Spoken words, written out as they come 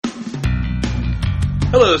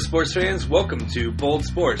Hello, sports fans. Welcome to Bold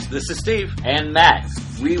Sports. This is Steve. And Matt.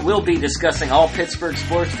 We will be discussing all Pittsburgh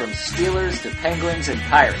sports from Steelers to Penguins and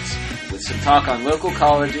Pirates, with some talk on local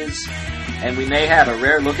colleges, and we may have a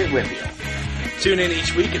rare look at Whitfield. Tune in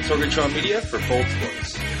each week at Sorgatron Media for Bold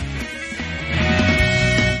Sports.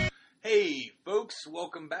 Hey, folks.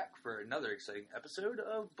 Welcome back for another exciting episode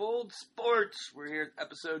of Bold Sports. We're here at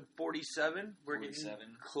episode 47. We're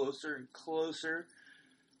getting closer and closer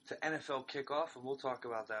to NFL kickoff, and we'll talk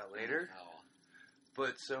about that later. Oh.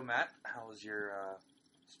 But so, Matt, how was your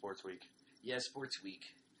sports week? Yeah, sports week.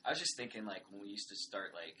 I was just thinking, when we used to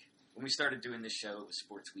start, when we started doing this show, it was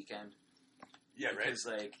sports weekend. Yeah, right. Because,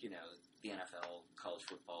 the NFL, college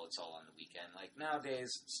football, it's all on the weekend.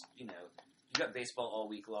 Nowadays, it's, you got baseball all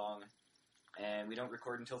week long, and we don't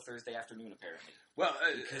record until Thursday afternoon, apparently. Well,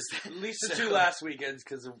 at least the two last weekends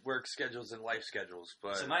because of work schedules and life schedules.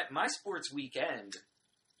 But so my sports weekend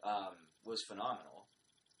was phenomenal.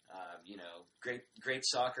 Great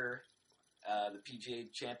soccer. The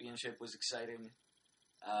PGA Championship was exciting.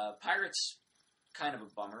 Pirates, kind of a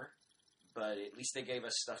bummer, but at least they gave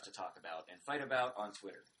us stuff to talk about and fight about on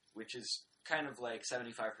Twitter, which is kind of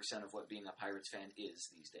 75% of what being a Pirates fan is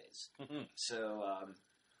these days. Mm-hmm. So,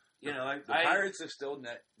 the Pirates have still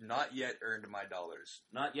not yet earned my dollars.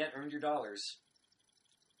 Not yet earned your dollars.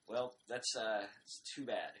 Well, that's it's too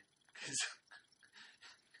bad.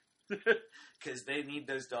 Because they need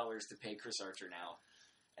those dollars to pay Chris Archer now,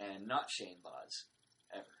 and not Shane Boz,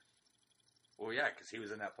 ever. Well, yeah, because he was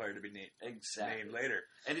in that player to be named later.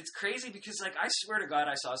 And it's crazy because, I swear to God,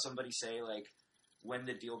 I saw somebody say, when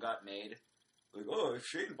the deal got made, oh, if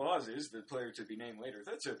Shane Boz is the player to be named later,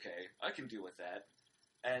 that's okay. I can deal with that.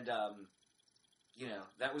 And,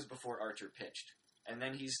 that was before Archer pitched. And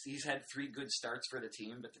then he's had 3 good starts for the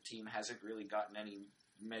team, but the team hasn't really gotten any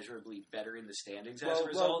measurably better in the standings as a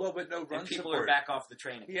result. Well, but no run and people support. Are back off the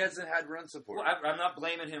train again. He hasn't had run support. Well, I'm not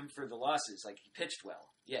blaming him for the losses. He pitched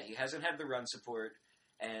well. Yeah, he hasn't had the run support,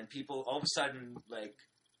 and people all of a sudden,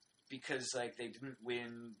 because they didn't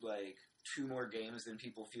win 2 more games than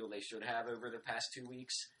people feel they should have over the past 2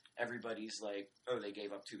 weeks, everybody's oh, they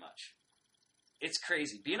gave up too much. It's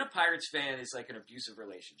crazy. Being a Pirates fan is an abusive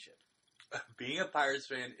relationship. Being a Pirates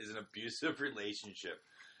fan is an abusive relationship.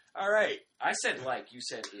 All right. I said you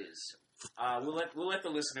said is. We'll let the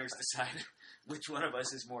listeners decide which one of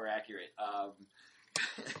us is more accurate.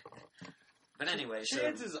 But anyway,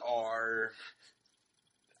 chances are,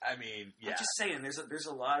 yeah. I'm just saying, there's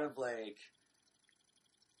a lot of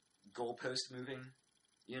goalpost moving.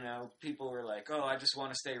 People are oh, I just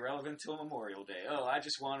want to stay relevant till Memorial Day. Oh, I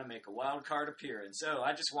just want to make a wild card appearance. Oh,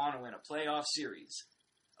 I just want to win a playoff series.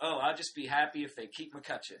 Oh, I'll just be happy if they keep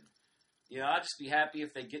McCutchen. I'll just be happy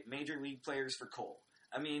if they get major league players for Cole.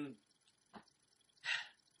 When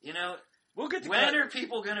are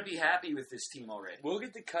people going to be happy with this team already? We'll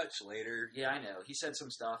get to Kutch later. Yeah, I know. He said some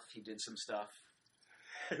stuff. He did some stuff.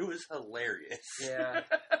 It was hilarious. Yeah.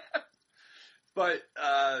 But,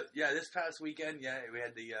 this past weekend, we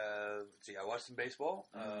had I watched some baseball.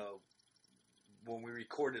 Mm-hmm. When we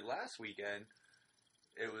recorded last weekend,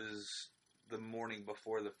 it was the morning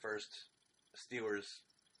before the first Steelers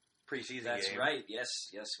preseason That's game. That's right. Yes.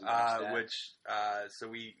 We watched that. So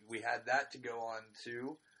we had that to go on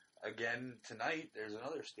to. Again, tonight, there's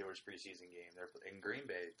another Steelers preseason game. They're in Green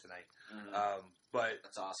Bay tonight. Mm-hmm. But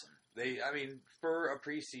that's awesome. For a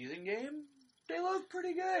preseason game, they look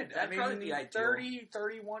pretty good. That'd probably be ideal.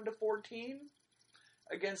 31-14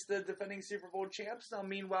 against the defending Super Bowl champs. Now,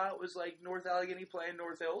 meanwhile, it was North Allegheny playing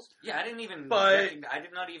North Hills. Yeah, I did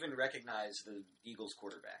not even recognize the Eagles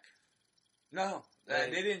quarterback. No, they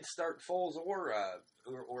didn't start Foles or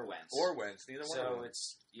Wentz. Or Wentz, neither one. So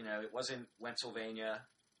it's it wasn't Pennsylvania.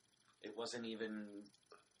 It wasn't even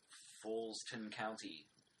Fulton County,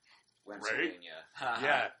 Pennsylvania. Right?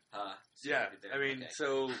 Yeah. Okay.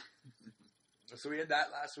 So we had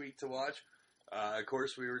that last week to watch. Of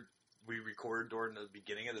course, we recorded during the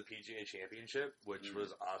beginning of the PGA Championship, which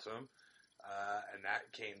was awesome, and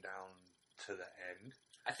that came down to the end.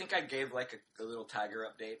 I think I gave a little Tiger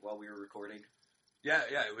update while we were recording. Yeah,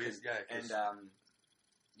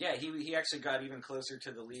 he actually got even closer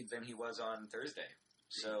to the lead than he was on Thursday.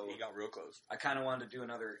 So he got real close. I kind of wanted to do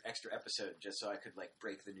another extra episode just so I could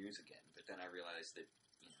break the news again, but then I realized that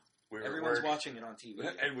everyone's watching it on TV,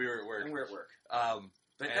 and we were at work. And we're at work.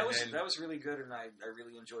 But that was really good, and I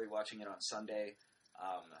really enjoyed watching it on Sunday.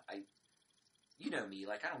 You know me,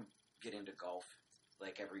 I don't get into golf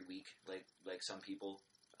every week like some people.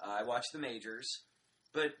 I watch the majors,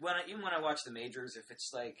 but even when I watch the majors, if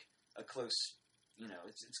it's a close,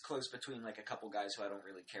 it's close between a couple guys who I don't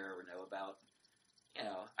really care or know about. you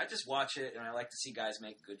know, I just watch it, and I like to see guys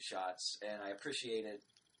make good shots, and I appreciate it,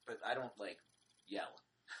 but I don't, like, yell.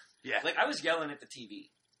 Yeah. Like, I was yelling at the TV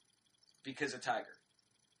because of Tiger,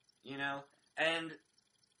 you know? And,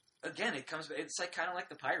 again, it's, like, kind of like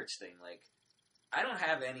the Pirates thing. Like, I don't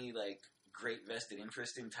have any, like, great vested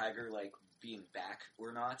interest in Tiger, like, being back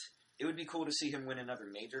or not. It would be cool to see him win another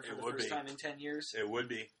major for the first time in 10 years. It would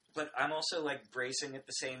be. But I'm also, like, bracing at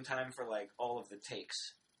the same time for, like, all of the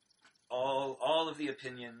takes. All of the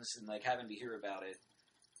opinions and, like, having to hear about it.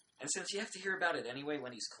 And since you have to hear about it anyway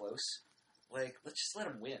when he's close, like, let's just let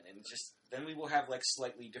him win. And then we will have, like,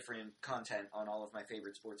 slightly different content on all of my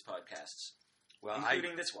favorite sports podcasts. Well,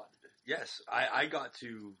 including this one. Yes. I got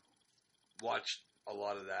to watch a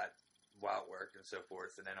lot of that while at work and so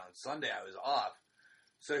forth. And then on Sunday I was off.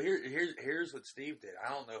 So here's what Steve did. I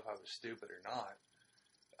don't know if I was stupid or not.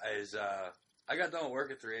 I got done with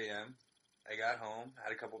work at 3 a.m. I got home,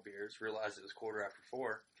 had a couple beers, realized it was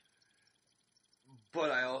 4:15.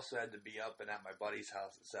 But I also had to be up and at my buddy's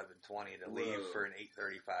house at 7:20 to leave for an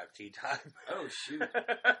 8:35 tee time. Oh, shoot.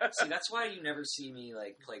 See, that's why you never see me,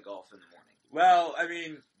 like, play golf in the morning. Well, I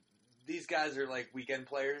mean, these guys are, like, weekend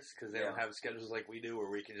players because they don't have schedules like we do where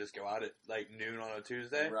we can just go out at, like, noon on a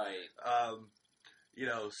Tuesday. Right. You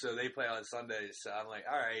know, so they play on Sundays. So I'm like,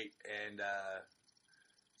 all right. And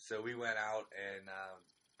so we went out and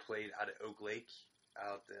played out at Oak Lake,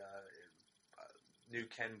 out New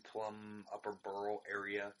Ken Plum, Upper Burrell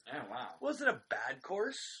area. Oh, wow. Wasn't a bad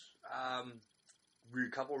course. A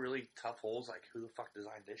couple really tough holes, like who the fuck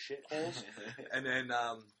designed this shit holes. And then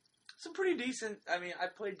some pretty decent, I mean, I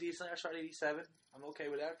played decently. I shot 87. I'm okay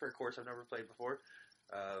with that for a course I've never played before.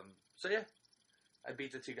 So yeah, I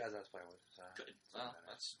beat the two guys I was playing with. So. Good. Well,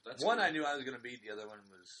 that's one good. I knew I was going to beat. The other one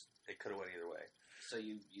was, it could have went either way. So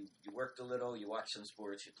you worked a little, you watched some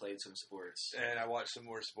sports, you played some sports. And I watched some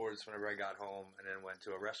more sports whenever I got home, and then went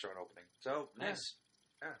to a restaurant opening. So, nice.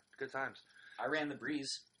 Yeah, good times. I ran the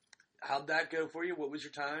Breeze. How'd that go for you? What was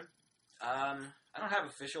your time? I don't have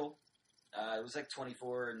official. It was like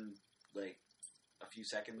 24 and like a few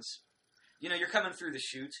seconds. You know, you're coming through the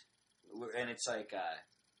chute, and it's like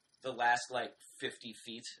the last like 50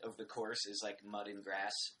 feet of the course is like mud and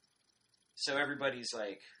grass. So everybody's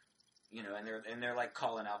like, you know, and they're like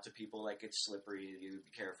calling out to people like it's slippery, you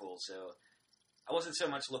be careful. So I wasn't so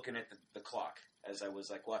much looking at the clock as I was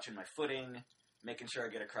like watching my footing, making sure I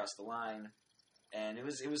get across the line. And it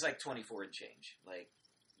was like 24 and change, like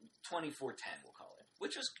 24:10 we'll call it,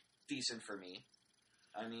 which was decent for me.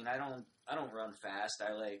 I mean, I don't run fast.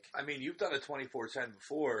 I mean, you've done a 24:10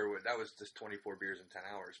 before. That was just 24 beers in 10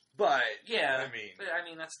 hours. But yeah, I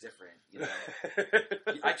mean that's different. You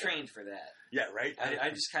know, I trained for that. Yeah, right. I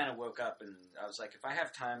just kind of woke up and I was like, if I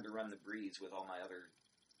have time to run the Breeze with all my other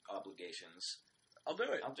obligations, I'll do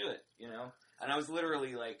it. I'll do it. You know, and I was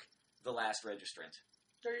literally like the last registrant.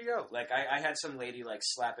 There you go. Like I had some lady like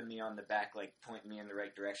slapping me on the back, like pointing me in the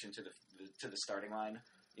right direction to the starting line.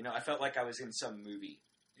 You know, I felt like I was in some movie.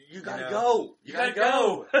 You gotta go. You gotta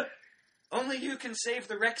go. Only you can save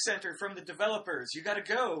the rec center from the developers. You gotta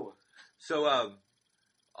go. So,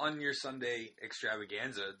 on your Sunday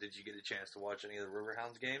extravaganza, did you get a chance to watch any of the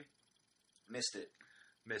Riverhounds game? Missed it.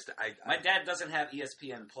 My dad doesn't have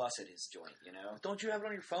ESPN Plus at his joint. You know. Don't you have it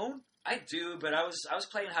on your phone? I do, but I was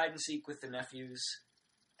playing hide and seek with the nephews,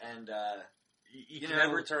 and you can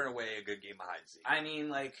never turn away a good game of hide and seek. I mean,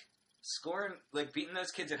 like. Scoring, like, beating those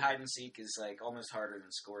kids at hide and seek is, like, almost harder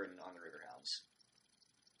than scoring on the Riverhounds.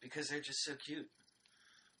 Because they're just so cute.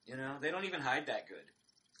 You know? They don't even hide that good.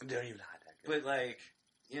 They don't even hide that good. But, like,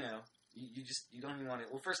 you know, you don't even want to...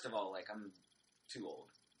 Well, first of all, like, I'm too old.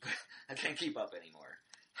 I can't keep up anymore.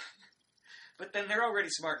 But then they're already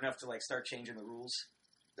smart enough to, like, start changing the rules.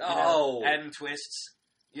 Oh! Adding twists.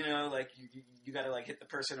 You know, like, you gotta, like, hit the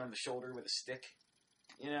person on the shoulder with a stick.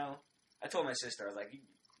 You know? I told my sister, I was like...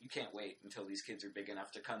 You can't wait until these kids are big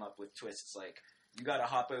enough to come up with twists like, you gotta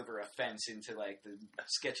hop over a fence into, like, the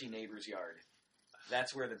sketchy neighbor's yard.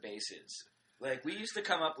 That's where the base is. Like, we used to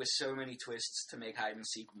come up with so many twists to make hide and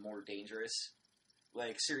seek more dangerous.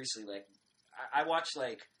 Like, seriously, like, I watch,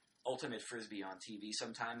 like, Ultimate Frisbee on TV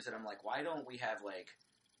sometimes, and I'm like, why don't we have,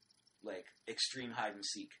 like, extreme hide and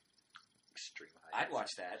seek? Extreme hide and seek. I'd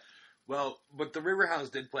watch that. Well, but the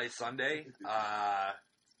Riverhounds did play Sunday.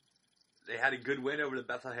 They had a good win over the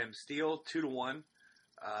Bethlehem Steel, 2-1,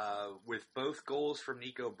 with both goals from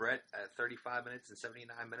Nico Brett at 35 minutes and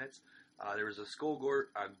 79 minutes. There was a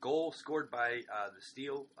goal scored by the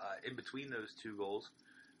Steel in between those two goals.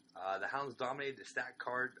 The Hounds dominated the stat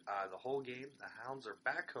card the whole game. The Hounds are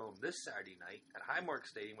back home this Saturday night at Highmark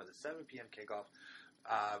Stadium with a 7 p.m. kickoff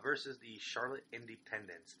versus the Charlotte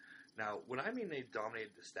Independents. Now, when I mean they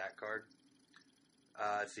dominated the stat card,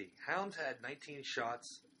 let's see. Hounds had 19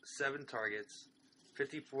 shots, 7 targets,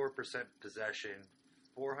 54% possession,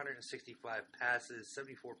 465 passes,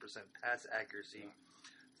 74% pass accuracy,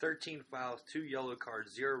 13 fouls, 2 yellow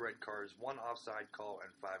cards, 0 red cards, 1 offside call,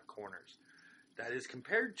 and 5 corners. That is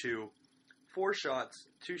compared to 4 shots,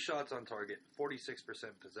 2 shots on target,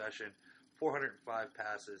 46% possession, 405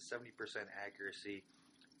 passes, 70% accuracy,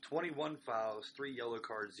 21 fouls, 3 yellow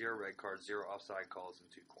cards, 0 red cards, 0 offside calls, and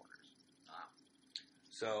 2 corners. Wow.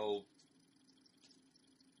 So,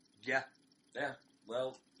 yeah. Yeah.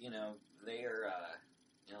 Well, they are,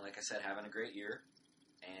 like I said, having a great year.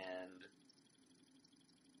 And,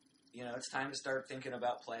 it's time to start thinking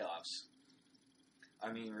about playoffs.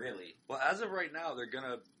 I mean, really. Well, as of right now, they're going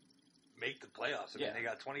to make the playoffs. I mean, Yeah. they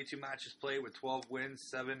got 22 matches played with 12 wins,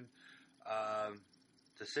 7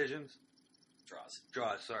 decisions.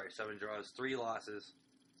 Draws, 7 draws, 3 losses,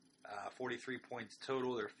 43 points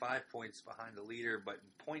total. They're 5 points behind the leader, but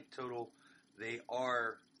in point total, they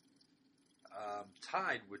are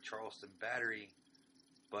tied with Charleston Battery,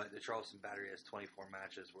 but the Charleston Battery has 24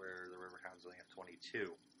 matches where the Riverhounds only have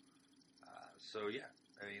 22. So, yeah,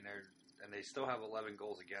 I mean, they still have 11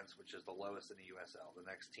 goals against, which is the lowest in the USL. The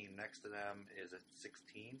next team next to them is at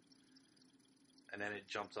 16, and then it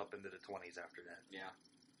jumps up into the 20s after that. Yeah.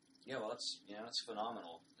 Yeah, well, it's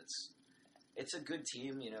phenomenal. It's a good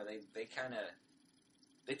team. They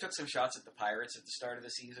took some shots at the Pirates at the start of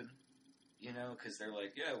the season, because they're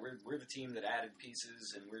like, yeah, we're the team that added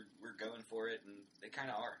pieces and we're going for it, and they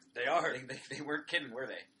kind of are. They are. They weren't kidding, were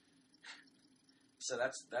they? So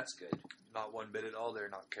that's good. Not one bit at all. They're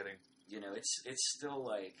not kidding. It's still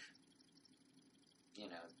like,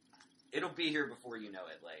 it'll be here before you know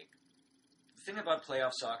it. Like, the thing about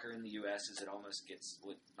playoff soccer in the U.S. is it almost gets,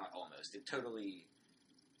 not almost, it totally,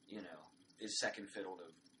 is second fiddle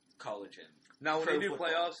to college and now when pro they do football.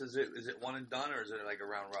 playoffs, is it one and done, or is it like a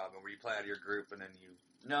round robin where you play out of your group and then you?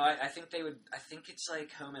 No, I think I think it's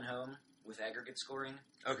like home and home with aggregate scoring.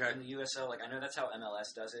 Okay. In the USL, like, I know that's how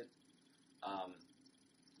MLS does it.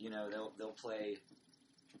 They'll play.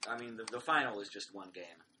 I mean, the final is just one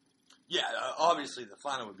game. Yeah, obviously the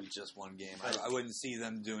final would be just one game. I wouldn't see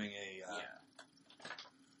them doing a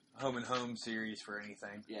home and home series for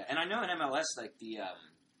anything. Yeah, and I know in MLS, like, the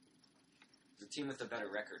team with the better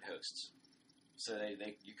record hosts, so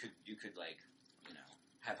you could like,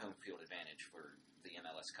 have home field advantage for the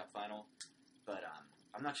MLS Cup final, but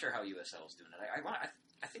I'm not sure how USL is doing it.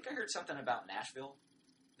 I think I heard something about Nashville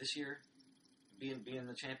this year being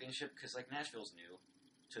the championship, because like Nashville's new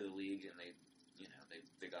to the league and they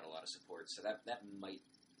got a lot of support, so that might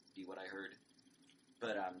be what I heard.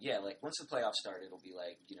 But yeah, like once the playoffs start, it'll be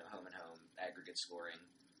like home and home aggregate scoring,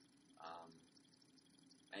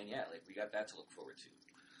 and yeah, like we got that to look forward to.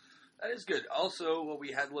 That is good. Also, what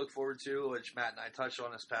we had to look forward to, which Matt and I touched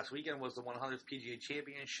on this past weekend, was the 100th PGA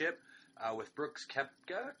Championship, with Brooks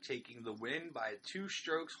Koepka taking the win by 2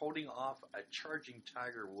 strokes, holding off a charging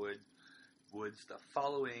Tiger Woods the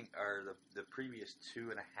previous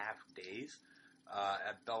 2.5 days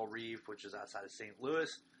at Belle Reve, which is outside of St. Louis.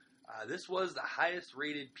 This was the highest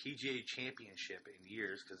rated PGA Championship in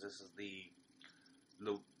years, because this is the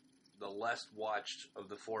less watched of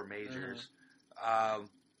the 4 majors. Mm-hmm.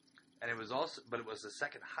 And it was the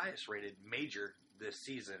second highest rated major this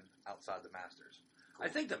season outside the Masters. Cool. I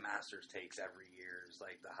think the Masters takes every year is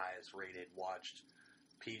like the highest rated watched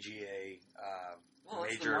PGA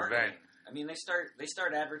major event. I mean, they start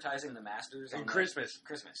advertising the Masters on Christmas,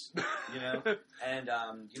 and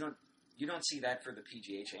you don't see that for the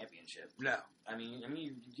PGA Championship. No, I mean,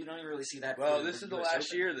 you don't even really see that. Well, this is the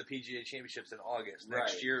last year the PGA Championship's in August.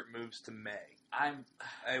 Next year it moves to May.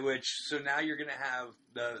 So now you're going to have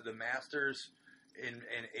the Masters in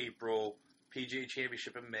April, PGA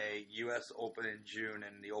Championship in May, U.S. Open in June,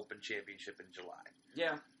 and the Open Championship in July.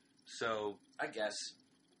 Yeah. So I guess.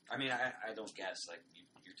 I mean, I don't guess. Like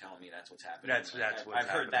you're telling me that's what's happening. I've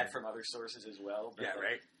heard that from other sources as well. But yeah,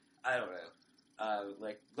 right. I don't know.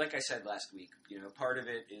 Like I said last week, part of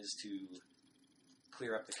it is to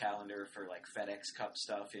clear up the calendar for like FedEx Cup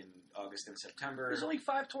stuff in August and September. There's only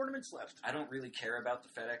 5 tournaments left. I don't really care about the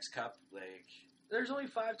FedEx Cup. Like, there's only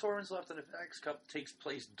 5 tournaments left, and the FedEx Cup takes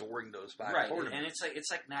place during those 5 tournaments. And it's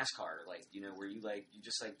like NASCAR, like where you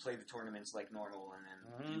just play the tournaments like normal, and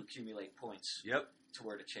then you accumulate points. Yep.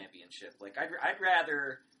 Toward a championship. Like I'd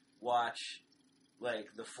rather watch like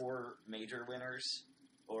the 4 major winners,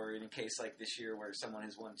 or in a case like this year where someone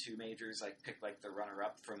has won 2 majors, like pick like the runner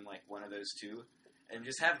up from like one of those 2, and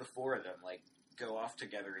just have the 4 of them like go off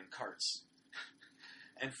together in carts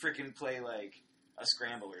and freaking play like a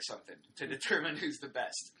scramble or something to determine who's the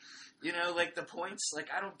best. You know, like the points, like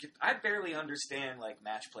I barely understand like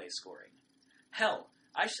match play scoring. Hell,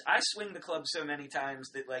 I swing the club so many times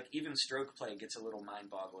that like even stroke play gets a little mind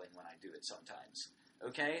boggling when I do it sometimes.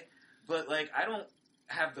 Okay? But like I don't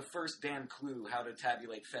have the first damn clue how to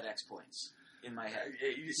tabulate FedEx points in my head.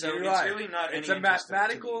 So it's right. Really not. It's a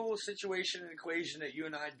mathematical situation and equation that you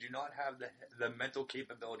and I do not have the mental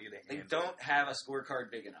capability to handle. They don't have a scorecard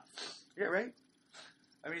big enough. Yeah, right.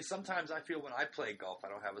 I mean, sometimes I feel when I play golf, I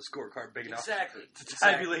don't have a scorecard big enough to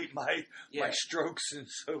tabulate my strokes and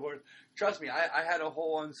so forth. Trust me, I had a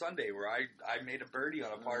hole on Sunday where I made a birdie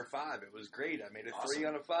on a par 5. It was great. I made a 3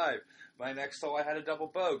 on a 5. My next hole, I had a double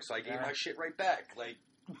bogey, so I gave my shit right back. Like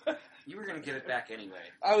you were going to give it back anyway.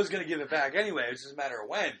 I was going to give it back anyway. It was just a matter of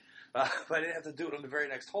when. But I didn't have to do it on the very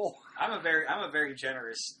next hole. I'm a very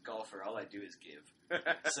generous golfer. All I do is give.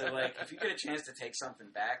 So like, if you get a chance to take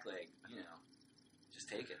something back, like you know. Just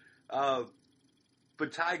take it.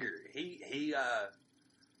 But Tiger, he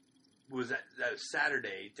was at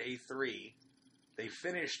Saturday, day 3. They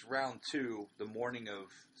finished round 2 the morning of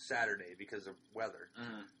Saturday because of weather.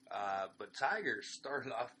 Mm-hmm. But Tiger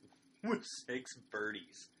started off with 6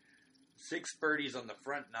 birdies. 6 birdies on the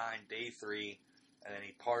front 9, day 3, and then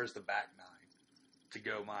he pars the back 9 to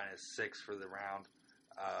go -6 for the round.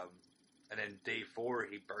 And then day 4,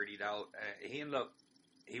 he birdied out. He ended up.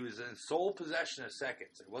 He was in sole possession of second.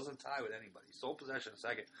 So he wasn't tied with anybody. Sole possession of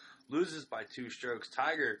second. Loses by 2 strokes.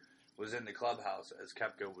 Tiger was in the clubhouse as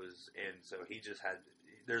Koepka was in. So he just had...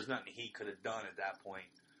 There's nothing he could have done at that point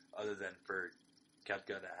other than for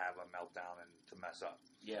Koepka to have a meltdown and to mess up.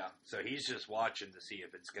 Yeah. So he's just watching to see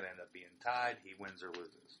if it's going to end up being tied. He wins or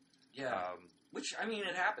loses. Yeah. Which, I mean,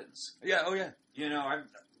 it happens. Yeah, oh yeah. You know,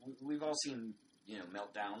 we've all seen, you know,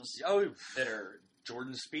 meltdowns that are...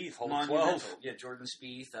 Jordan Spieth, hole 12. Yeah, Jordan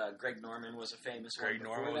Spieth. Greg Norman was a famous one. Greg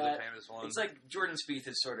Norman was a famous one. It's like Jordan Spieth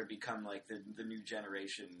has sort of become like the new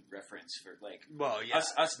generation reference for like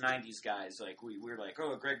us 90s guys. Like we're like,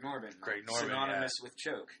 oh, Greg Norman, synonymous with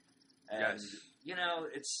choke. And you know,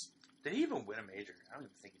 it's did he even win a major? I don't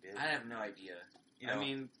even think he did. I have no idea. You know,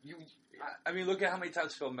 I mean, look at how many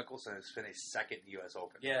times Phil Mickelson has finished second in the U.S.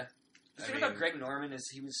 Open. Yeah. The thing about Greg Norman is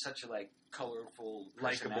he was such a like colorful,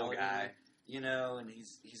 likable guy. You know, and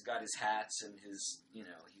he's got his hats and his,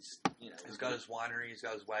 he's got his winery, he's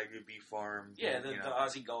got his Wagyu beef farm. Yeah, the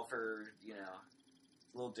Aussie golfer, you know,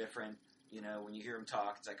 a little different. You know, when you hear him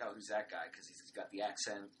talk, it's like, oh, who's that guy? Because he's got the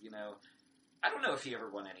accent. You know, I don't know if he ever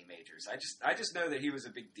won any majors. I just know that he was a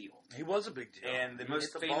big deal. He was a big deal, and the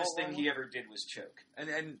most famous thing he ever did was choke. And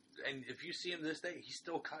if you see him this day, he's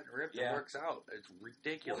still cut and ripped and works out. It's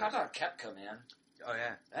ridiculous. Well, how about Koepka, man? Oh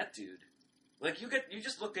yeah, that dude. Like you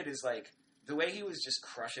just looked at his like. The way he was just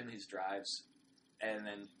crushing his drives and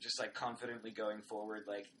then just, like, confidently going forward,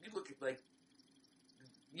 like, you look at, like,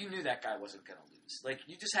 you knew that guy wasn't going to lose. Like,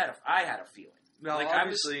 you just I had a feeling. No, like,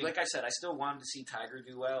 obviously. Like I said, I still wanted to see Tiger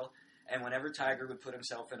do well, and whenever Tiger would put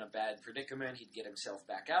himself in a bad predicament, he'd get himself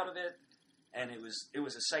back out of it, and it was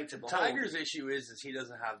a sight to behold. Tiger's issue is he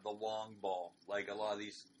doesn't have the long ball like a lot of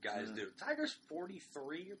these guys do. Tiger's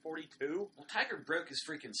 43 or 42. Well, Tiger broke his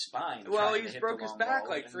freaking spine. Well, he's broke his back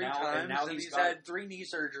like 3 times, and he's had 3 knee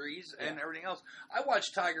surgeries and everything else. I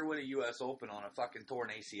watched Tiger win a U.S. Open on a fucking torn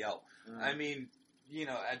ACL. Mm. I mean, you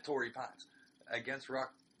know, at Torrey Pines against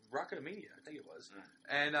Rocket Media, I think it was.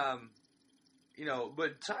 Mm. And, you know,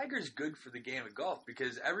 but Tiger's good for the game of golf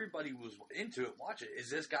because everybody was into it. Watch it. Is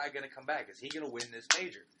this guy going to come back? Is he going to win this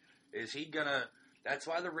major? Is he going to... That's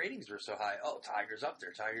why the ratings were so high. Oh, Tiger's up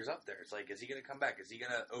there. Tiger's up there. It's like, is he going to come back? Is he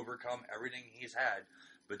going to overcome everything he's had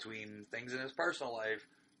between things in his personal life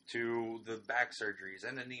to the back surgeries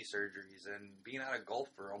and the knee surgeries and being out of golf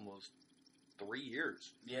for almost 3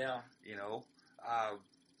 years? Yeah. You know?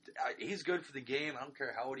 He's good for the game. I don't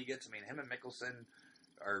care how old he gets. I mean, him and Mickelson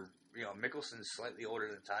are... You know, Mickelson's slightly older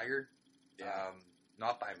than Tiger. Yeah.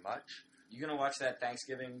 Not by much. You gonna watch that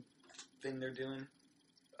Thanksgiving thing they're doing?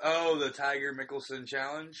 Oh, the Tiger Mickelson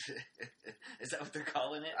Challenge? Is that what they're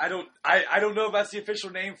calling it? I don't know if that's the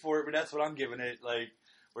official name for it, but that's what I'm giving it. Like,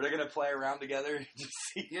 where they're gonna play around together.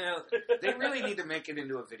 You know, they really need to make it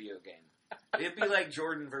into a video game. It'd be like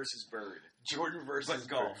Jordan versus Bird. Jordan versus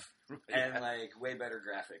golf. And like way better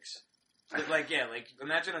graphics. But like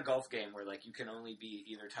imagine a golf game where like you can only be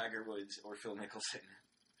either Tiger Woods or Phil Mickelson.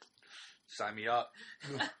 Sign me up.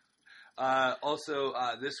 Also,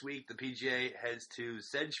 this week the PGA heads to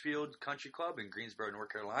Sedgefield Country Club in Greensboro, North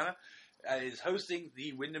Carolina. Is hosting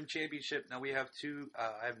the Wyndham Championship. Now we have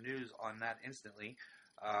I have news on that instantly.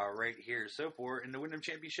 right here. So in the Wyndham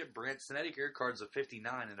Championship, Brandt Snedeker cards a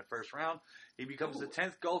 59 in the first round. He becomes the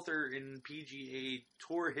 10th golfer in PGA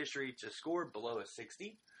Tour history to score below a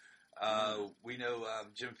 60. We know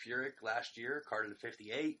Jim Furyk last year carded a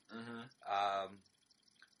 58.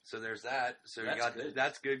 So there's that. So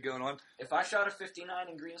that's good going on. If I shot a 59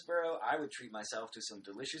 in Greensboro, I would treat myself to some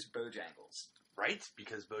delicious Bojangles. Right?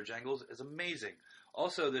 Because Bojangles is amazing.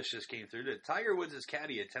 Also, this just came through that Tiger Woods'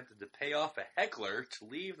 caddy attempted to pay off a heckler to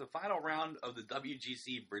leave the final round of the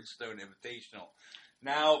WGC Bridgestone Invitational.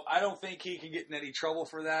 Now, I don't think he can get in any trouble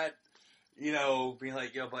for that. You know, being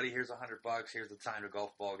like, yo, buddy, here's $100. Here's the time to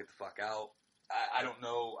golf ball. Get the fuck out. I don't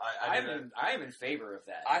know. I am in favor of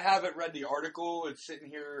that. I haven't read the article. It's sitting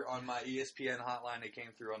here on my ESPN hotline that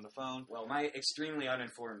came through on the phone. Well, my extremely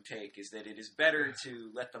uninformed take is that it is better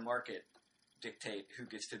to let the market dictate who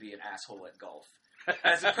gets to be an asshole at golf,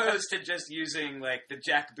 as opposed to just using like the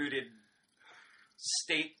jackbooted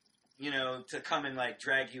state, to come and like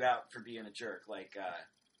drag you out for being a jerk. Like,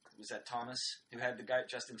 was that Thomas who had the guy,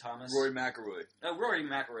 Justin Thomas? Rory McIlroy. No, Rory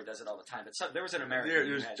McIlroy does it all the time. But there was an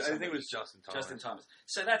American. I think it was Justin Thomas. Justin Thomas.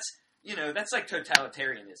 So that's like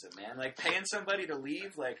totalitarianism, man. Like paying somebody to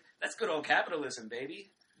leave, like that's good old capitalism,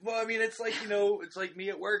 baby. Well, I mean, it's like, it's like me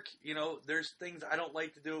at work. There's things I don't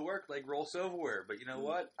like to do at work, like roll silverware. But you know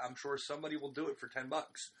what? I'm sure somebody will do it for $10.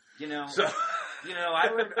 So, I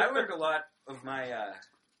learned a lot of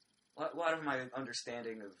my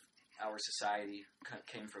understanding of our society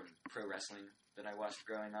came from pro wrestling that I watched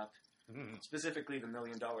growing up. Specifically, the $1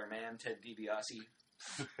 Million Man, Ted DiBiase.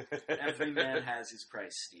 Every man has his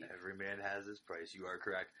price, Steve. Every man has his price. You are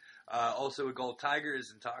correct. Also, a Gold Tiger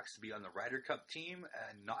is in talks to be on the Ryder Cup team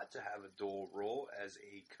and not to have a dual role as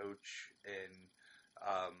a coach and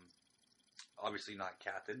obviously not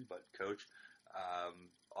captain, but coach.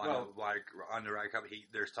 On the Ryder Cup,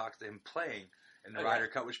 there's talks to him playing in the Ryder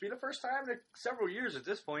Cup, which would be the first time in several years at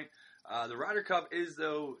this point. The Ryder Cup is,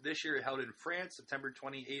 though, this year held in France, September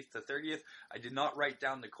 28th to 30th. I did not write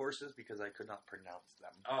down the courses because I could not pronounce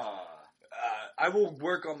them. I will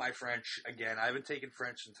work on my French again. I haven't taken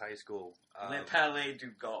French since high school. Le Palais du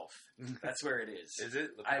Golf. That's where it is. Is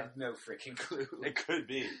it? I have no freaking clue. It could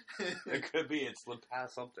be. It could be. It's Le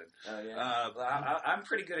Pas something. Oh, yeah. I'm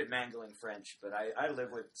pretty good at mangling French, but I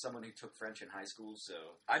live with someone who took French in high school, so...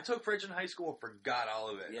 I took French in high school and forgot all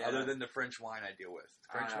of it, other than the French wine I deal with.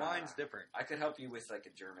 French wine's different. I could help you with, like,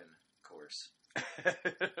 a German course.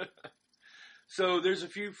 So there's a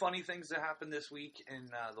few funny things that happened this week in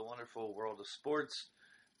the wonderful world of sports.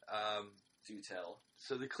 Do tell.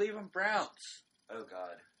 So the Cleveland Browns. Oh,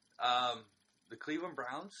 God. The Cleveland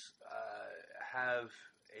Browns have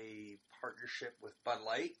a partnership with Bud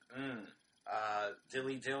Light.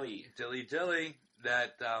 Dilly. Dilly.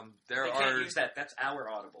 That there they can't use that. That's our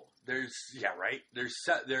Audible. Right.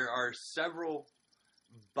 There are several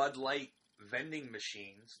Bud Light vending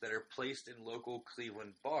machines that are placed in local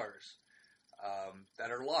Cleveland bars.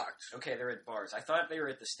 That are locked. Okay, they're at bars. I thought they were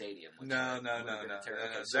at the stadium. No.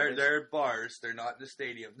 They're at bars. They're not in the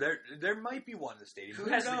stadium. There might be one in the stadium.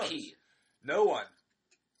 Who has the key? No one.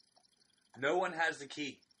 No one has the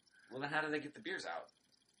key. Well, then how do they get the beers out?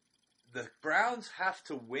 The Browns have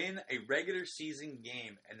to win a regular season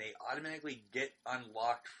game, and they automatically get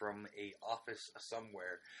unlocked from a office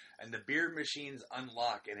somewhere. And the beer machines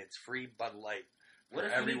unlock, and it's free Bud Light. What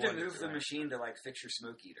if you need to move the machine to, like, fix your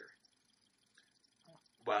smoke eater?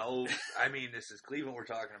 Well, I mean, this is Cleveland we're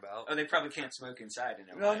talking about. Oh, they probably can't smoke inside in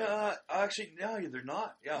Ohio. No, actually, no, they're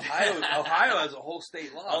not. Yeah, Ohio has a whole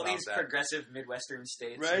state law. All these progressive Midwestern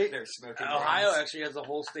states, right? They're smoking. Ohio actually has a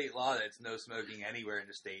whole state law that's no smoking anywhere in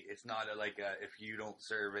the state. It's not if you don't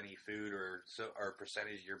serve any food or a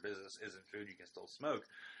percentage of your business isn't food, you can still smoke.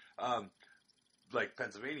 Like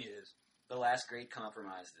Pennsylvania is. The last great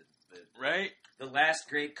compromise. Right? The last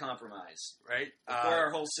great compromise. Right? Before our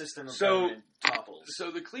whole system of government topples.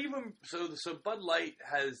 So the Cleveland... So Bud Light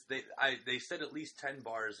has... They said at least 10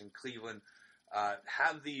 bars in Cleveland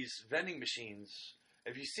have these vending machines.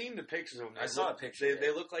 Have you seen the pictures of them? I saw a picture.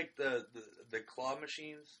 They look like the claw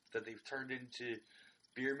machines that they've turned into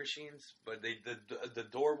beer machines, but the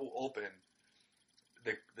door will open...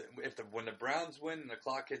 When the Browns win and the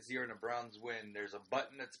clock hits 0 and the Browns win, there's a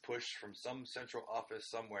button that's pushed from some central office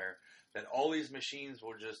somewhere that all these machines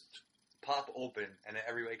will just pop open and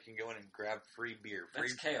everybody can go in and grab free beer.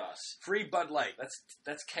 That's chaos. Free Bud Light.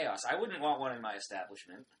 That's chaos. I wouldn't want one in my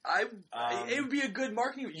establishment. It would be a good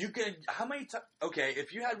marketing. You can. How many times? Okay,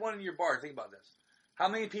 if you had one in your bar, think about this. How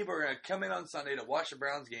many people are going to come in on Sunday to watch the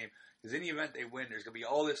Browns game? Because in the event they win, there's going to be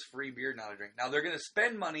all this free beer now to drink. Now, they're going to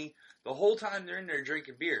spend money the whole time they're in there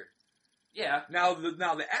drinking beer. Yeah. Now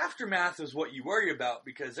the aftermath is what you worry about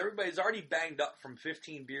because everybody's already banged up from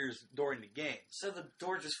 15 beers during the game. So the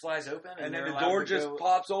door just flies open, And then they're the allowed door to just go-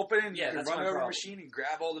 pops open and Yeah, you can that's run my over the problem. machine and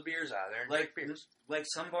grab all the beers out of there and Like, drink beers. like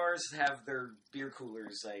some bars have their beer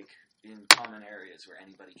coolers like in common areas where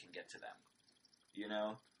anybody can get to them. You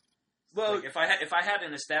know, Well, like if I had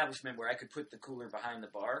an establishment where I could put the cooler behind the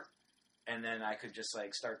bar, and then I could just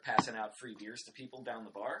like start passing out free beers to people down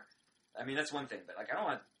the bar. I mean, that's one thing, but like I don't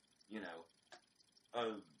want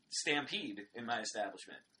a stampede in my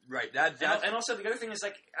establishment. right. And also the other thing is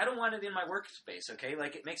like I don't want it in my workspace. Okay,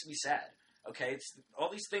 like it makes me sad. Okay, it's all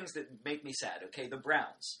these things that make me sad. Okay, the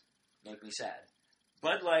Browns make me sad.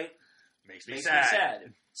 Bud Light makes me makes sad. me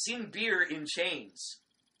sad. Seeing beer in chains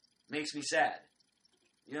makes me sad.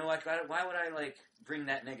 You know, like why would I like bring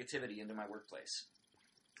that negativity into my workplace?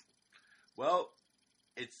 Well,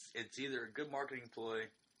 it's either a good marketing ploy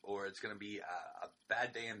or it's going to be a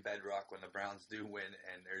bad day in Bedrock when the Browns do win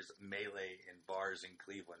and there's melee in bars in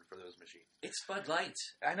Cleveland for those machines. It's Bud Light.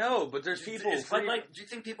 I know, but there's people. Is Bud Light. Do you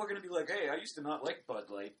think people are going to be like, "Hey, I used to not like Bud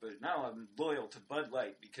Light, but now I'm loyal to Bud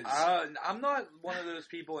Light because"? I'm not one of those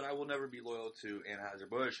people, and I will never be loyal to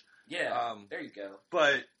Anheuser-Busch. Yeah, there you go.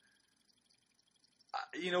 But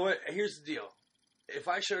you know what? Here's the deal. If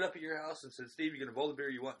I showed up at your house and said, Steve, you're going to roll the beer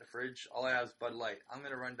you want in the fridge, all I have is Bud Light, I'm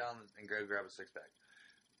going to run down and grab a six-pack.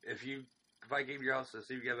 If I came to your house and said,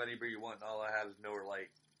 Steve, you have any beer you want, and all I have is Miller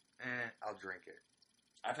Lite, I'll drink it.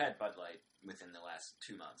 I've had Bud Light within the last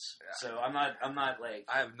 2 months. Yeah. So I'm not like...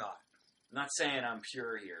 I have not. Not saying I'm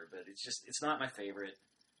pure here, but it's not my favorite.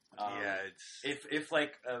 It's... If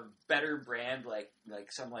like a better brand, like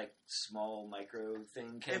some like small micro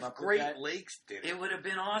thing came up with Great that, Lakes did it would have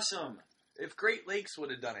been awesome. If Great Lakes would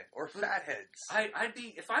have done it, or Fatheads. I'd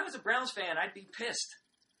be, if I was a Browns fan, I'd be pissed.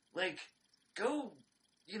 Like, go,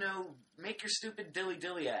 make your stupid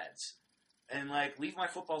dilly ads, and like leave my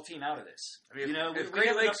football team out of this. I mean, if we Great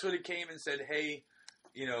have Lakes would have came and said, hey,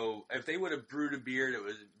 if they would have brewed a beer that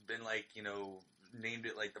was been like, named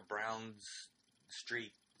it like the Browns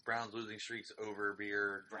losing streaks over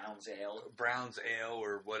beer, Browns Ale,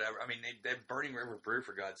 or whatever. I mean, they Burning River Brew,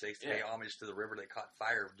 for God's sakes, to pay homage to the river that caught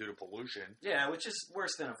fire due to pollution. Yeah, which is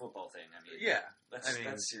worse than a football thing. I mean, yeah, that's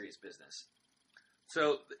serious business.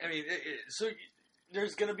 So, I mean,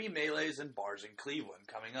 there's going to be melees and bars in Cleveland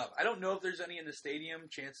coming up. I don't know if there's any in the stadium.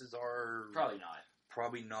 Chances are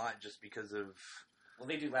probably not, just because of. Well,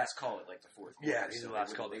 they do last call at like the fourth quarter. Yeah, they do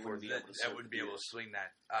last call at the fourth. That wouldn't be able to swing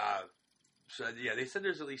that. So yeah, they said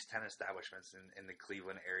there's at least 10 establishments in the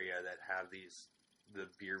Cleveland area that have the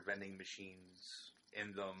beer vending machines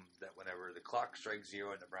in them. That whenever the clock strikes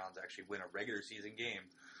 0 and the Browns actually win a regular season game,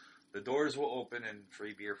 the doors will open and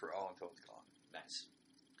free beer for all until it's gone. Nice.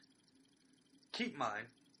 Keep in mind,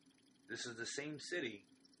 this is the same city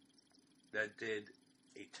that did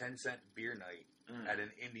a 10-cent beer night at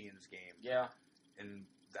an Indians game. Yeah, and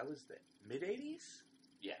that was the mid '80s.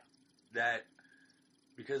 Yeah, that.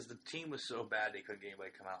 Because the team was so bad, they couldn't get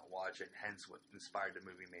anybody to come out and watch it. Hence, what inspired the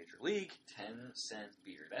movie Major League. 10-cent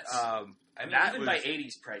beer. That's. Even by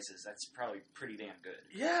 '80s prices, that's probably pretty damn good.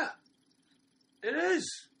 Yeah, it is.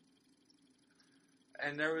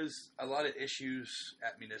 And there was a lot of issues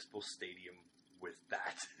at Municipal Stadium with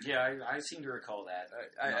that. Yeah, I seem to recall that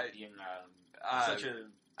not being such a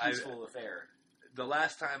peaceful affair. The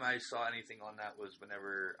last time I saw anything on that was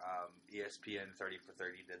whenever ESPN 30 for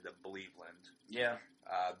 30 did the Believeland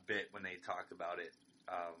bit when they talked about it.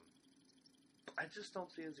 I just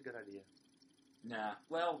don't see it as a good idea. Nah.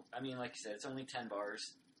 Well, I mean, like you said, it's only 10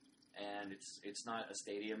 bars, and it's not a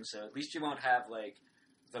stadium, so at least you won't have, like,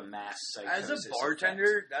 the mass psychosis. As a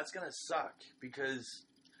bartender, that's going to suck, because...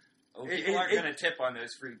 people aren't going to tip on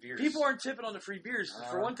those free beers. People aren't tipping on the free beers,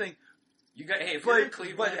 for one thing. If you're in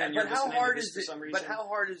Cleveland and you're listening to this for some reason... But how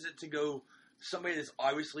hard is it to go somebody that's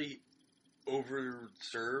obviously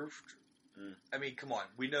overserved? I mean, come on.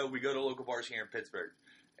 We know we go to local bars here in Pittsburgh,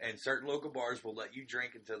 and certain local bars will let you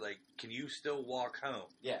drink until, like, can you still walk home?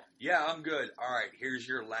 Yeah. Yeah, I'm good. All right, here's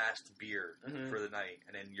your last beer for the night,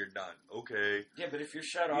 and then you're done. Okay. Yeah, but if you're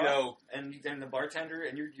shut off, and the bartender,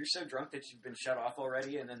 and you're so drunk that you've been shut off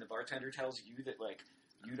already, and then the bartender tells you that, like,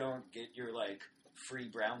 you don't get your, like, free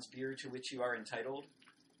Browns beer to which you are entitled.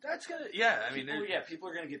 That's gonna, people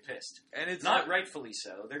are gonna get pissed, and it's not rightfully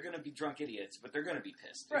so. They're gonna be drunk idiots, but they're gonna be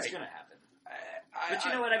pissed. Right. It's gonna happen. But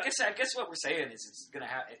you know what? I guess what we're saying is it's gonna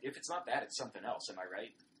happen. If it's not that, it's something else. Am I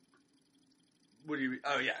right? What do you?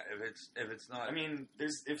 Oh yeah, if it's not. I mean,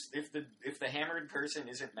 if the hammered person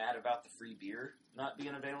isn't mad about the free beer not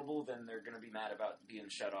being available, then they're gonna be mad about being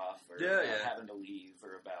shut off or about having to leave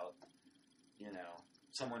or about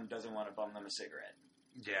someone doesn't want to bum them a cigarette.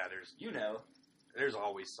 Yeah, there's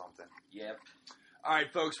always something. Yep. All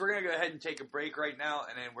right, folks, we're going to go ahead and take a break right now,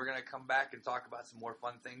 and then we're going to come back and talk about some more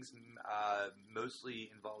fun things,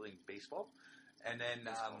 mostly involving baseball. And then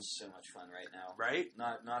Baseball's so much fun right now. Right?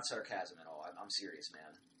 Not sarcasm at all. I'm serious,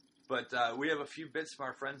 man. But we have a few bits from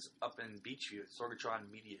our friends up in Beachview at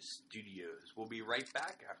Sorgatron Media Studios. We'll be right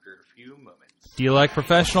back after a few moments. Do you like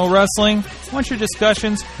professional wrestling? Want your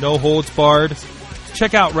discussions no holds barred?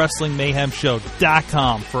 Check out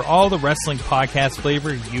WrestlingMayhemShow.com for all the wrestling podcast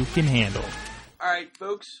flavor you can handle. All right,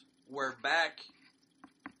 folks, we're back.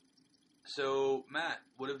 So, Matt,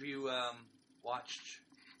 what have you watched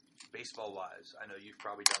baseball-wise? I know you've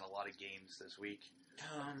probably done a lot of games this week.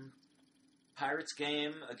 Pirates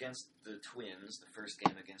game against the Twins, the first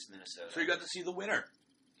game against Minnesota. So you got to see the winner.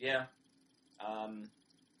 Yeah.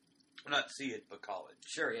 Not see it, but call it.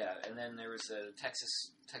 Sure, yeah. And then there was a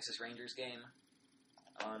Texas Rangers game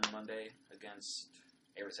on Monday against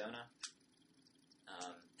Arizona.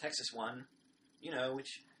 Texas won.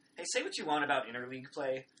 Which, hey, say what you want about interleague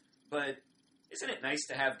play, but isn't it nice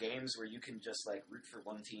to have games where you can just, root for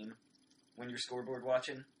one team when you're scoreboard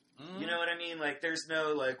watching? You know what I mean? There's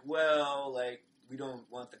no, we don't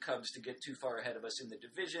want the Cubs to get too far ahead of us in the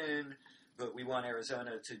division, but we want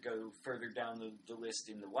Arizona to go further down the list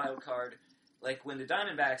in the wild card. When the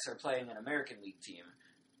Diamondbacks are playing an American League team,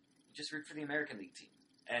 you just root for the American League team.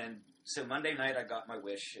 And so Monday night I got my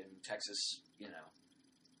wish, and Texas,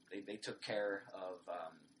 they took care of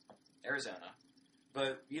Arizona.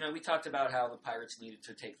 But, we talked about how the Pirates needed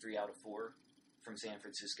to take 3 out of 4 from San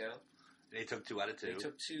Francisco. They took 2 out of 2. They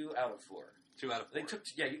took 2 out of 4. 2 out of 4.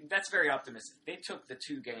 That's very optimistic. They took the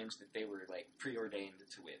 2 games that they were, preordained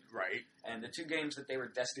to win. Right. And the 2 games that they were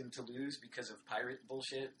destined to lose because of Pirate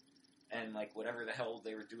bullshit and, whatever the hell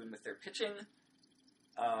they were doing with their pitching.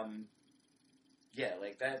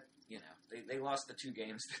 They lost the 2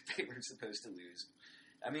 games that they were supposed to lose.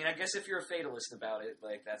 I mean, I guess if you're a fatalist about it,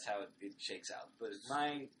 that's how it shakes out. But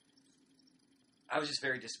I was just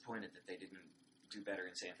very disappointed that they didn't do better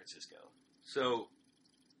in San Francisco. So,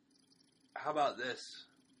 how about this?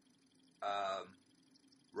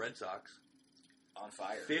 Red Sox. On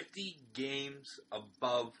fire. 50 games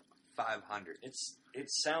above 500.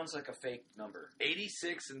 It sounds like a fake number.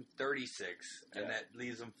 86 and 36, Yeah. and that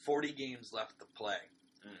leaves them 40 games left to play.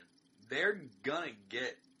 Mm. They're going to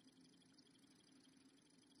get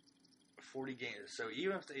 40 games. So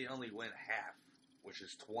even if they only win half, which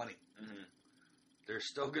is 20, they're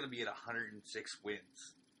still going to be at 106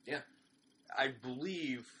 wins. Yeah. I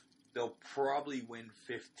believe they'll probably win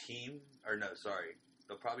 15, or no, sorry.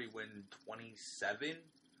 They'll probably win 27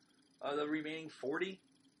 of the remaining 40.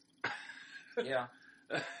 Yeah.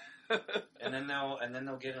 and then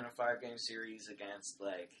they'll get in a 5-game series against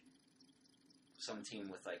some team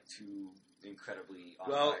with 2 incredibly on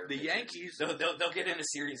fire the pitchers. Yankees. They'll get in a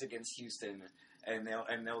series against Houston, and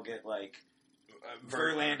they'll get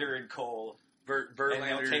Verlander and Cole. Verlander, and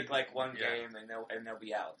they'll take one game, and they'll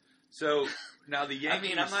be out. So now the Yankees. I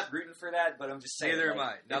mean, I'm not rooting for that, but I'm just saying. Neither am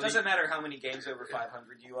I. It doesn't matter how many games over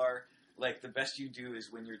 500 you are. The best you do is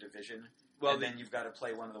win your division. Well, then you've got to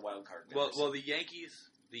play one of the wild card winners. Well, the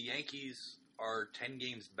Yankees are 10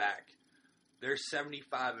 games back. They're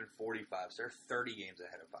 75 and 45, so they're 30 games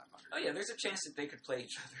ahead of 500. Oh yeah, there's a chance that they could play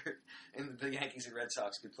each other, and the Yankees and Red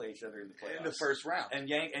Sox could play each other in the playoffs in the first round. And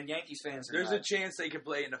Yankees fans are. There's a chance they could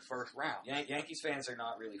play in the first round. Yankees fans are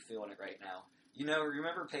not really feeling it right now.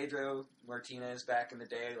 Remember Pedro Martinez back in the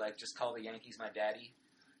day? Just call the Yankees my daddy.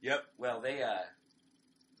 Yep. Well, they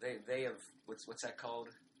have what's that called?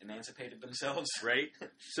 Emancipated themselves. Right.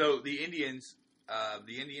 So the Indians are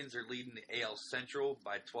leading the AL Central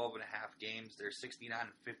by 12 and a half games. They're 69 and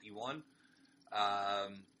 51.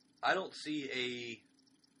 I don't see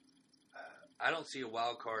a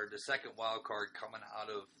wild card, the second wild card coming out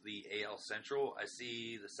of the AL Central. I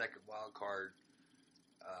see the second wild card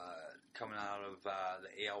coming out of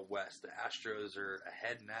the AL West. The Astros are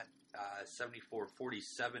ahead in that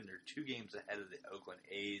 74-47. They're 2 games ahead of the Oakland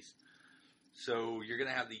A's. So you're going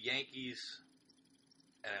to have the Yankees,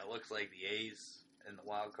 and it looks like the A's in the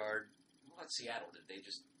wild card. What about Seattle? Did they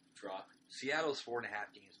just drop? Seattle's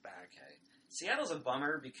 4.5 games back. Okay. Seattle's a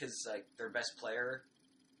bummer because their best player,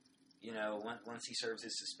 once he serves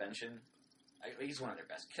his suspension, he's one of their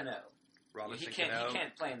best. Cano. Robinson He Cano.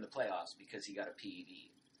 can't play in the playoffs because he got a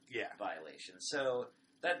PED violation. So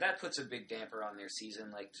that puts a big damper on their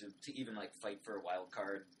season, to even fight for a wild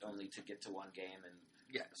card only to get to one game and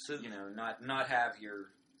not have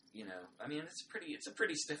your I mean it's a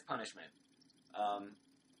pretty stiff punishment.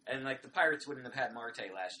 And the Pirates wouldn't have had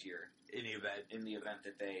Marte last year in the event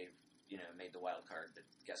that they made the wild card, but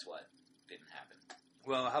guess what? Didn't happen.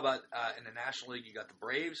 Well, how about in the National League? You got the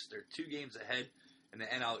Braves. They're 2 games ahead in the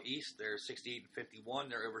NL East. They're 68 and 51.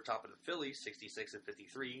 They're over top of the Phillies, 66 and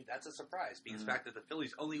 53. That's a surprise, being the fact that the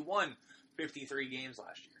Phillies only won 53 games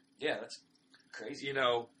last year. Yeah, that's crazy. You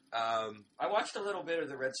know, I watched a little bit of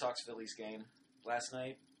the Red Sox-Phillies game last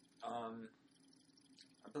night.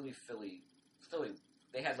 I believe Philly,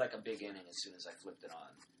 they had like a big inning as soon as I flipped it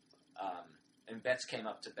on. And Betts came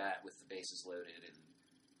up to bat with the bases loaded, and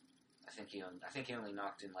I think he only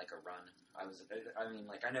knocked in like a run.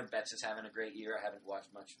 I know Betts is having a great year. I haven't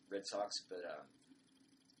watched much Red Sox, but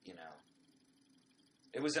you know,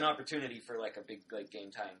 it was an opportunity for like a big like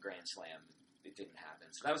game time grand slam. It didn't happen,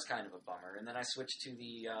 so that was kind of a bummer. And then I switched to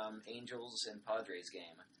the Angels and Padres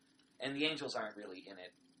game, and the Angels aren't really in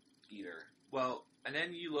it either. Well, and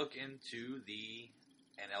then you look into the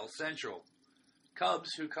NL Central.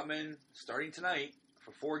 Cubs, who come in starting tonight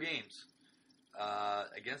for 4 games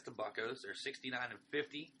against the Buccos. They're 69 and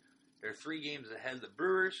 50. They're 3 games ahead of the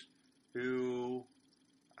Brewers, who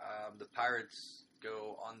the Pirates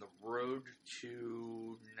go on the road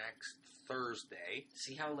to next Thursday.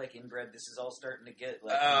 See how like inbred this is all starting to get?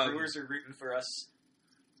 Like the Brewers are rooting for us.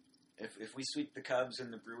 If we sweep the Cubs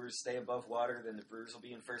and the Brewers stay above water, then the Brewers will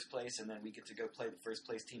be in first place, and then we get to go play the first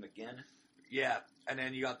place team again. Yeah, and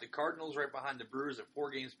then you got the Cardinals right behind the Brewers at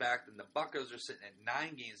 4 games back. Then the Buccos are sitting at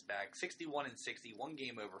 9 games back, 61 and 60, 1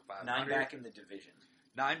 game over 500. 9 back in the division.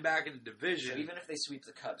 9 back in the division. So even if they sweep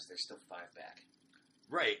the Cubs, they're still 5 back.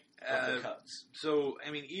 Right. From the Cubs. So,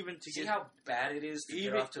 I mean, even to See get... how bad it is to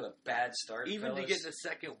get off to a bad start, Even fellas? to get the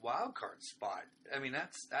second wild card spot. I mean,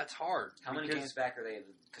 that's hard. How many games back are they?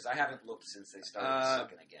 Because I haven't looked since they started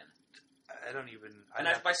sucking again. I don't even... And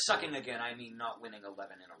by sucking again, I mean not winning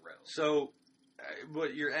 11 in a row. So,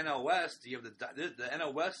 but your NL West, you have the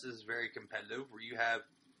NL West is very competitive, where you have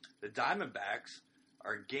the Diamondbacks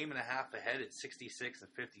are a game and a half ahead at 66 and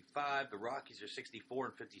 55. The Rockies are 64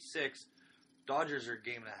 and 56. Dodgers are a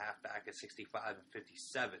game and a half back at 65 and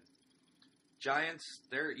 57. Giants,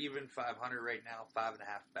 they're even 500 right now, 5.5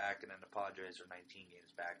 back, and then the Padres are 19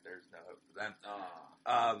 games back. There's no hope for them.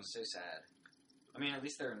 So sad. I mean, at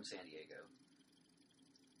least they're in San Diego.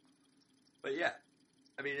 But yeah,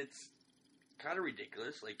 I mean, it's kind of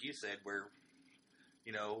ridiculous, like you said, where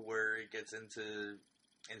it gets into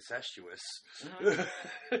incestuous.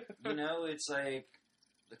 Mm-hmm. It's like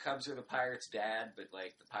the Cubs are the Pirates' dad, but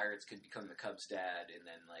like the Pirates could become the Cubs' dad, and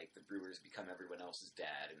then like the Brewers become everyone else's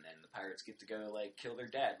dad, and then the Pirates get to go like kill their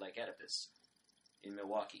dad, like Oedipus in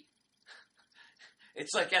Milwaukee.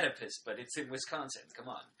 It's like Oedipus, but it's in Wisconsin. Come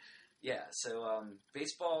on, yeah. So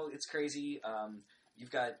baseball, it's crazy.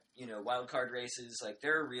 You've got wild card races. Like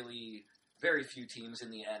there are really very few teams in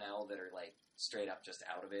the NL that are like straight up just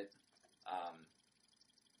out of it.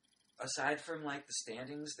 Aside from like the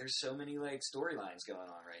standings, there's so many like storylines going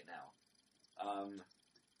on right now.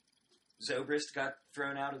 Zobrist got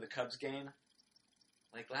thrown out of the Cubs game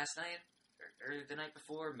like last night or the night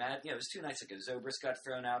before. It was 2 nights ago. Zobrist got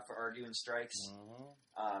thrown out for arguing strikes.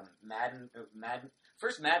 Madden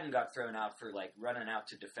got thrown out for like running out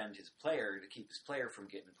to defend his player to keep his player from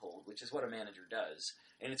getting pulled, which is what a manager does,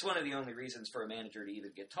 and it's one of the only reasons for a manager to even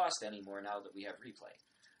get tossed anymore now that we have replay.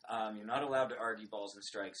 You're not allowed to argue balls and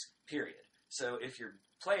strikes, period. So if your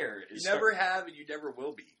player is... You never have and you never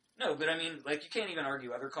will be. No, but I mean, like, you can't even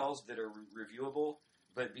argue other calls that are reviewable,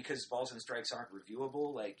 but because balls and strikes aren't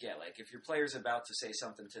reviewable, like, if your player's about to say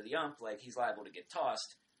something to the ump, like, he's liable to get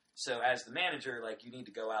tossed. So as the manager, like, you need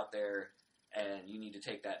to go out there and you need to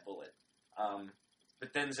take that bullet.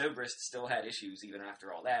 But then Zobrist still had issues even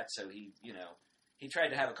after all that, so he tried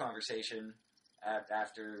to have a conversation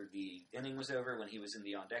after the inning was over when he was in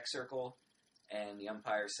the on-deck circle, and the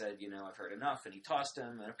umpire said, I've heard enough, and he tossed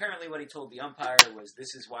him, and apparently what he told the umpire was,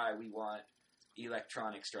 this is why we want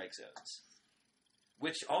electronic strike zones.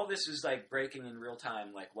 Which, all this was, like, breaking in real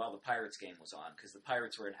time, like, while the Pirates game was on, because the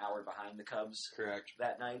Pirates were an hour behind the Cubs. Correct.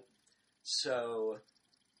 That night. So,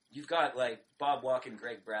 you've got, like, Bob Walk and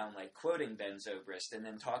Greg Brown, like, quoting Ben Zobrist, and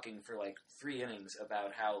then talking for, like, 3 innings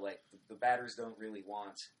about how, like, the batters don't really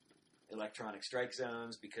want electronic strike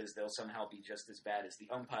zones because they'll somehow be just as bad as the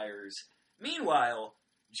umpires. Meanwhile,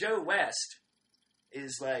 Joe West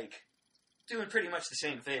is, like, doing pretty much the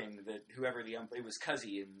same thing that whoever the umpire... It was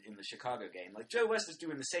Cuzzy in the Chicago game. Like, Joe West is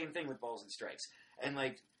doing the same thing with balls and strikes. And,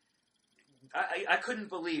 like, I couldn't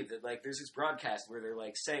believe that, like, there's this broadcast where they're,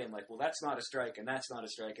 like, saying, like, well, that's not a strike, and that's not a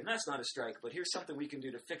strike, and that's not a strike, but here's something we can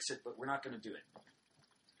do to fix it, but we're not going to do it.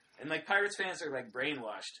 And, like, Pirates fans are, like,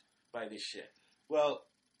 brainwashed by this shit. Well,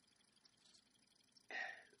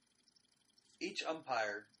 each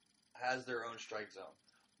umpire has their own strike zone.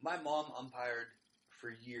 My mom umpired for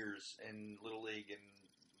years in Little League and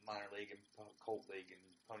minor league and Colt League and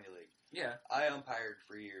Pony League. Yeah. I umpired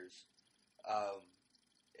for years.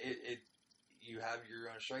 You have your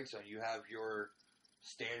own strike zone. You have your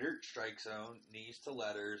standard strike zone, knees to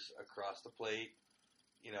letters, across the plate,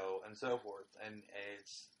 and so forth. And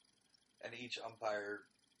each umpire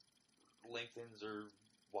lengthens or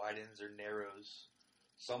widens or narrows.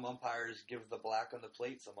 Some umpires give the black on the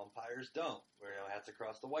plate. Some umpires don't. Where that's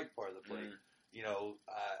across the white part of the plate.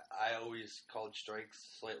 I always called strikes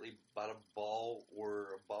slightly about a ball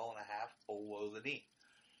or a ball and a half below the knee.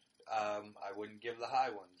 I wouldn't give the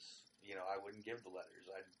high ones. I wouldn't give the letters.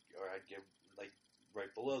 I'd give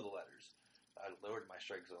right below the letters. I lowered my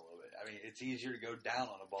strike zone a little bit. I mean, it's easier to go down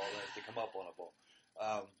on a ball than to come up on a ball.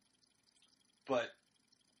 But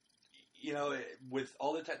with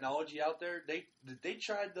all the technology out there, they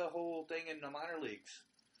tried the whole thing in the minor leagues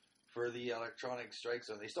for the electronic strike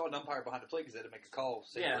zone. They still had an umpire behind the plate because they had to make a call,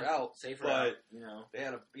 safer out. They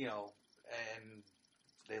had and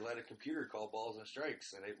they let a computer call balls and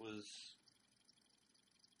strikes, and it was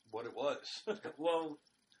what it was. Well,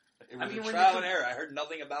 it was a trial and error. I heard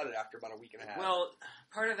nothing about it after about a week and a half. Well,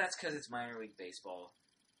 part of that's because it's minor league baseball.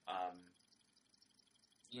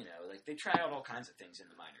 They try out all kinds of things in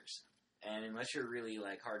the minors. And unless you're really,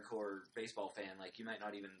 hardcore baseball fan, you might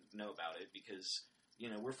not even know about it because,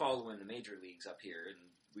 we're following the major leagues up here, and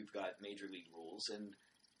we've got major league rules. And,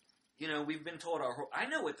 we've been told I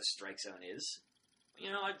know what the strike zone is.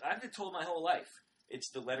 I've been told my whole life. It's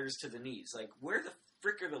the letters to the knees. Where the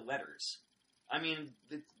frick are the letters? I mean,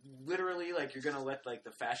 literally, you're going to let,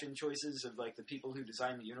 the fashion choices of, the people who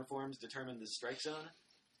design the uniforms determine the strike zone?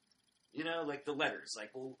 The letters.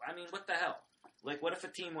 Well, I mean, what the hell? What if a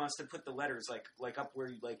team wants to put the letters, up where,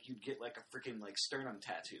 you'd get, a freaking, sternum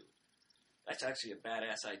tattoo? That's actually a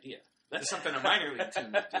badass idea. That's something a minor league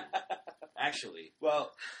team would do, actually.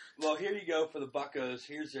 Well, here you go for the Buccos.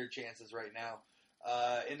 Here's their chances right now.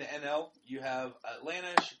 In the NL, you have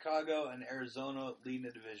Atlanta, Chicago, and Arizona leading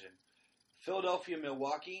the division. Philadelphia,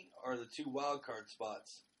 Milwaukee are the two wild card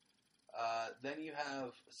spots. Then you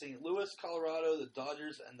have St. Louis, Colorado, the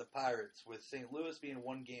Dodgers, and the Pirates, with St. Louis being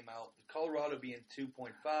one game out, Colorado being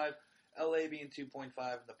 2.5, LA being 2.5,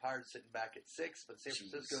 and the Pirates sitting back at 6, but San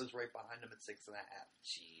Francisco's right behind them at 6.5.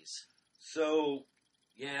 Jeez. So,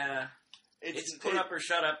 yeah, it's put up or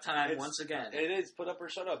shut up time once again. It is put up or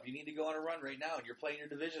shut up. You need to go on a run right now, and you're playing your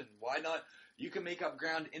division. Why not? You can make up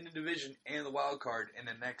ground in the division and the wild card in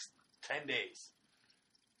the next 10 days.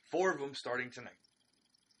 4 of them starting tonight.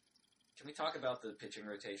 Can we talk about the pitching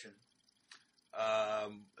rotation?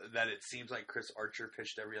 That it seems like Chris Archer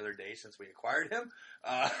pitched every other day since we acquired him.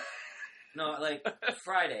 No,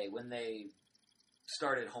 Friday when they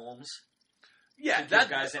started Holmes. Yeah, to give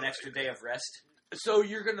guys an extra day of rest. So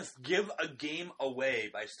you're going to give a game away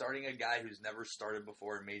by starting a guy who's never started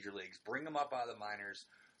before in major leagues. Bring him up out of the minors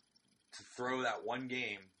to throw that one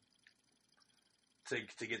game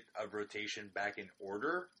to get a rotation back in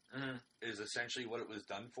order is essentially what it was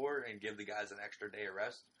done for, and give the guys an extra day of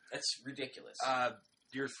rest. That's ridiculous.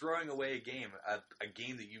 You're throwing away a game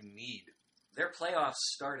that you need. Their playoffs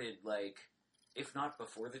started, if not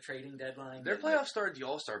before the trading deadline. Their playoffs started the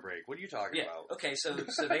All-Star break. What are you talking about? Okay, so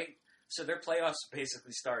their playoffs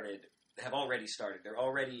basically have already started. They're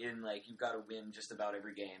already in, you've got to win just about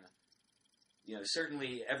every game.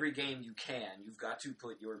 Certainly every game you can, you've got to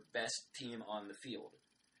put your best team on the field.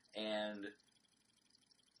 And,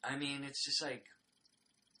 I mean, it's just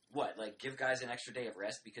give guys an extra day of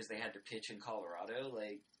rest because they had to pitch in Colorado?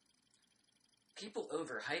 People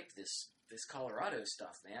overhype this Colorado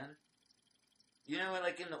stuff, man.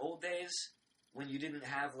 In the old days, when you didn't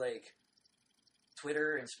have,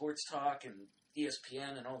 Twitter and Sports Talk and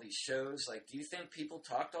ESPN and all these shows, do you think people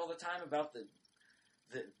talked all the time about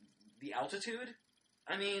the altitude?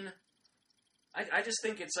 I mean, I just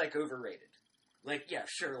think it's, overrated. Yeah,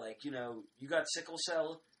 sure, you got sickle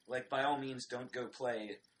cell, by all means, don't go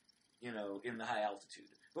play, in the high altitude.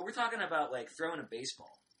 But we're talking about, throwing a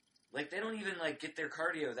baseball. They don't even, get their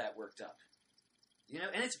cardio that worked up.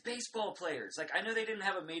 And it's baseball players. I know they didn't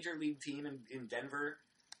have a major league team in Denver,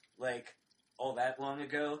 all that long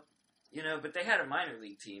ago, but they had a minor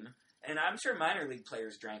league team. And I'm sure minor league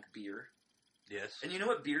players drank beer. Yes. And you know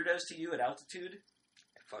what beer does to you at altitude? It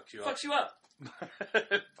fucks you Fucks you up.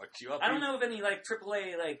 Fucks you up. I don't know of any,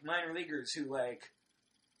 AAA, minor leaguers who,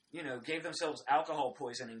 gave themselves alcohol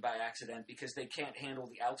poisoning by accident because they can't handle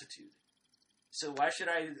the altitude. So why should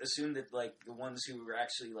I assume that, the ones who are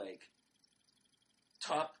actually,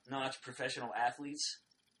 top-notch professional athletes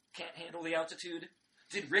can't handle the altitude?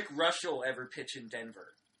 Did Rick Rushell ever pitch in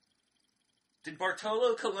Denver? Did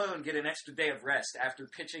Bartolo Colon get an extra day of rest after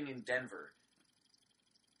pitching in Denver?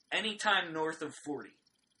 anytime north of 40.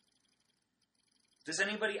 Does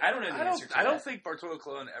anybody? I don't know the answer to that. I don't think Bartolo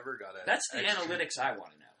Colon ever got it. That's the analytics I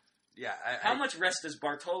want to know. Yeah. How much rest does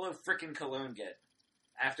Bartolo frickin' Colon get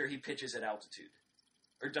after he pitches at altitude?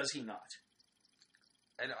 Or does he not?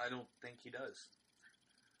 I don't think he does.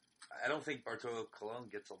 I don't think Bartolo Colon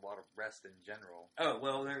gets a lot of rest in general. Oh,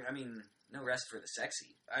 well, no rest for the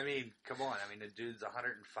sexy. I mean, come on. I mean, the dude's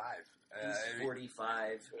 105. He's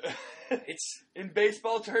 45. It's in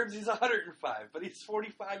baseball terms, he's 105, but he's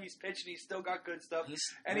 45. He's pitching. He's still got good stuff,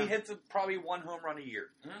 he hits probably one home run a year.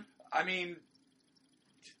 Mm-hmm. I mean,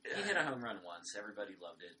 he hit a home run once. Everybody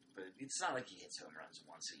loved it, but it's not like he hits home runs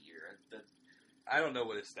once a year. I don't know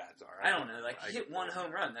what his stats are. I don't know. Like, he hit one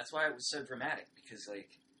home run. That's why it was so dramatic, because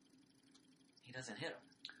he doesn't hit them.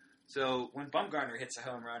 So when Bumgarner hits a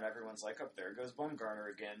home run, everyone's like, "Oh, there goes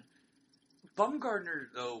Bumgarner again." Bumgarner,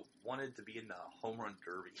 though, wanted to be in the home run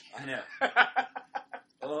derby. I know.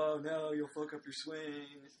 Oh, no, you'll fuck up your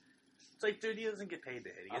swing. It's like, dude, he doesn't get paid to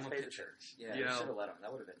hit. He gets paid to pitch. Yeah, you should have let him.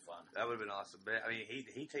 That would have been fun. That would have been awesome. But, I mean,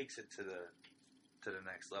 he takes it to the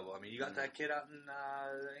next level. I mean, you got that kid out in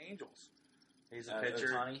the Angels. He's a pitcher.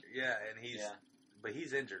 Ohtani? Yeah, and but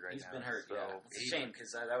he's injured right now. He's been hurt, so It's a shame,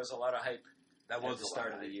 because that was a lot of hype. That was the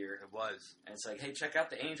start of the year. It was. And it's like, hey, check out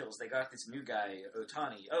the Angels. They got this new guy,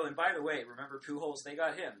 Ohtani. Oh, and by the way, remember Pujols? They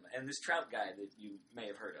got him. And this Trout guy that you may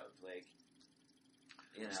have heard of. Like,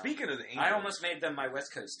 you know. Speaking of the Angels. I almost made them my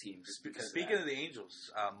West Coast team just because Speaking of the Angels,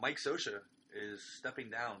 Mike Scioscia is stepping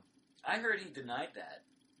down. I heard he denied that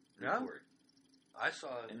report. I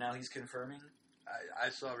saw. And now he's confirming? I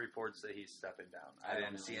saw reports that he's stepping down. I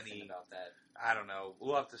didn't see any about that. I don't know.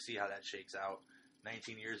 We'll have to see how that shakes out.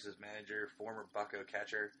 19 years as manager, former Bucco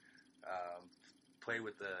catcher, played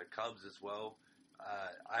with the Cubs as well.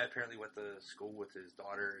 I apparently went to school with his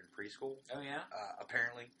daughter in preschool. Oh, yeah?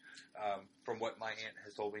 Apparently, from what my aunt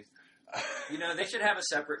has told me. You know, they should have a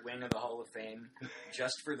separate wing of the Hall of Fame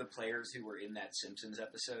just for the players who were in that Simpsons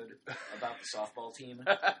episode about the softball team.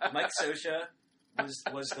 Mike Scioscia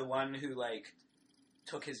was the one who,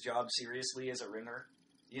 took his job seriously as a ringer.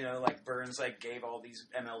 You know, Burns, gave all these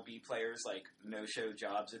MLB players, no-show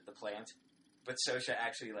jobs at the plant. But Scioscia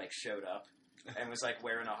actually, showed up and was,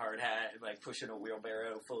 wearing a hard hat, pushing a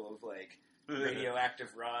wheelbarrow full of, radioactive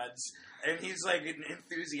rods. And he's,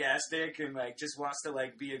 enthusiastic and, just wants to,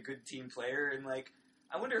 be a good team player. And,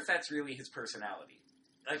 I wonder if that's really his personality.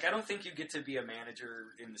 I don't think you get to be a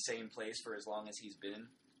manager in the same place for as long as he's been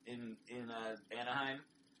in Anaheim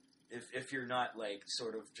if you're not,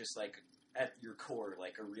 sort of just, at your core,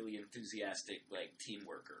 a really enthusiastic, team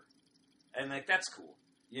worker. And, that's cool.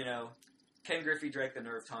 You know, Ken Griffey drank the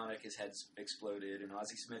nerve tonic, his head exploded, and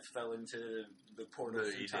Ozzie Smith fell into the portal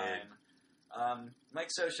through time. Mike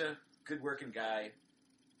Scioscia, good working guy,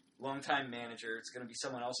 long-time manager. It's going to be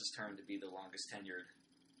someone else's turn to be the longest tenured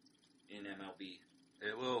in MLB.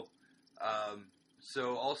 It will.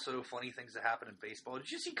 So, also, funny things that happen in baseball. Did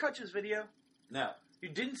you see Kutch's video? No. You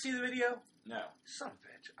didn't see the video? No. Son of a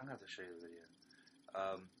bitch. I'm going to have to show you the video.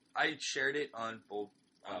 I shared it on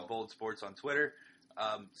Bold Sports on Twitter.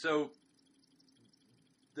 So,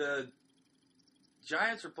 the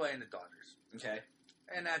Giants were playing the Dodgers. Okay.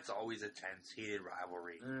 And that's always a tense, heated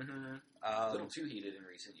rivalry. Mm-hmm. A little too heated in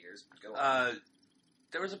recent years. Go on.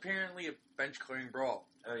 There was apparently a bench-clearing brawl.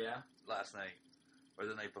 Oh, yeah? Last night. Or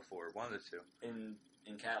the night before. One of the two.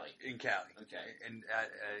 In Cali. In Cali. Okay. And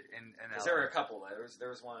because there were a couple. There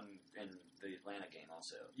was one in the Atlanta game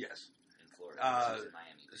also. Yes. In Florida. In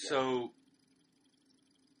Miami. So,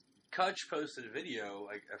 Kutch posted a video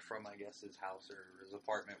from, I guess, his house or his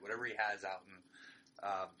apartment, whatever he has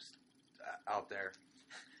out there.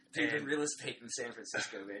 Dude, in real estate in San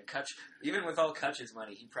Francisco, man. Kutch, even with all Kutch's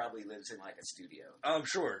money, he probably lives in a studio. I'm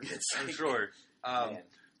sure. I'm sure. Man.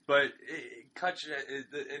 But Kutch,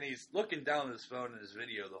 and he's looking down at his phone in his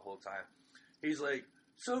video the whole time. He's like,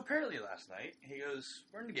 so apparently last night, he goes,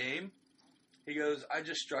 we're in the game. He goes, I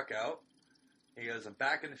just struck out. He goes, I'm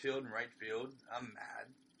back in the field in right field. I'm mad.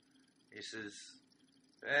 He says,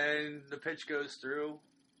 and the pitch goes through,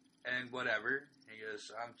 and whatever. He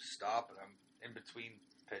goes, I'm stopped, and I'm in between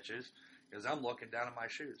pitches. He goes, I'm looking down at my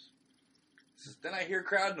shoes. He says, then I hear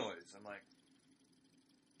crowd noise. I'm like,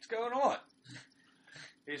 what's going on?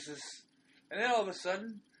 He says, and then all of a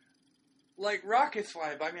sudden, rockets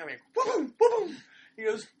flying by me. I'm like, boom, boom. He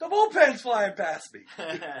goes, the bullpen's flying past me.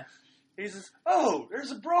 He says, oh,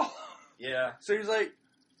 there's a brawl. Yeah. So he's like,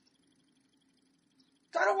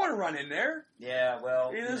 I don't want to run in there. Yeah,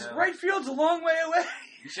 well, he says, right field's a long way away.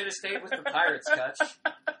 You should have stayed with the Pirates, Kutch.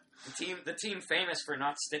 The team famous for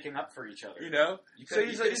not sticking up for each other. You know? You could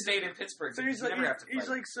have stayed in Pittsburgh. So he's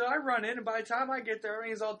like, so I run in, and by the time I get there,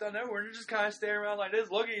 everything's all done over, and you're just kind of standing around like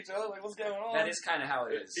this, looking at each other, like, what's going on? That is kind of how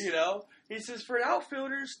it is. You know? He says, for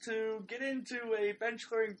outfielders to get into a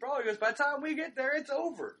bench-clearing brawl, he goes, by the time we get there, it's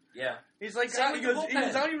over. Yeah. He's like, Same he with goes, the I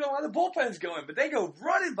bullpen. don't even know why the bullpen's going, but they go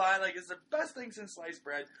running by like it's the best thing since sliced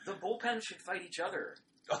bread. The bullpen should fight each other.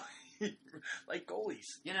 Like goalies.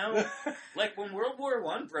 You know? Like, when World War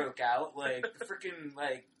I broke out, like, the freaking,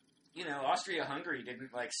 like, you know, Austria-Hungary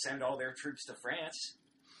didn't, like, send all their troops to France.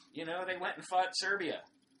 You know, they went and fought Serbia.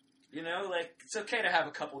 You know, like, it's okay to have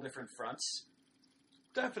a couple different fronts.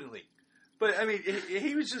 Definitely. But, I mean,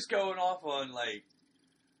 he was just going off on, like,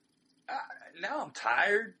 now I'm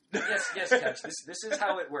tired. Yes, Catch. This is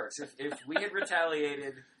how it works. If we had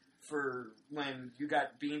retaliated for when you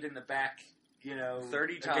got beamed in the back, you know,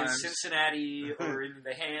 30 against times. Cincinnati or in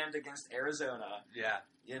the hand against Arizona, Yeah.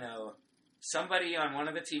 you know, somebody on one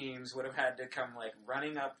of the teams would have had to come, like,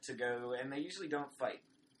 running up to go, and they usually don't fight.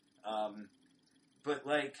 But,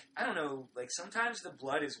 like, I don't know, like, sometimes the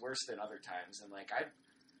blood is worse than other times, and, like,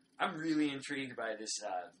 I'm really intrigued by this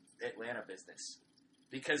Atlanta business.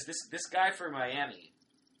 Because this guy for Miami,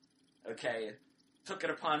 okay, took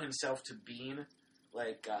it upon himself to bean,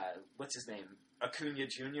 like, what's his name? Acuna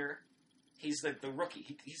Jr.? He's the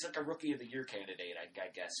rookie. He's like a Rookie of the Year candidate, I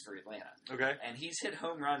guess, for Atlanta. Okay. And he's hit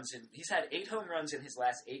home runs, and he's had 8 home runs in his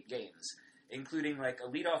last 8 games, including, like, a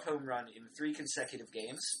leadoff home run in 3 consecutive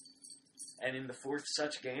games. And in the 4th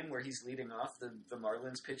such game where he's leading off, the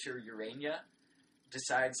Marlins pitcher, Urania,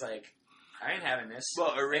 decides, like, I ain't having this.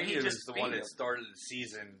 Well, And he Urania just was the beat one that him. started the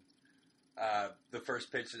season, the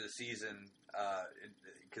first pitch of the season,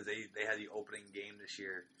 because they had the opening game this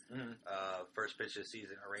year. Mhm. First pitch of the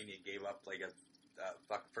season, Urania gave up like a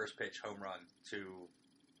first pitch home run to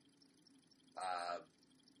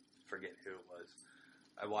forget who it was.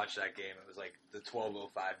 I watched that game. It was like the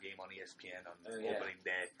 12:05 game on ESPN on opening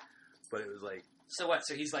day, but it was like. So what?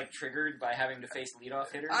 So he's, like, triggered by having to face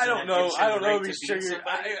leadoff hitters? I don't and that know. gives him I don't the know right if he's to beat triggered.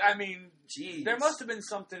 somebody? I mean, Jeez. there must have been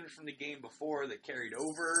something from the game before that carried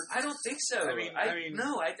over. I don't think so. I mean,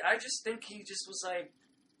 no. I just think he just was like,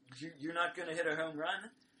 you're not going to hit a home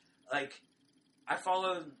run. Like, I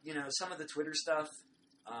follow, you know, some of the Twitter stuff.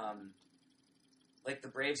 Like, the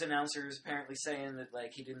Braves announcers apparently saying that,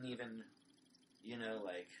 like, he didn't even, you know,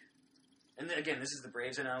 like. And then, again, this is the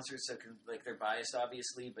Braves announcers, so, like, they're biased,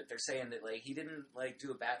 obviously, but they're saying that, like, he didn't, like, do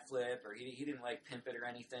a bat flip, or he didn't, like, pimp it or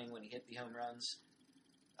anything when he hit the home runs.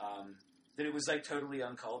 That it was, like, totally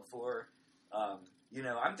uncalled for. You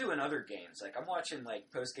know, I'm doing other games. Like, I'm watching, like,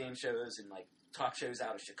 post-game shows and, like, talk shows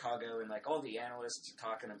out of Chicago, and, like, all the analysts are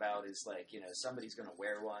talking about is, like, you know, somebody's going to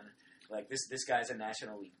wear one. Like, this guy's a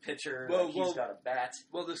National League pitcher. He's got a bat.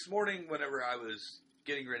 Well, this morning, whenever I was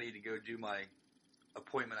getting ready to go do my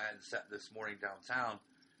appointment I had set this morning downtown,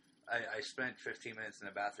 I spent 15 minutes in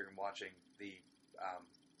the bathroom watching the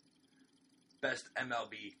best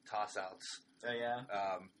MLB toss-outs. Oh, yeah?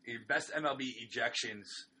 Best MLB ejections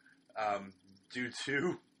due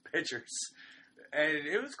to pitchers. And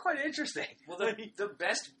it was quite interesting. Well,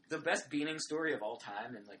 the best beaning story of all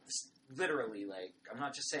time, and, like, this, literally, like, I'm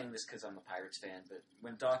not just saying this because I'm a Pirates fan, but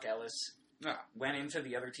when Doc Ellis went into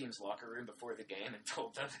the other team's locker room before the game and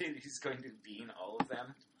told them that he's going to bean all of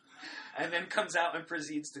them, and then comes out and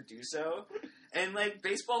proceeds to do so. And, like,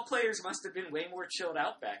 baseball players must have been way more chilled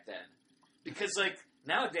out back then. Because, like,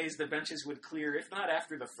 nowadays the benches would clear, if not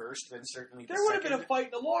after the first, then certainly the There would have second. been a fight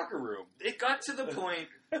in the locker room. It got to the point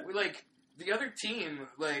where, like, the other team,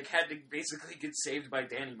 like, had to basically get saved by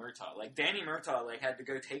Danny Murtaugh. Like, Danny Murtaugh, like, had to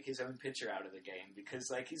go take his own pitcher out of the game because,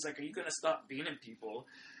 like, he's like, are you going to stop beaning people?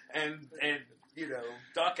 And you know,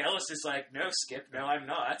 Doc Ellis is like, no, Skip, no, I'm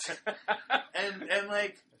not. and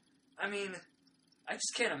like, I mean, I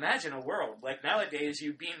just can't imagine a world. Like, nowadays,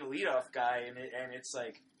 you beam the leadoff guy, and it's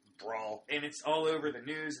like, Brawl. and it's all over the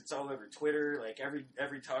news, it's all over Twitter, like,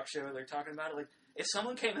 every talk show, they're talking about it. Like, if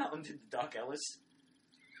someone came out and did the Doc Ellis,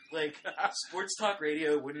 like, sports talk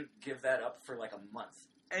radio wouldn't give that up for, like, a month.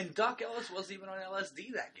 And Doc Ellis wasn't even on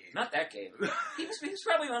LSD that game. Not that game. He was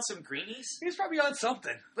probably on some greenies, He was probably on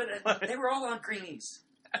something. but they were all on greenies.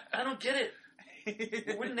 I don't get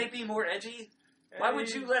it. Wouldn't they be more edgy? Why would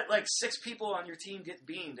you let, like, 6 people on your team get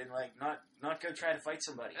beamed and, like, not go try to fight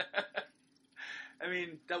somebody? I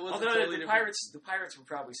mean, that was Although totally the Pirates were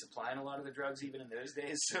probably supplying a lot of the drugs even in those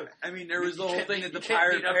days. So I mean, there was the You whole can't thing beat- that the you can't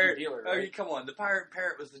Pirate beat up your Parrot. dealer, I mean, right? come on, the Pirate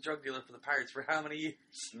Parrot was the drug dealer for the Pirates for how many years?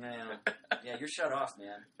 yeah, you're shut off,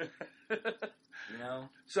 man. You know?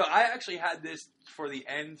 So I actually had this for the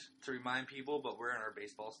end to remind people, but we're in our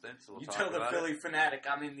baseball stint, so we'll You talk tell the about Philly fanatic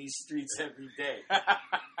I'm in these streets every day.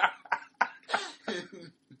 it.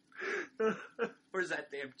 Where's that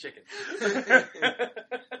damn chicken?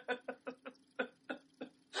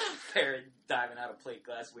 Parrot diving out a plate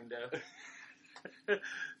glass window.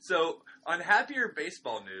 So, on happier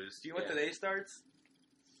baseball news, do you know what Yeah. today starts?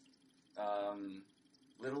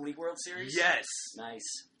 Little League World Series? Yes.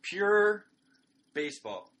 Nice. Pure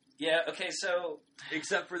baseball. Yeah, okay, so...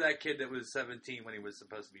 Except for that kid that was 17 when he was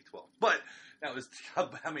supposed to be 12. But that was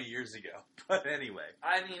how many years ago? But anyway.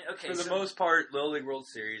 I mean, okay, For the so... most part, Little League World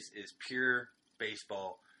Series is pure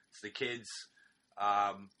baseball. It's the kids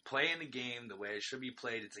playing the game the way it should be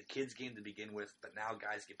played. It's a kid's game to begin with, but now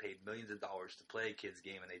guys get paid millions of dollars to play a kid's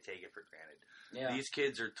game, and they take it for granted. Yeah. These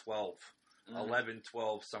kids are 12, Mhm. 11,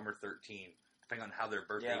 12, some are 13, depending on how their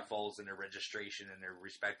birthday Yeah. falls in their registration in their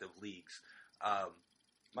respective leagues.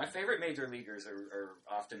 My favorite major leaguers are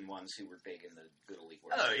often ones who were big in the Little League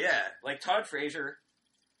World Oh, Series. yeah. Like Todd Frazier,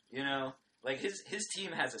 you know, like his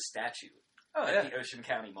team has a statue Oh, at yeah. the Ocean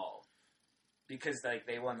County Mall because like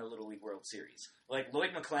they won the Little League World Series. Like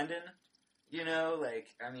Lloyd McClendon, you know, like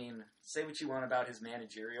I mean, say what you want about his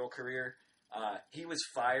managerial career, he was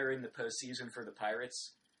fire in the postseason for the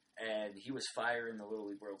Pirates, and he was fire in the Little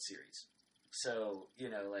League World Series. So you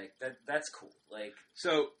know, like that's cool. Like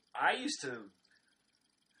So, I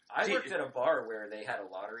worked at a bar where they had a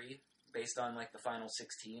lottery based on like the final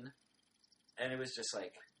 16, and it was just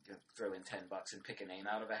like you know, throw in $10 and pick a name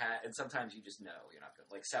out of a hat, and sometimes you just know you're not gonna,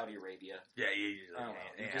 like Saudi Arabia. yeah, you usually, I don't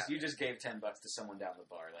know. You just gave $10 to someone down the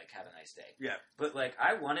bar, like have a nice day. Yeah. But like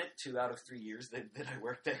I won it 2 out of 3 years that I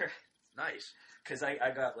worked there. Nice. Because I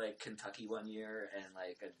got like Kentucky one year and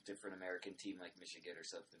like a different American team like Michigan or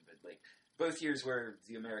something, but like both years where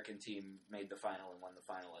the American team made the final and won the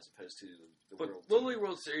final as opposed to the But World Little team. League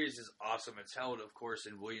World Series is awesome. It's held, of course,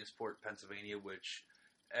 in Williamsport, Pennsylvania, which,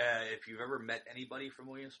 if you've ever met anybody from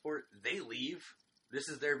Williamsport, they leave. This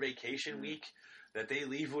is their vacation week, that they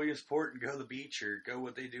leave Williamsport and go to the beach or go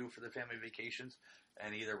what they do for their family vacations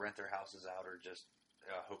and either rent their houses out or just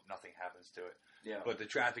hope nothing happens to it. Yeah. But the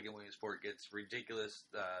traffic in Williamsport gets ridiculous.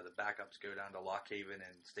 The backups go down to Lock Haven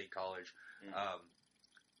and State College. Mm.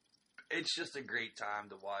 It's just a great time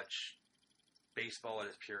to watch baseball at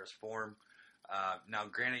its purest form. Now,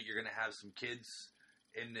 granted, you're going to have some kids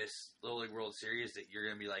in this Little League World Series that you're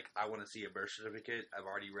going to be like, I want to see a birth certificate. I've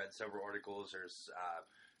already read several articles. There's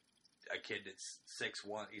a kid that's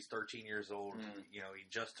 6'1". He's 13 years old. Mm. You know, he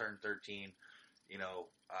just turned 13. You know,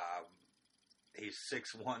 he's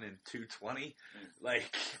 6'1" and 220.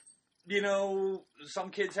 Like, you know, some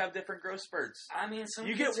kids have different growth spurts. I mean, some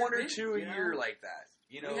You kids get one are or big, two a you know? year like that.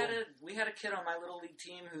 You know, we had a kid on my little league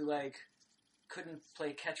team who like couldn't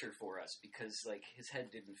play catcher for us because like his head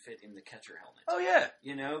didn't fit in the catcher helmet. oh yeah,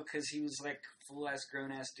 You know, because he was like full ass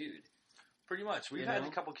grown ass dude. pretty much. We've You had know?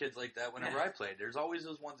 a couple kids like that whenever Yeah. I played. There's always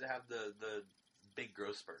those ones that have the big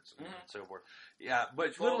growth spurts and Mhm. so forth. Yeah,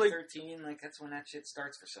 but 12, Little League. 13, like that's when that shit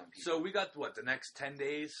starts for some people. So we got what, the next 10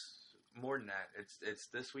 days? More than that. It's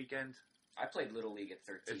this weekend. I played little league at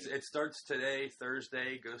 13. It starts today,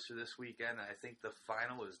 Thursday, goes through this weekend. And I think the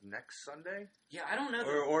final is next Sunday, yeah, I don't know.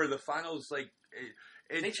 or the finals like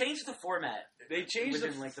They changed the format. They changed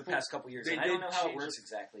within the like the past couple years. they And I don't did know how it change works the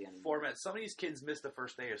exactly anymore. format. Some of these kids missed the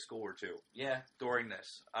first day of school or two Yeah. during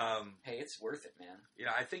this. Hey, it's worth it, man.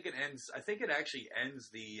 Yeah, I think it ends. I think it actually ends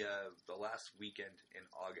the last weekend in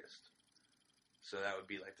August. So that would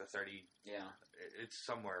be like the 30. Yeah. It's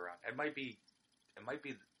somewhere around. It might be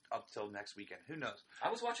up till next weekend. Who knows? I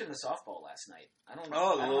was watching the softball last night. I don't know.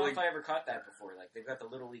 Oh, the I don't Little know League- if I ever caught that before. Like they've got the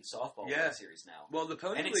Little League softball Yeah. World Series now, Well, the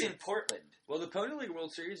Pony and it's League. in Portland. Well, the Pony League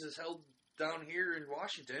World Series is held down here in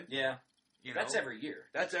Washington. Yeah, You know, that's every year.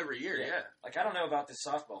 That's every year. Yeah. Like I don't know about this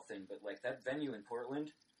softball thing, but like that venue in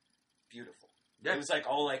Portland, beautiful. Yeah. It was like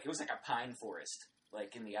all like it was like a pine forest,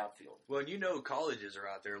 like in the outfield. Well, and you know, colleges are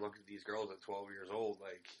out there looking at these girls at 12 years old,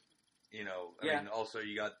 like. You know, I Yeah. mean, also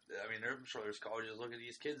you got, I'm sure there's colleges looking at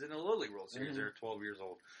these kids in the Little League World Series. Mhm. They're 12 years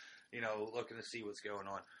old, you know, looking to see what's going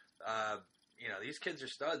on. You know, these kids are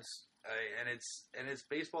studs, and it's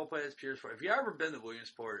baseball play as pure sport. If you've ever been to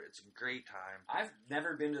Williamsport, it's a great time. I've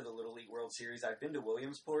never been to the Little League World Series. I've been to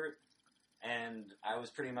Williamsport, and I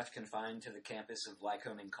was pretty much confined to the campus of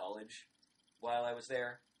Lycoming College while I was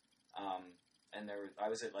there. And I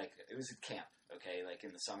was at it was at camp, okay, like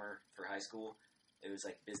in the summer for high school. It was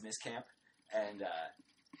like business camp, and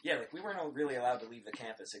yeah, like we weren't really allowed to leave the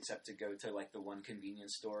campus except to go to like the one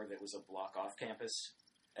convenience store that was a block off campus,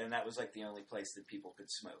 and that was like the only place that people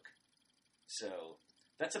could smoke. So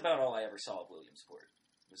that's about all I ever saw of Williamsport.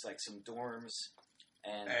 It was like some dorms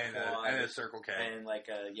and a Circle K. and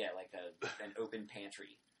an open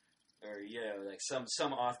pantry, or like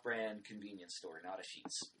some off-brand convenience store, not a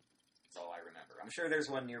Sheetz. That's all I remember. I'm sure there's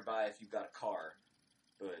one nearby if you've got a car,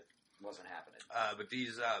 but it wasn't happening.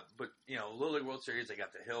 But Little League World Series, they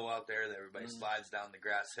got the hill out there that everybody slides down the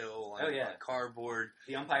grass hill on cardboard.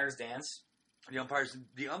 The umpires dance. The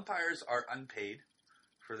umpires are unpaid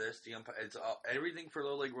for this. Everything for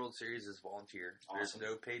Little League World Series is volunteer. Awesome.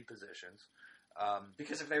 There's no paid positions.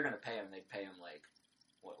 Because if they're going to pay them, they'd pay them like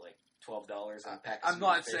 $12 on a pack. I'm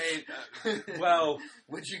not saying. Well,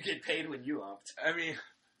 what'd you get paid when you umped? I mean,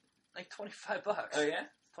 like $25. Oh yeah,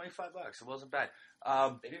 $25. It wasn't bad.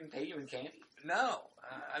 They didn't pay you in candy. No,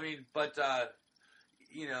 but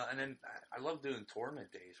and then I love doing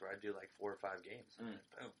tournament days where I do like 4 or 5 games. Boom,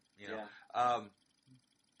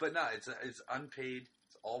 but no, it's unpaid.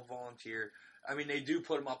 It's all volunteer. I mean, they do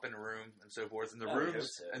put them up in a room and so forth, and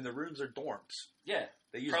the rooms are dorms. Yeah,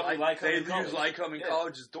 they use Lycombe in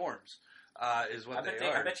college as dorms. Is what they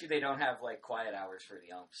are. I bet you they don't have like quiet hours for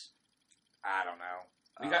the umps. I don't know.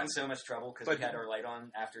 We got in so much trouble because we had our light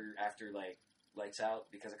on after like lights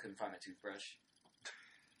out because I couldn't find my toothbrush.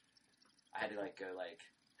 I had to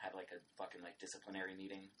have a fucking disciplinary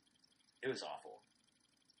meeting. It was awful.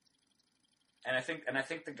 And I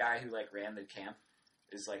think the guy who ran the camp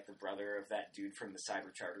is the brother of that dude from the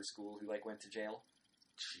cyber charter school who went to jail.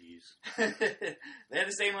 Jeez. They had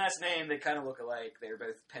the same last name. They kind of look alike. They were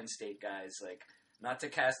both Penn State guys. Not to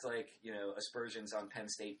cast aspersions on Penn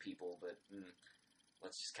State people, but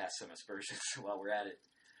let's just cast some aspersions while we're at it.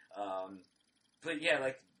 But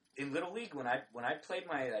yeah, in Little League, when I played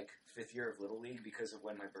my 5th year of Little League because of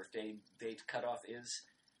when my birthday date cutoff is,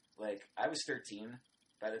 I was 13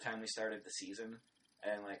 by the time we started the season,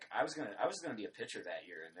 and I was gonna be a pitcher that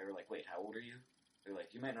year, and they were like, "Wait, how old are you?" They're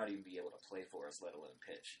like, "You might not even be able to play for us, let alone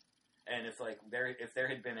pitch." And if there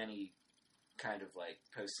had been any kind of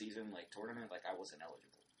postseason tournament, I wasn't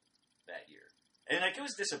eligible that year, and it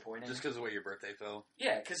was disappointing just because of the way your birthday fell.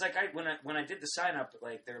 Yeah, because when I did the sign up,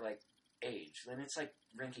 they're age, then it's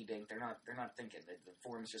rinky dink. They're not thinking. The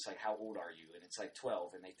form's just how old are you, and it's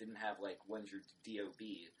 12, and they didn't have when's your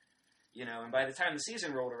DOB. And by the time the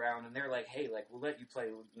season rolled around, and they're like, hey, we'll let you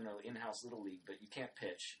play, in-house Little League, but you can't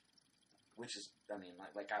pitch. Which is,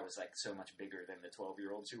 I was so much bigger than the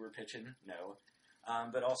 12-year-olds who were pitching. No.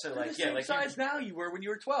 But also, the same size now you were when you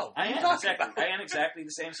were 12. I am exactly the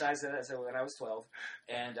same size as when I was 12.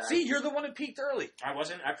 And see, you're the one who peaked early. I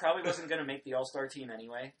probably wasn't going to make the All-Star team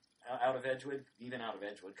anyway, out of Edgewood,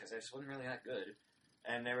 because I just wasn't really that good.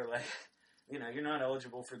 And they were like, you're not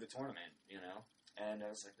eligible for the tournament, And I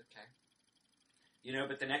was like, okay.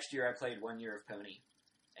 But the next year I played 1 year of Pony,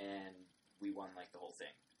 and we won the whole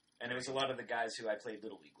thing. And it was a lot of the guys who I played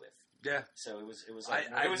Little League with. Yeah. So it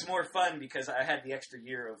was more fun because I had the extra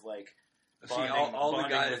year of bonding the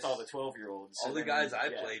guys with all the 12-year-olds. All the guys I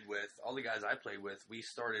played with, we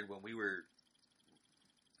started when we were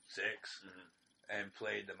 6 and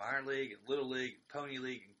played the minor league and Little League, Pony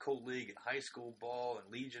League and Cold League and high school ball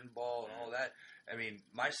and Legion ball and all that. I mean,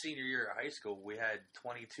 my senior year of high school, we had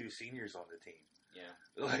 22 seniors on the team. Yeah.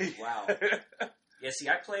 Wow. Yeah. See,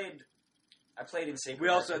 I played in Sacred. We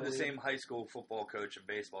also had the same high school football coach and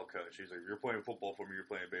baseball coach. He's like, "You're playing football for me. You're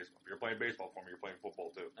playing baseball. You're playing baseball for me. You're playing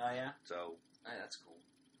football too." Oh yeah. So. That's cool.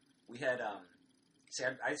 We had See,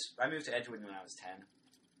 I moved to Edgewood when I was 10,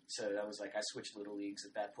 so that was I switched Little Leagues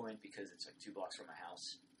at that point because it's 2 blocks from my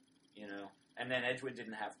house, And then Edgewood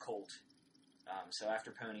didn't have Colt, so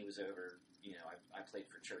after Pony was over, I played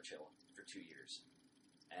for Churchill for 2 years,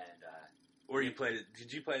 and. Or you played it?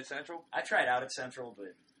 Did you play at Central? I tried out at Central,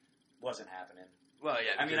 but wasn't happening. Well,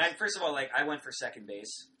 yeah. I mean, first of all, I went for second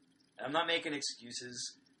base. I'm not making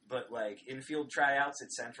excuses, but infield tryouts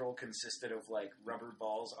at Central consisted of rubber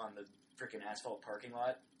balls on the freaking asphalt parking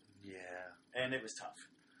lot. Yeah. And it was tough.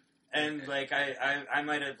 And I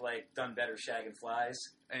might have done better shagging flies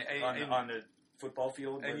on the football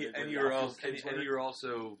field. And you were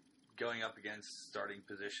also going up against starting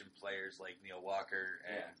position players like Neil Walker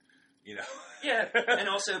and. Yeah. Yeah, and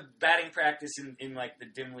also batting practice in the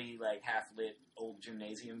dimly half lit old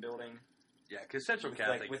gymnasium building. Yeah, because Central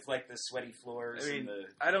Catholic with the sweaty floors. I mean,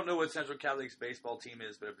 I don't know what Central Catholic's baseball team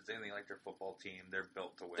is, but if it's anything like their football team, they're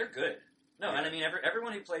built to win. They're good. No, and I mean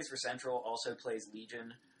everyone who plays for Central also plays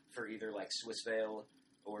Legion for either Swissvale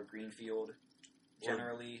or Greenfield,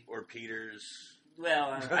 generally, or Peters.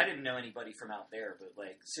 Well, I didn't know anybody from out there, but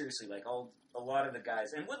seriously, a lot of the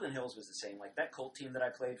guys, and Woodland Hills was the same. That Colt team that I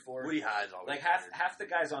played for, Woody High's always half the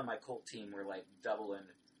guys on my Colt team were doubling,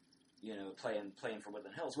 playing for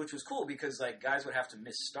Woodland Hills, which was cool because guys would have to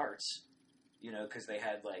miss starts you know, because they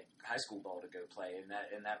had like high school ball to go play, and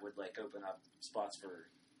that would like open up spots for,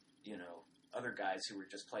 you know, other guys who were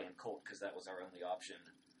just playing Colt because that was our only option,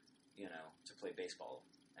 you know, to play baseball.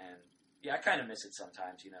 And yeah, I kind of miss it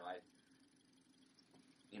sometimes. You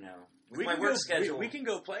know, with my work schedule, we can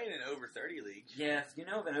go play in an over 30 league. Yeah, you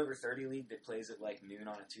know of an over 30 league that plays at like noon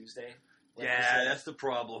on a Tuesday. Like yeah, that's the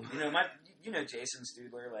problem. You know, Jason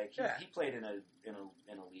Studler, like he played in a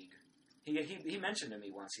league. He mentioned to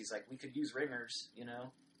me once. He's like, we could use ringers. You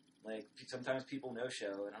know, like sometimes people no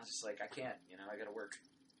show, and I was just like, I can't. You know, I got to work.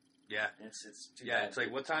 Yeah, it's too bad. It's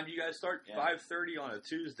like, what time do you guys start? Yeah. 5:30 on a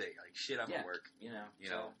Tuesday. Like shit, I'm at work. You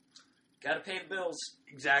know. Got to pay the bills.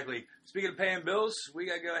 Exactly. Speaking of paying bills, we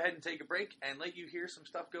got to go ahead and take a break and let you hear some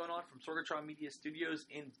stuff going on from Sorgatron Media Studios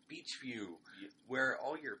in Beachview, where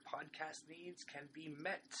all your podcast needs can be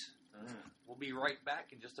met. We'll be right back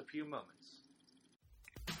in just a few moments.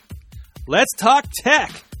 Let's talk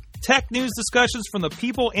tech. Tech news discussions from the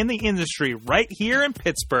people in the industry right here in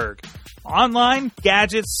Pittsburgh. Online,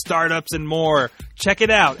 gadgets, startups, and more. Check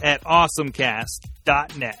it out at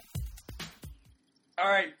awesomecast.net. All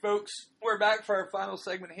right, folks, we're back for our final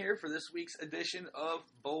segment here for this week's edition of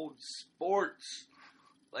Bold Sports.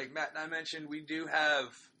 Like Matt and I mentioned, we do have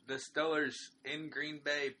the Steelers in Green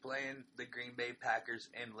Bay playing the Green Bay Packers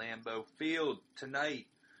in Lambeau Field tonight.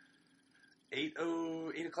 8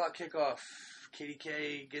 o'clock kickoff.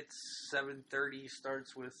 KDK gets 7:30,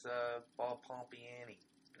 starts with Paul Pompiani.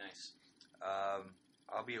 Nice.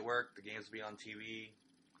 I'll be at work. The games will be on TV.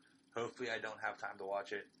 Hopefully I don't have time to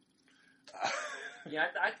watch it. Yeah,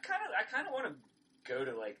 I kind of want to go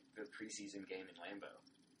to like the preseason game in Lambeau.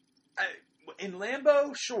 In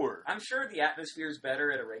Lambeau, sure. I'm sure the atmosphere is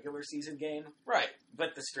better at a regular season game, right?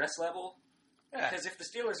 But the stress level, because if the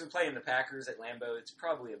Steelers are playing the Packers at Lambeau, it's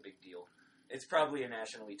probably a big deal. It's probably a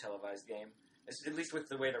nationally televised game, at least with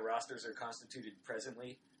the way the rosters are constituted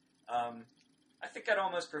presently. I think I'd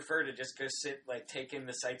almost prefer to just go sit, like, take in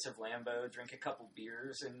the sights of Lambeau, drink a couple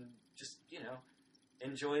beers, and just, you know,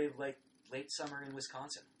 enjoy like late summer in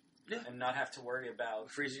Wisconsin, and not have to worry about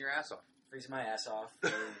freezing your ass off, freezing my ass off,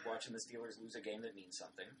 or watching the Steelers lose a game that means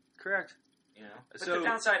something. Correct. You know, but the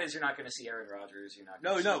downside is you're not going to see Aaron Rodgers. You're not.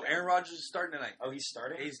 No. Aaron Rodgers is starting tonight. Oh, he's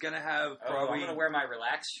starting. He's going to have probably. I'm going to wear my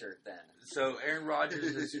relaxed shirt then. So Aaron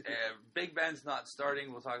Rodgers is Big Ben's not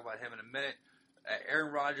starting. We'll talk about him in a minute.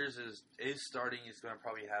 Aaron Rodgers is starting. He's going to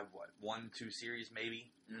probably have 1-2 series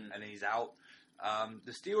maybe, and then he's out.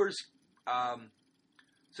 The Steelers.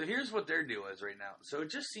 So here's what their deal is right now. So it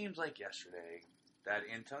just seems like yesterday that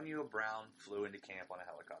Antonio Brown flew into camp on a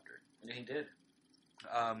helicopter. Yeah, he did.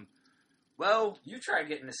 Well, you tried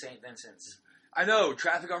getting to St. Vincent's. I know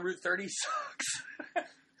traffic on Route 30 sucks,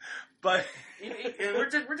 but we're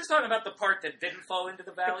just talking about the part that didn't fall into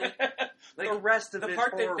the valley. Like, the rest of the it's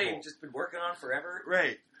part horrible. that they've just been working on forever.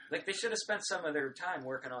 Right. Like they should have spent some of their time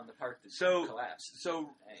working on the part that collapsed.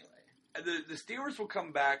 So anyway, the Steelers will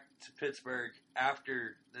come back to Pittsburgh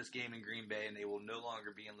after this game in Green Bay, and they will no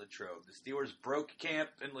longer be in Latrobe. The Steelers broke camp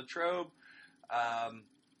in Latrobe.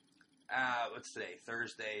 What's today?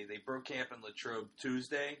 Thursday. They broke camp in Latrobe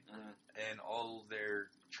Tuesday, and all their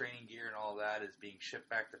training gear and all that is being shipped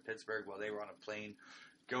back to Pittsburgh while they were on a plane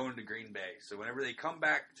going to Green Bay. So whenever they come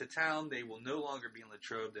back to town, they will no longer be in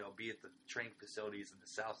Latrobe. They'll be at the training facilities in the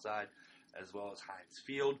south side, as well as Heinz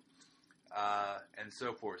Field, and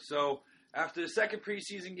so forth. So after the second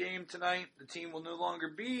preseason game tonight, the team will no longer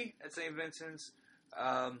be at St. Vincent's.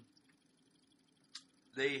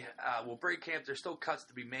 They will break camp. There's still cuts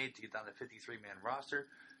to be made to get down to 53-man roster.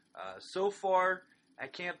 So far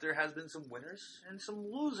at camp, there has been some winners and some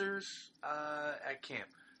losers at camp.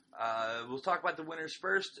 We'll talk about the winners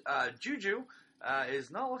first. Juju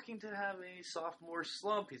is not looking to have a sophomore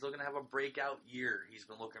slump. He's looking to have a breakout year. He's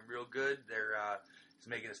been looking real good. He's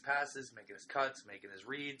making his passes, making his cuts, making his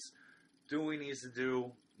reads, doing what he needs to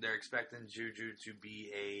do. They're expecting Juju to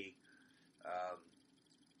be a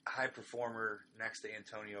high performer next to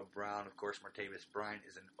Antonio Brown. Of course, Martavis Bryant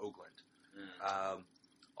is in Oakland.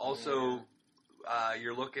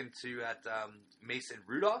 You're looking at Mason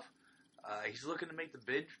Rudolph. He's looking to make the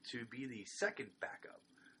bid to be the second backup.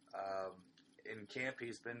 In camp,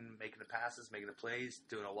 he's been making the passes, making the plays,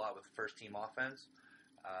 doing a lot with first-team offense,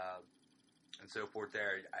 and so forth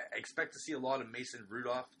there. I expect to see a lot of Mason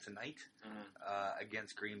Rudolph tonight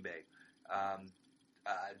against Green Bay.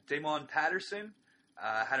 Damon Patterson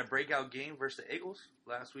had a breakout game versus the Eagles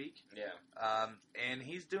last week. Yeah. And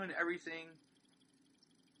he's doing everything.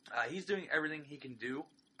 He's doing everything he can do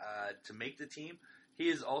to make the team. He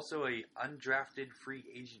is also a undrafted free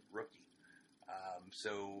agent rookie.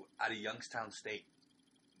 So out of Youngstown State.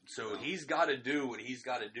 So he's got to do what he's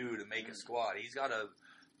got to do to make a squad. He's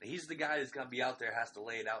the guy that's going to be out there, has to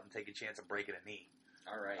lay it out and take a chance of breaking a knee.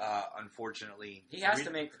 All right. Unfortunately. He has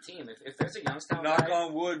to make the team. If there's a Youngstown knock guy,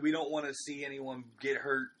 on wood, we don't want to see anyone get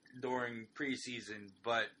hurt during preseason,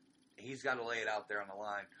 but he's got to lay it out there on the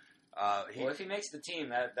line. If he makes the team,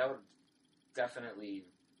 that would definitely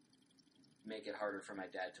make it harder for my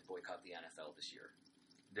dad to boycott the NFL this year.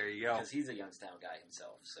 There you go. Because he's a Youngstown guy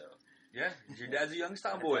himself, so... Yeah, your dad's a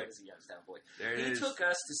Youngstown My boy. dad is a Youngstown boy. There He took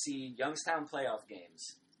us to see Youngstown playoff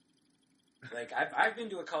games. Like, I've been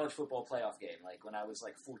to a college football playoff game, like, when I was,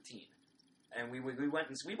 14. And we went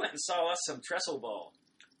and saw us some trestle ball.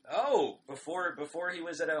 Oh! Before he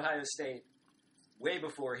was at Ohio State, way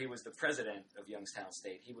before he was the president of Youngstown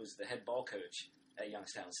State, he was the head ball coach at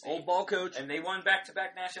Youngstown State. Old ball coach. And they won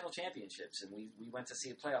back-to-back national championships, and we went to see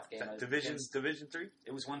a playoff game. Division 3?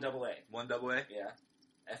 It was 1AA. 1AA? Yeah.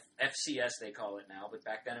 FCS they call it now, but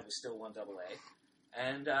back then it was still 1AA.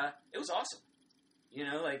 And it was awesome. You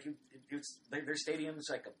know, it's like their stadium's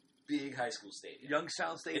like a big high school stadium.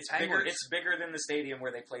 Youngstown State It's Penguins. bigger. It's bigger than the stadium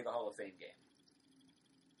where they play the Hall of Fame game.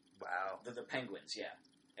 Wow. The Penguins, yeah.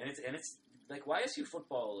 And it's like YSU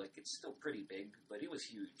football, like it's still pretty big, but it was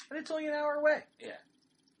huge. And it's only an hour away. Yeah.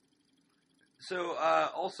 So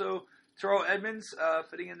also Terrell Edmonds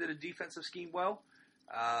fitting into the defensive scheme well.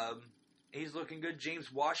 He's looking good. James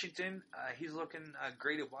Washington, he's looking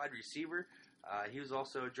great at wide receiver. He was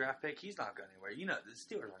also a draft pick. He's not going anywhere. You know, the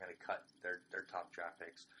Steelers aren't going to cut their top draft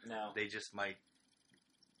picks. No. They just might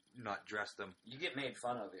not dress them. You get made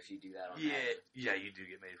fun of if you do that on Yeah, you do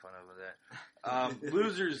get made fun of with that.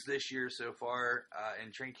 Losers this year so far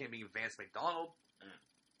in training camp being Vance McDonald.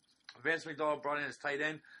 Vance McDonald brought in his tight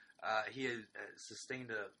end. He has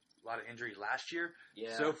sustained a lot of injuries last year.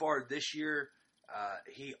 Yeah. So far this year,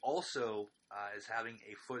 he also is having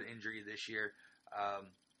a foot injury this year.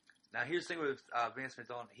 Now, here's the thing with Vance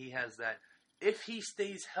McDonald. He has that if he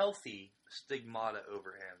stays healthy stigmata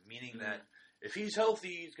over him, meaning that if he's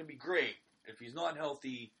healthy, he's going to be great. If he's not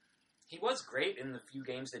healthy... He was great in the few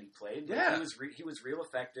games that he played. Yeah. He was real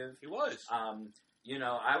effective. He was. You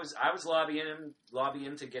know, I was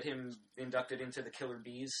lobbying to get him inducted into the Killer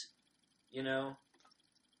Bees. You know,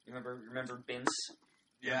 you remember Bince?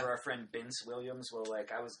 Yeah. Remember our friend Bince Williams? Well,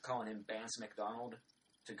 I was calling him Vance McDonald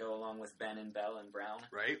to go along with Ben and Bell and Brown.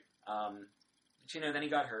 Right. But then he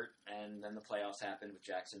got hurt, and then the playoffs happened with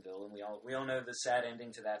Jacksonville, and we all know the sad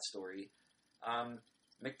ending to that story.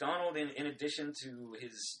 McDonald, in addition to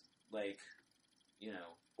his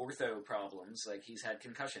ortho problems, he's had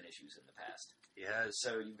concussion issues in the past. Yes.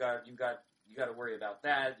 So you got to worry about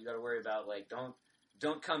that. You got to worry about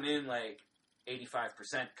don't come in 85%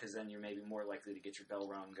 because then you're maybe more likely to get your bell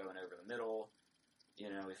rung going over the middle. You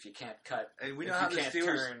know, if you can't cut, and we know how the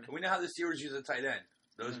Steelers use a tight end.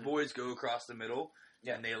 Those boys go across the middle,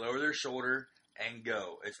 and they lower their shoulder and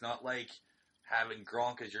go. It's not like having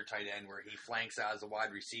Gronk as your tight end where he flanks out as a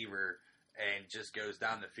wide receiver and just goes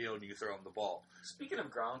down the field and you throw him the ball. Speaking of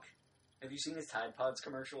Gronk, have you seen his Tide Pods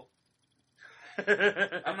commercial?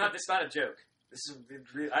 It's not a joke.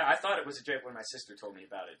 I thought it was a joke when my sister told me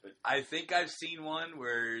about it, but I think I've seen one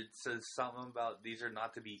where it says something about these are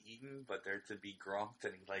not to be eaten, but they're to be gronked,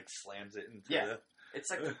 and he slams it into it's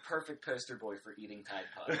like the perfect poster boy for eating Tide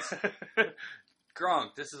Pods.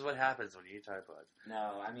 Gronk, this is what happens when you eat Tide Pods.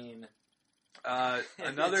 No, I mean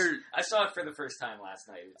another. I saw it for the first time last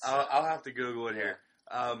night. I'll have to Google it here.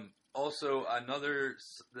 Also, another.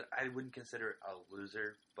 I wouldn't consider it a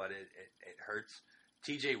loser, but it hurts.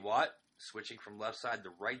 T.J. Watt switching from left side to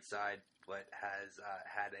right side, but has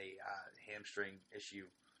had a hamstring issue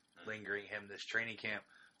lingering him this training camp.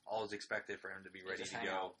 All is expected for him to be ready to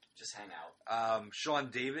go. Just hang out. Sean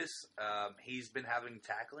Davis, he's been having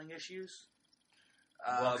tackling issues.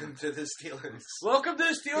 Welcome to the Steelers. Welcome to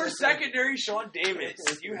the Steelers secondary, Sean Davis.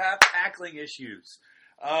 You have tackling issues.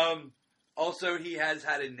 Also, he has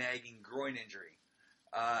had a nagging groin injury.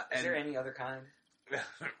 Is there any other kind?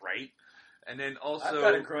 Right. And then also... I've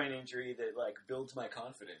got a groin injury that, builds my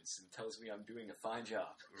confidence and tells me I'm doing a fine job.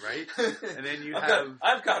 Right? And then you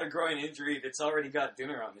I've got a groin injury that's already got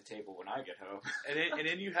dinner on the table when I get home. And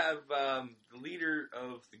then you have the leader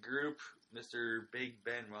of the group, Mr. Big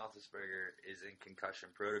Ben Roethlisberger, is in concussion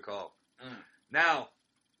protocol. Now,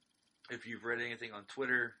 if you've read anything on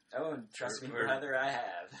Twitter... Oh, and trust me, brother, I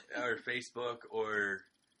have. Or Facebook, or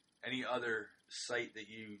any other site that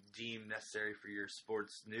you deem necessary for your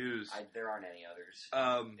sports news. There aren't any others.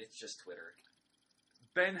 It's just Twitter.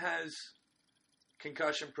 Ben has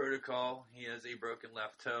concussion protocol. He has a broken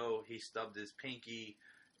left toe. He stubbed his pinky.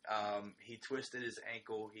 He twisted his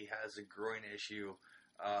ankle. He has a groin issue.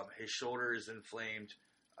 His shoulder is inflamed.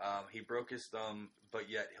 He broke his thumb, but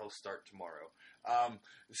yet he'll start tomorrow.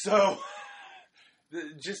 So,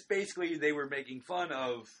 just basically, they were making fun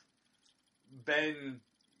of Ben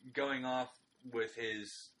going off with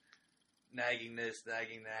his nagging this,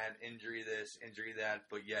 nagging that, injury this, injury that,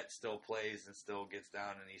 but yet still plays and still gets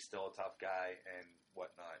down, and he's still a tough guy and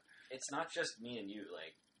whatnot. It's not just me and you.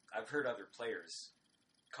 Like, I've heard other players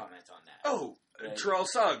comment on that. Oh, Like, Terrell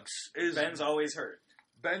Suggs is Ben's always hurt.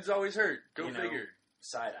 Ben's always hurt. Go You know, figure.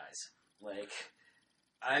 Side eyes. Like,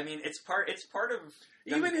 I mean, it's part of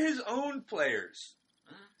Even his own players,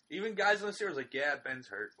 Mhm. even guys on the Steelers, like, yeah, Ben's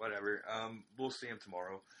hurt, whatever. We'll see him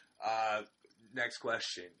tomorrow. Next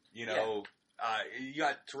question. You know, you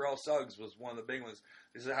got Terrell Suggs was one of the big ones.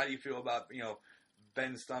 He said, how do you feel about,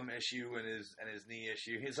 Ben's thumb issue and his knee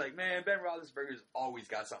issue? He's like, man, Ben Roethlisberger's always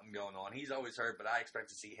got something going on. He's always hurt, but I expect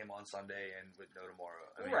to see him on Sunday and with no tomorrow.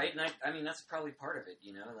 I mean, right, and I mean that's probably part of it.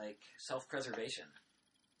 Like self-preservation.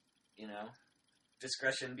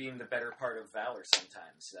 Discretion being the better part of valor.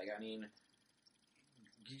 Sometimes, like I mean,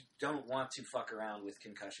 you don't want to fuck around with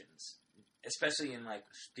concussions, especially in like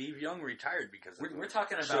Steve Young retired because of we're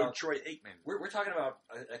talking so about Troy Aikman. We're talking about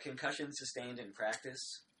a concussion sustained in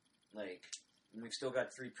practice. Like, we've still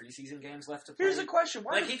got 3 preseason games left to play. Here's a question: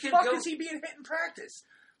 why Like, the he could fuck go- is he being hit in practice?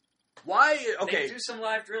 Why? Okay, They do some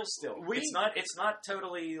live drills still. It's not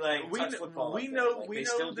totally like We touch kn- football. we up know- there. Like, we they know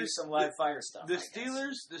still do this- some live fire stuff. the I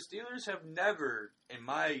guess. Steelers have never, in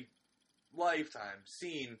my lifetime,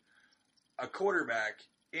 seen a quarterback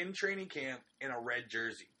in training camp in a red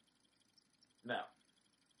jersey. No.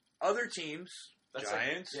 Other teams, That's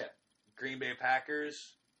Giants, yeah. Green Bay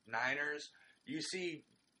Packers, Niners, you see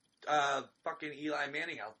fucking Eli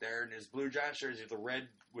Manning out there in his blue Giants jersey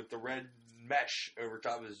with the red mesh over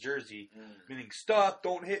top of his jersey, meaning stop,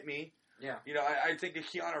 don't hit me. Yeah. I think of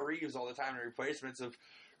Keanu Reeves all the time in replacements of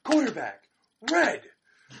quarterback, red,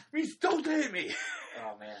 means don't hit me.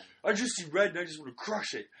 Oh man. I just see red and I just want to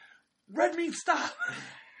crush it. Red means stop.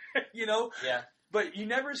 Yeah. But you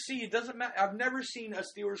never see, it doesn't matter. I've never seen a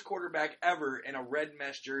Steelers quarterback ever in a red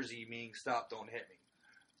mesh jersey meaning stop, don't hit me.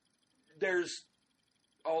 There's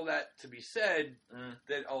all that to be said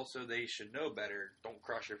that also they should know better. Don't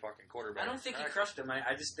crush your fucking quarterback. I don't think he crushed him.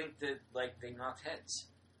 I just think that like they knocked heads.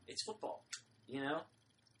 It's football.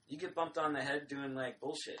 You get bumped on the head doing like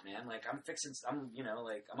bullshit, man. Like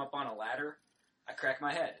I'm up on a ladder. I crack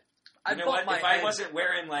my head. I If I wasn't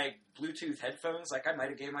wearing like Bluetooth headphones, like I might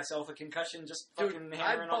have gave myself a concussion just fucking I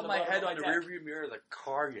hammering on bumped the my bottom head of on the deck. rearview mirror of the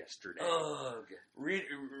car yesterday. Ugh.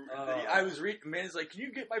 I was man's like, can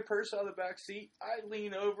you get my purse out of the back seat? I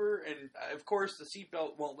lean over, and of course the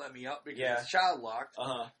seatbelt won't let me up because it's child locked. So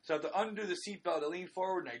I have to undo the seatbelt. I lean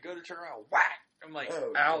forward, and I go to turn around. Whack! I'm like,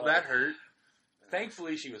 Oh, ow, God. that hurt.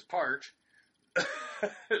 Thankfully, she was parked.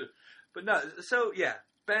 But no, so yeah,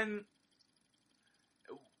 Ben.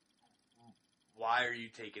 Why are you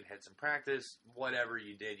taking hits in practice? Whatever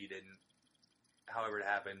you did, you didn't. However it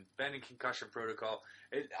happened. Ben in concussion protocol.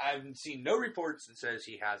 I've seen no reports that says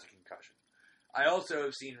he has a concussion. I also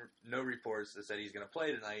have seen no reports that said he's going to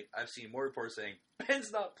play tonight. I've seen more reports saying,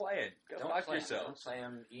 Ben's not playing. Go Don't fuck play yourself. him. Don't play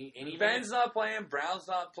him. And even Ben's not playing. Brown's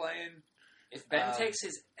not playing. if Ben takes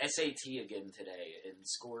his SAT again today and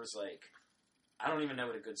scores like, I don't even know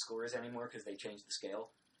what a good score is anymore because they changed the scale.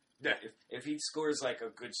 Yeah. If he scores like a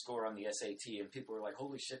good score on the SAT and people are like,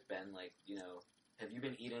 holy shit, Ben, like, have you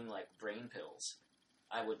been eating like brain pills?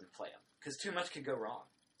 I wouldn't play him because too much could go wrong.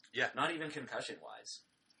 Yeah. Not even concussion wise.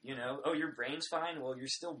 Oh, your brain's fine. Well, you're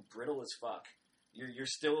still brittle as fuck. You're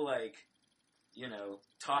still like,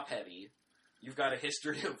 top heavy. You've got a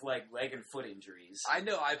history of like leg and foot injuries. I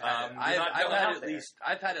know I've had You're not going out there.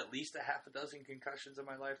 I've had at least a half a dozen concussions in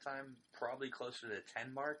my lifetime, probably closer to the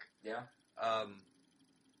 10 mark. Yeah. I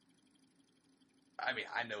mean,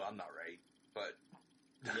 I know I'm not right, but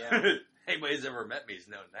Yeah. anybody's ever met me has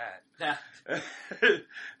known that.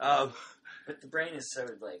 But the brain is so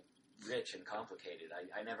like rich and complicated.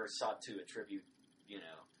 I never sought to attribute,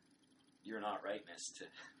 you're not rightness to.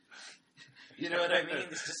 You know what I mean?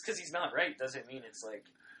 It's just because he's not right doesn't mean it's like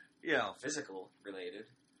physical related.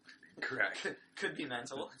 Correct. Could be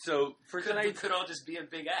mental. So for tonight, Could all just be a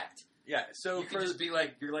big act. yeah. So You could just be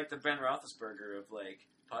like you're like the Ben Roethlisberger of like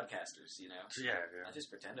podcasters. yeah. I just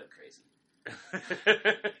pretend I'm crazy.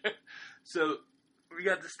 So we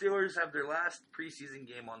got the Steelers have their last preseason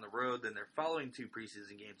game on the road. Then their following 2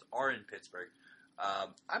 preseason games are in Pittsburgh.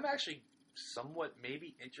 I'm actually somewhat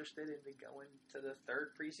maybe interested in going to the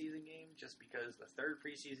 3rd preseason game, just because the 3rd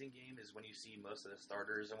preseason game is when you see most of the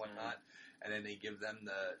starters and whatnot, and then they give them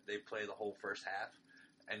they play the whole first half,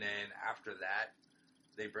 and then after that,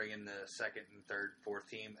 they bring in the second and third, fourth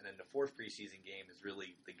team, and then the fourth preseason game is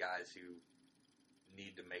really the guys who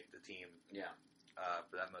need to make the team. Yeah.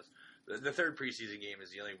 For that most, the third preseason game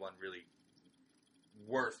is the only one really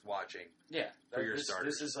worth watching. Yeah. For your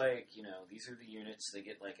starters. This is like, these are the units. They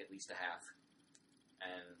get like at least a half,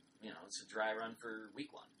 and it's a dry run for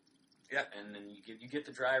week 1. Yeah. And then you get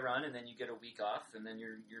the dry run, and then you get a week off, and then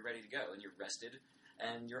you're ready to go, and you're rested,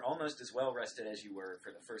 and you're almost as well rested as you were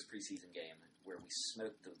for the first preseason game where we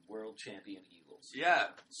smoked the world champion Eagles. Yeah.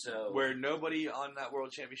 So where nobody on that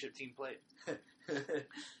world championship team played.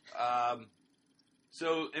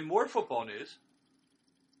 So in more football news,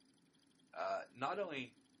 not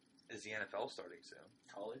only is the NFL starting soon,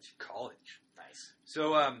 college. Nice.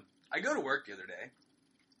 So I go to work the other day,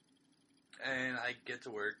 and I get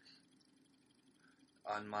to work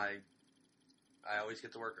on I always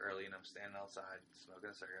get to work early, and I'm standing outside smoking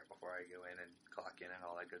a cigarette before I go in and clock in and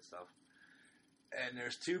all that good stuff. And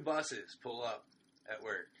there's 2 buses pull up at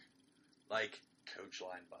work, like coach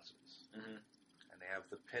line buses, and they have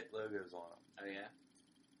the Pitt logos on them. Oh yeah.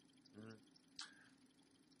 Mm-hmm.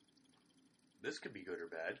 This could be good or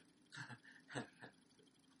bad.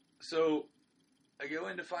 So I go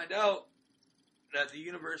in to find out that the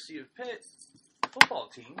University of Pitt football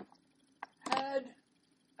team had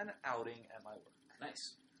an outing at my work.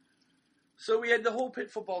 Nice. So we had the whole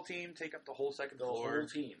Pitt football team take up the whole second floor. Whole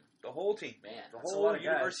team. The whole team. Man, the that's whole a lot of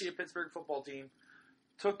University guys. of Pittsburgh football team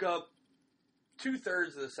took up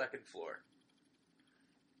 2/3 of the second floor.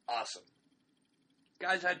 Awesome.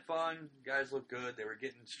 Guys had fun. Guys looked good. They were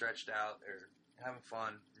getting stretched out. They were having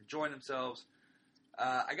fun, enjoying themselves.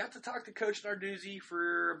 I got to talk to Coach Narduzzi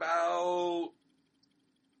for about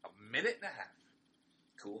a minute and a half.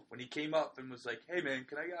 Cool. When he came up and was like, "Hey man,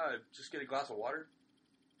 can I just get a glass of water?"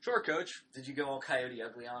 "Sure, Coach." Did you go all Coyote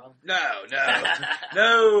Ugly on him? No,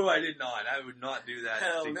 no, I did not. I would not do that.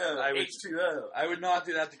 Hell no. H2O. I would not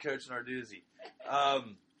do that to Coach Narduzzi.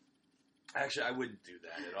 Actually, I wouldn't do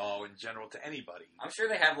that at all in general to anybody. I'm sure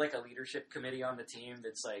they have like a leadership committee on the team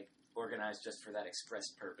that's like organized just for that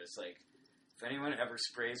express purpose. Like, if anyone ever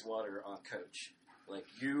sprays water on Coach, like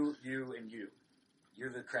you, and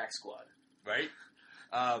you're the crack squad, right?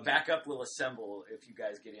 Backup will assemble if you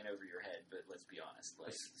guys get in over your head. But let's be honest.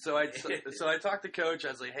 Like, so I talked to Coach.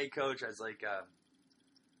 I was like, "Hey, Coach," I was like,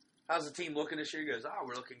 "How's the team looking this year?" He goes, "Oh,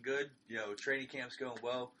 we're looking good. Training camp's going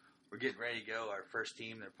well. We're getting ready to go. Our first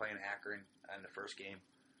team, they're playing Akron in the first game.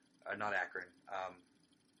 Not Akron.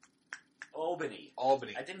 Albany.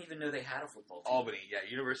 I didn't even know they had a football team. Albany, yeah,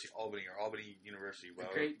 University of Albany or Albany University. The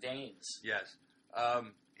Great Danes. Yes.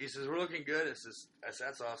 He says, "We're looking good."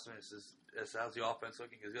 That's awesome. He says, "How's the offense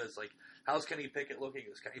looking?" It's good. It's like, "How's Kenny Pickett looking?" He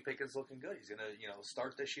goes, "Kenny Pickett's looking good. He's gonna,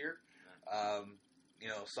 start this year.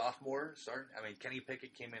 Sophomore starting. I mean, Kenny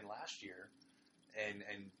Pickett came in last year and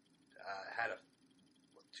had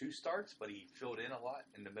 2 starts, but he filled in a lot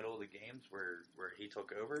in the middle of the games where he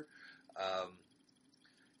took over,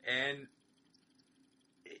 and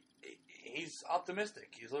he's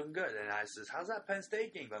optimistic. He's looking good." And I says, "How's that Penn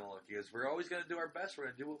State game going to look?" He goes, "We're always going to do our best. We're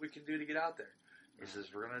going to do what we can do to get out there." He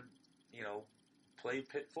says, "We're going to, play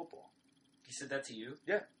Pitt football." He said that to you?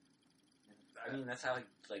 Yeah. I mean, that's how he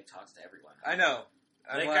talks to everyone. I know.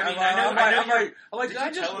 I'm like,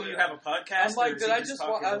 did you tell him you have a podcast? I'm like,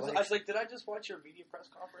 I was like, did I just watch your media press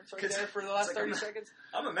conference right there for the last 30 seconds?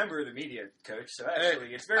 I'm a member of the media, Coach, so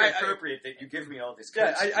actually, it's very appropriate that you give me all this.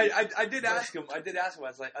 Yeah, I did ask him. I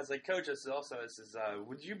was like, "Coach, I says,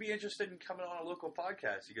 would you be interested in coming on a local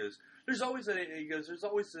podcast?" He goes, "There's always an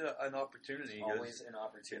opportunity." He always goes, an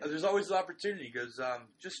opportunity. There's always an opportunity. He goes,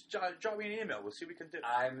 "Just drop me an email. We'll see what we can do."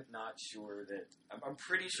 I'm not sure that. I'm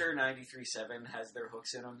pretty sure 93.7 has their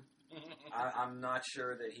hooks in them. I'm not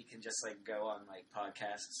sure that he can just go on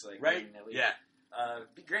podcasts right. willy-nilly. Yeah.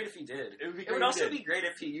 It'd be great if he did. It would also be great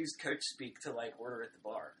if he used Coach Speak to order at the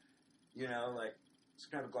bar.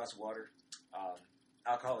 Just grab a glass of water.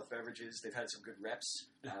 Alcoholic beverages. They've had some good reps.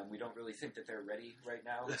 We don't really think that they're ready right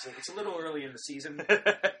now. It's a little early in the season to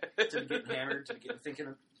be getting hammered, to be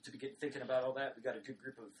getting thinking about all that. We got a good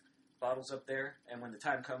group of bottles up there, and when the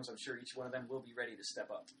time comes, I'm sure each one of them will be ready to step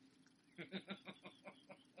up.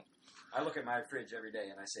 I look at my fridge every day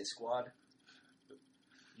and I say, "Squad,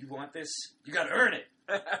 you want this? You got to earn it."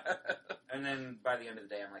 And then by the end of the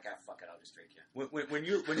day, I'm like, fuck it, I'll just drink you. When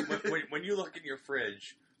you look in your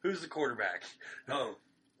fridge, who's the quarterback? Oh,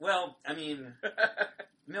 well, I mean,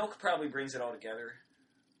 milk probably brings it all together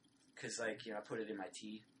because, I put it in my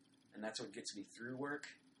tea, and that's what gets me through work.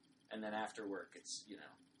 And then after work, it's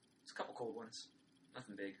a couple cold ones,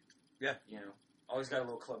 nothing big. Yeah. Always got a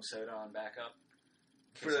little club soda on backup.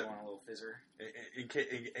 In case I want a little fizzer. In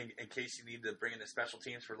case you need to bring in the special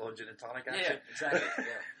teams for a little gin and tonic Yeah, action. exactly.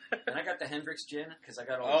 Yeah. And I got the Hendrix gin because I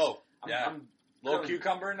got all. Oh, I'm little throwing-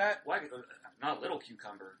 cucumber in that? Well, not little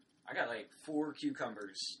cucumber. I got like 4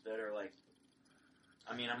 cucumbers that are like.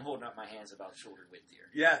 I mean, I'm holding up my hands about shoulder width here.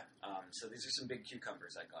 Yeah. So these are some big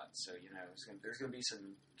cucumbers I got. So, you know, there's going to be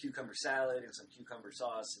some cucumber salad and some cucumber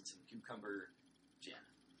sauce and some cucumber gin.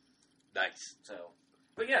 Nice. So,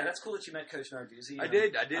 but yeah, that's cool that you met Coach Narduzzi. I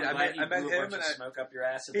did. I'm glad I met blew a him bunch and of smoke up your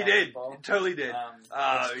ass. he about did. football. Totally did.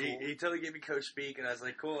 That's cool. He totally gave me coach speak, and I was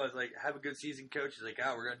like, cool. I was like, have a good season, coach. He's like,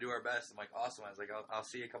 we're going to do our best. I'm like, awesome. I was like, I'll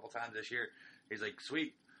see you a couple times this year. He's like,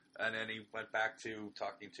 sweet. And then he went back to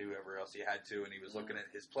talking to whoever else he had to, and he was looking at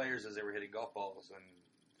his players as they were hitting golf balls,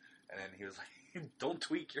 and then he was like, don't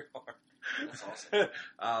tweak your arm. That's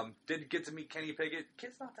awesome. Didn't get to meet Kenny Pickett.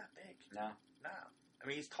 Kid's not that big. No. I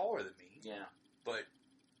mean, he's taller than me. Yeah. But,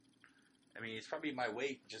 I mean, he's probably my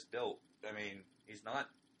weight, just built. I mean, he's not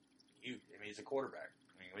huge. I mean, he's a quarterback.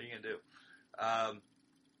 I mean, what are you going to do?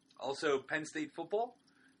 Also, Penn State football.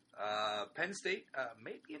 Penn State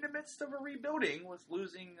may be in the midst of a rebuilding with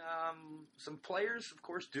losing some players, of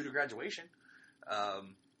course, due to graduation.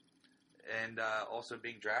 And also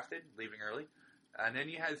being drafted, leaving early. And then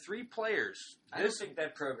you had 3 players. I don't think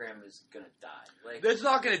that program is going to die. Like, it's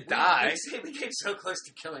not going to die. We came so close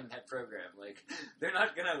to killing that program. Like, they're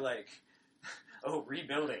not going to, like,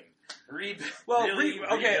 rebuilding. Well,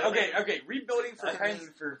 rebuilding. rebuilding for Penn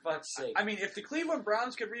State. For fuck's sake. I mean, if the Cleveland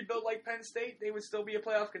Browns could rebuild like Penn State, they would still be a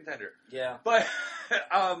playoff contender. Yeah. But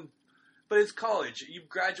it's college. You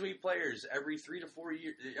graduate players every 3 to 4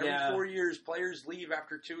 years. Every 4 years, players leave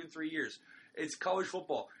after 2 and 3 years. It's college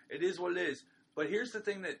football. It is what it is. But here's the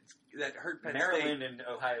thing that hurt Penn State. Maryland and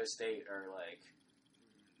Ohio State are, like,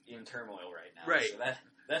 in turmoil right now. Right. So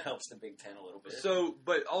that helps the Big Ten a little bit. So,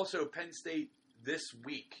 but also Penn State this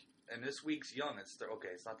week, and this week's young. It's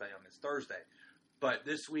not that young. It's Thursday. But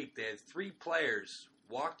this week they had 3 players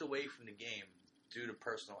walked away from the game due to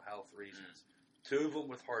personal health reasons. 2 of them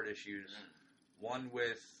with heart issues. One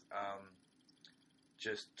with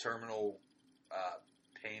just terminal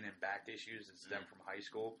pain and back issues that stem from high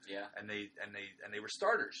school. Yeah. And they were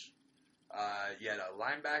starters. You had a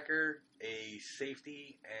linebacker, a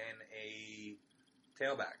safety, and a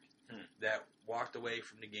tailback that walked away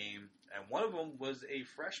from the game. And one of them was a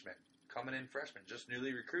freshman, just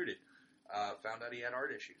newly recruited. Found out he had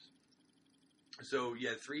heart issues. So you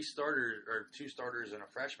had 2 starters and a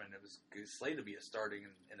freshman. It was slated to be a starting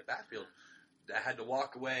in the backfield that had to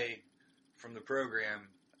walk away from the program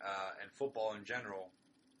and football in general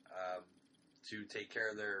to take care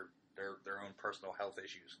of their own personal health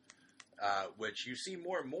issues, which you see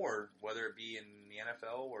more and more, whether it be in the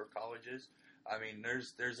NFL or colleges. I mean,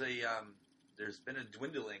 there's been a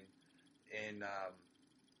dwindling in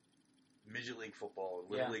midget league football,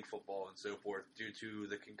 little league football, and so forth due to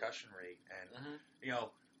the concussion rate. And you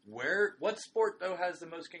know, what sport though has the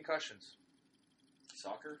most concussions?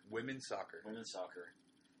 Soccer? Women's soccer. Women's soccer.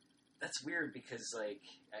 That's weird because, like,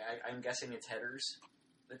 I'm guessing it's headers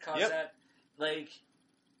that cause that. Like,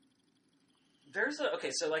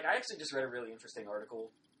 I actually just read a really interesting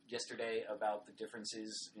article yesterday about the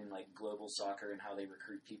differences in, like, global soccer and how they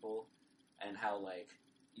recruit people, and how, like,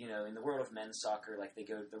 you know, in the world of men's soccer, like,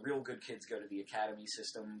 the real good kids go to the academy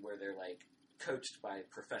system where they're, like, coached by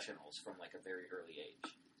professionals from, like, a very early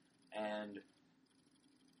age. And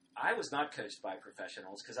I was not coached by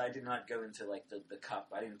professionals because I did not go into, like, the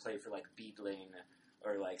cup. I didn't play for, like, Beadling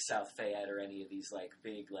or, like, South Fayette or any of these, like,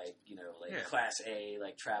 big, like, you know, like, Class A,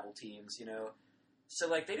 like, travel teams, you know? So,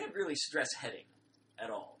 like, they didn't really stress heading at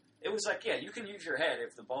all. It was like, yeah, you can use your head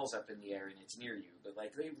if the ball's up in the air and it's near you, but,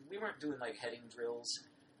 like, we weren't doing, like, heading drills.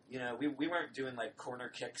 You know, we weren't doing, like, corner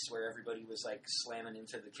kicks where everybody was, like, slamming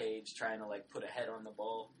into the cage trying to, like, put a head on the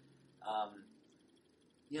ball.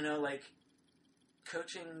 You know, like,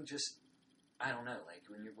 coaching just, I don't know, like,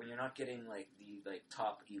 when you're not getting, like, the, like,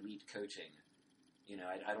 top elite coaching, you know,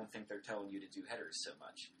 I don't think they're telling you to do headers so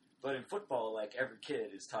much. But in football, like, every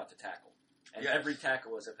kid is taught to tackle. And every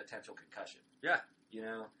tackle is a potential concussion. Yeah. You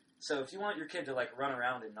know? So if you want your kid to, like, run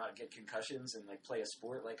around and not get concussions and, like, play a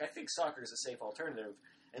sport, like, I think soccer is a safe alternative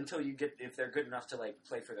until you get, if they're good enough to, like,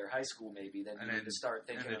 play for their high school maybe, then you need to start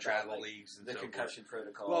thinking about, travel like, leagues and the so concussion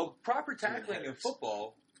protocol. Well, proper tackling in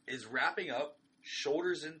football is wrapping up,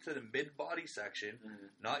 shoulders into the mid-body section,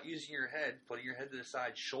 not using your head, putting your head to the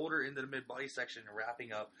side, shoulder into the mid-body section, and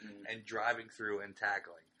wrapping up and driving through and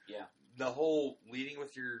tackling. Yeah. The whole leading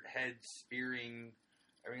with your head, spearing,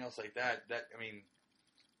 everything else like that, I mean,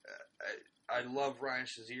 I love Ryan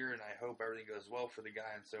Shazier, and I hope everything goes well for the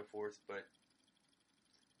guy and so forth, but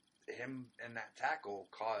him and that tackle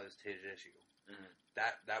caused his issue. Mm-hmm.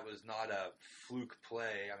 That was not a fluke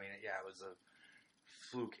play. I mean, yeah, it was a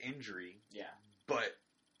fluke injury. Yeah. But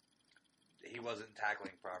he wasn't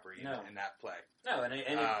tackling properly in that play. No, and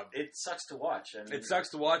it sucks to watch. I mean, it sucks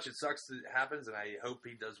to watch. It sucks that it happens, and I hope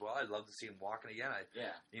he does well. I'd love to see him walking again.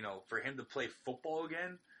 You know, for him to play football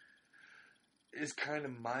again is kind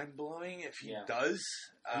of mind-blowing if he does.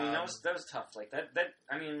 I mean, that was tough. Like, that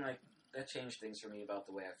I mean, like, that changed things for me about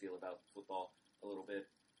the way I feel about football a little bit.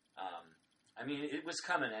 I mean, it was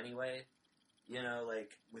coming anyway, you know,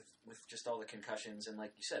 like, with just all the concussions, and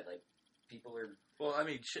like you said, like, people are... Well, I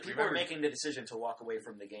mean, people are making the decision to walk away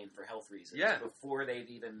from the game for health reasons before they've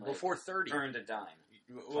even, like, before 30. earned a dime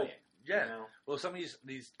well, playing. Yeah. You know? Well, some of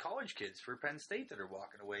these college kids for Penn State that are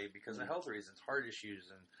walking away because of health reasons, heart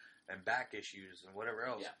issues and back issues and whatever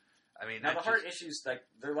else. Yeah. I mean, now the heart issues, like,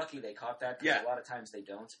 they're lucky they caught that because a lot of times they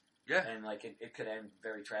don't. Yeah. And, like, it could end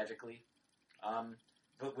very tragically.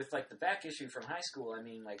 But with, like, the back issue from high school, I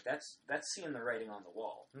mean, like, that's seeing the writing on the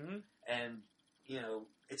wall. Mm-hmm. And, you know,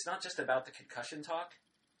 it's not just about the concussion talk.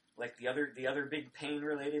 Like, the other big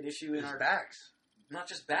pain-related issue in our... backs. Not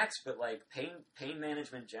just backs, but, like, pain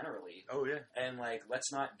management generally. Oh, yeah. And, like,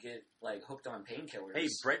 let's not get, like, hooked on painkillers. Hey,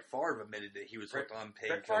 Brett Favre admitted that he was hooked on painkillers.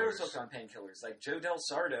 Brett Favre was hooked on painkillers. Like, Joe Del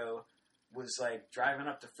Sardo was, like, driving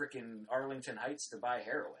up to frickin' Arlington Heights to buy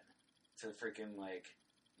heroin. To frickin', like,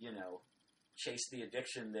 you know, chase the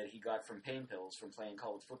addiction that he got from pain pills from playing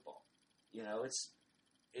college football. You know, it's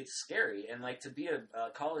scary. And, like, to be a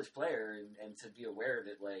college player and to be aware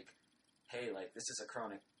that, like, hey, like, this is a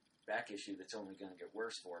chronic back issue that's only going to get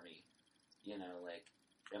worse for me. You know, like,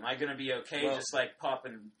 am I going to be okay just, like,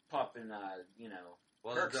 popping, you know,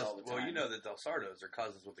 perks all the time? Well, you know that Del Sardos are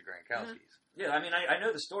cousins with the Gronkowskis. Mm-hmm. Yeah, I mean, I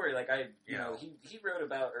know the story. Like, you know, he wrote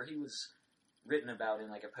about, or he was written about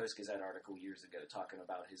in, like, a Post-Gazette article years ago talking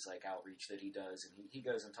about his, like, outreach that he does, and he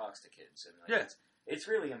goes and talks to kids. And, like, it's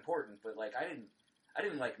really important, but, like, I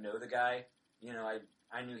didn't, like, know the guy. You know,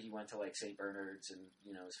 I knew he went to, like, St. Bernard's and,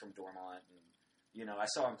 you know, was from Dormont, and, you know, I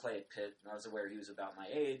saw him play at Pitt, and I was aware he was about my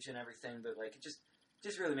age and everything, but, like, it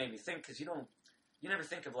just really made me think, because you never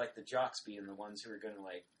think of, like, the jocks being the ones who are going to,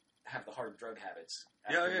 like, have the hard drug habits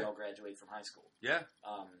after we all graduate from high school. Yeah.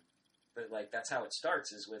 But, like, that's how it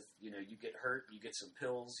starts, is with, you know, you get hurt, you get some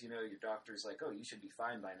pills, you know, your doctor's like, oh, you should be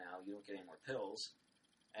fine by now, you don't get any more pills,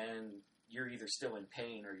 and you're either still in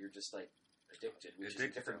pain or you're just, like, addicted, which is a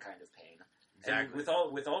different kind of pain. Exactly.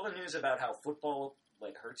 And with all the news about how football,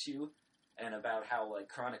 like, hurts you, and about how, like,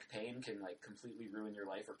 chronic pain can, like, completely ruin your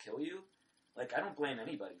life or kill you, like, I don't blame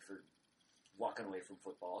anybody for walking away from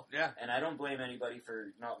football. Yeah. And I don't blame anybody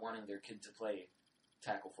for not wanting their kid to play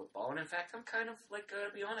tackle football. And in fact, I'm kind of, like, to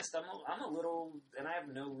be honest, I'm a little, and I have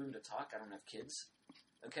no room to talk. I don't have kids,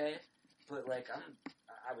 okay? But, like,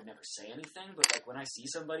 I would never say anything, but, like, when I see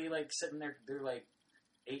somebody, like, sitting there, they're, like,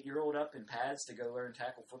 8-year-old up in pads to go learn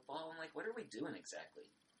tackle football, I'm like, what are we doing exactly?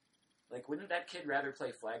 Like, wouldn't that kid rather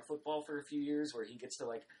play flag football for a few years where he gets to,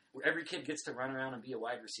 like, where every kid gets to run around and be a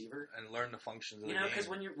wide receiver? And learn the functions of the game. You know, because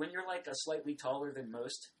when you're, like, a slightly taller than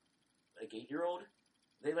most, like, 8-year-old,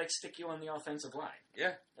 they, like, stick you on the offensive line.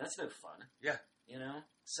 Yeah. That's no fun. Yeah. You know?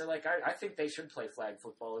 So, like, I think they should play flag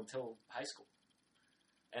football until high school.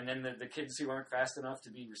 And then the kids who aren't fast enough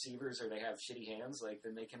to be receivers or they have shitty hands, like,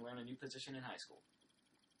 then they can learn a new position in high school.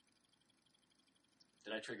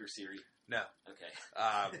 Did I trigger Siri? No. Okay.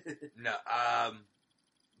 No.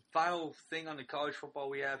 Final thing on the college football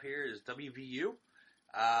we have here is WVU.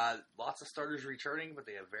 Lots of starters returning, but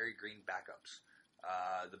they have very green backups.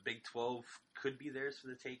 The Big 12 could be theirs for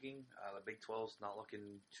the taking. The Big 12's not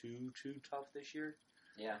looking too tough this year.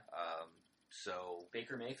 Yeah. So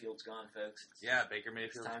Baker Mayfield's gone, folks. Baker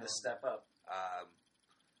Mayfield's It's time gone. to step up.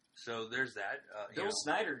 So there's that. Bill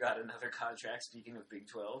Snyder got another contract, speaking of Big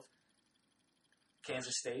 12.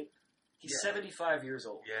 Kansas State. He's 75 years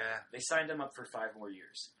old. Yeah. They signed him up for 5 more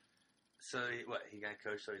years. So, he got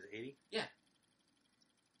coached so he's 80? Yeah.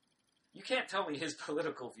 You can't tell me his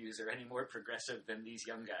political views are any more progressive than these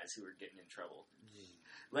young guys who are getting in trouble.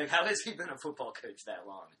 Like, how has he been a football coach that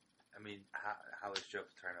long? I mean, how is Joe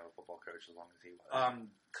Paterno a football coach as long as he was?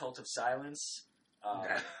 Cult of Silence.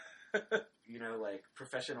 You know, like,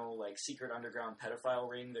 professional, like, secret underground pedophile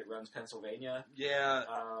ring that runs Pennsylvania. Yeah.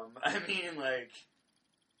 I mean, like...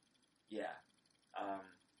 Yeah.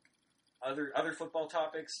 Other football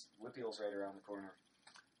topics, Whippeal's right around the corner.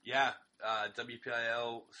 Yeah.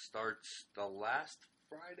 WPIL starts the last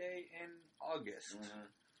Friday in August. Mm-hmm.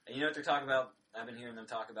 And you know what they're talking about? I've been hearing them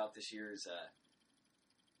talk about this year is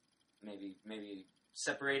maybe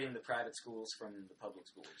separating the private schools from the public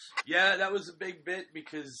schools. Yeah, that was a big bit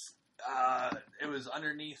because it was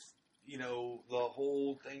underneath the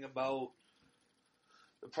whole thing about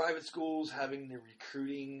the private schools having the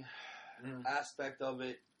recruiting aspect of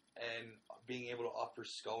it and being able to offer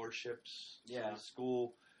scholarships to the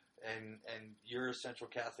school. And you're a Central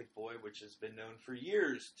Catholic boy, which has been known for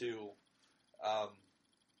years to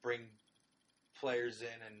bring players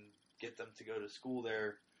in and get them to go to school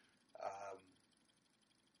there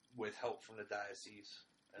with help from the diocese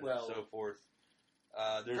and so forth.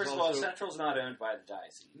 First of all, Central's not owned by the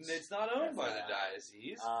diocese. It's not owned by the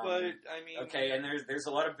diocese, but I mean, okay. And there's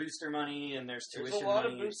a lot of booster money, and there's tuition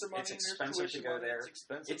money. It's expensive to go there.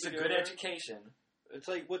 It's a good education. It's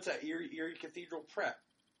like, what's that? Erie Cathedral Prep.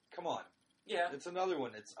 Come on. Yeah. It's another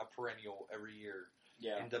one that's a perennial every year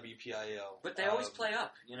in WPIL. But they always play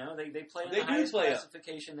up, They play in the highest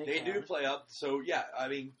classification they can. They do play up. So, yeah, I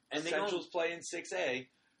mean, and Central's play in 6A.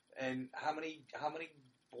 And how many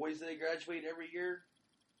boys do they graduate every year?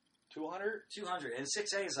 200? 200. And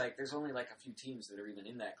 6A is like, there's only like a few teams that are even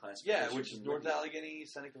in that classification. Yeah, which is North Allegheny,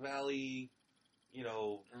 Seneca Valley,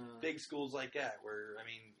 big schools like that. Where, I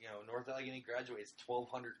mean, North Allegheny graduates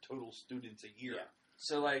 1,200 total students a year. Yeah.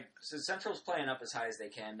 So Central's playing up as high as they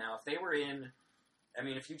can. Now, if they were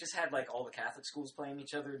if you just had, like, all the Catholic schools playing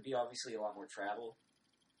each other, it'd be obviously a lot more travel.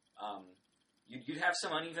 You'd have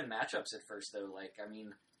some uneven matchups at first, though. Like, I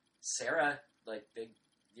mean, Sarah, like,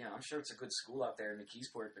 I'm sure it's a good school out there in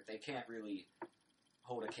McKeesport, but they can't really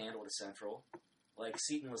hold a candle to Central. Like,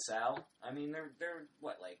 Seton LaSalle, I mean, they're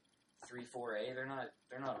what, like, 3-4A? They're not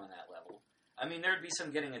on that level. I mean, there'd be some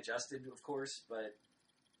getting adjusted, of course, but...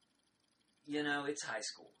 it's high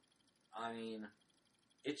school. I mean,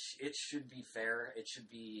 it should be fair. It should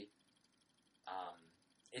be,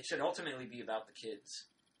 it should ultimately be about the kids,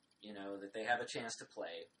 that they have a chance to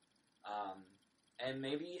play. And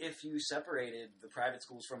maybe if you separated the private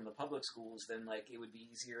schools from the public schools, then, like, it would be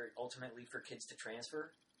easier ultimately for kids to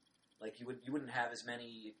transfer. Like, you wouldn't have as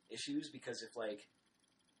many issues because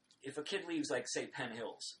if a kid leaves, like, say, Penn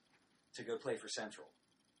Hills to go play for Central,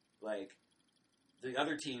 like, the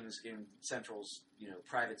other teams in Central's,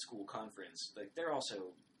 private school conference, like, they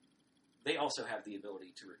also have the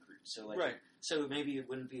ability to recruit. So, like, so maybe it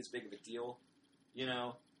wouldn't be as big of a deal,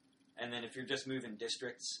 And then if you're just moving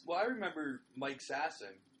districts. Well, I remember Mike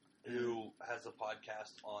Sasson, who has a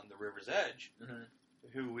podcast on the River's Edge,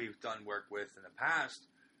 who we've done work with in the past.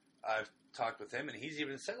 I've talked with him, and he's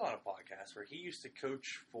even said on a podcast where he used to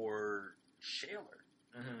coach for Shaler.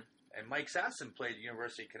 And Mike Sasson played at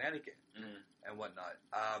University of Connecticut and whatnot.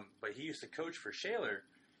 But he used to coach for Shaler,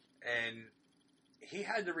 and he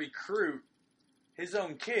had to recruit his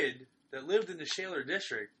own kid that lived in the Shaler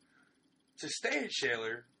district to stay at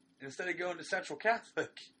Shaler instead of going to Central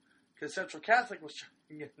Catholic, because Central Catholic was trying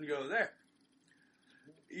to get him to go there.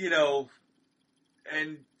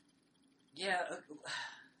 And... Yeah,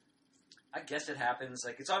 I guess it happens.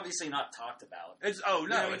 Like, it's obviously not talked about. It's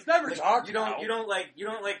never talked about. You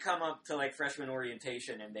don't come up to, like, freshman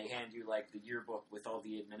orientation and they hand you, like, the yearbook with all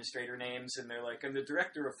the administrator names, and they're like, and the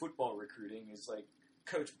director of football recruiting is, like,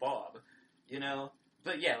 Coach Bob,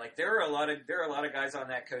 But yeah, like, there are a lot of guys on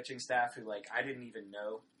that coaching staff who, like, I didn't even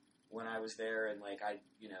know when I was there, and, like,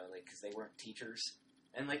 because they weren't teachers,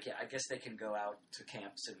 and, like, yeah, I guess they can go out to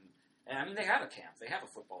camps and I mean, they have a camp. They have a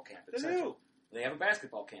football camp at Central. They have a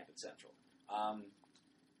basketball camp at Central.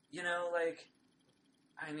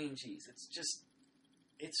 Geez,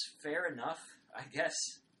 it's fair enough, I guess.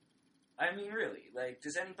 I mean, really, like,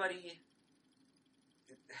 does anybody...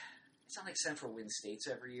 It's not like Central wins states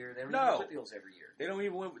every year. They don't even win Whitfields every year. They don't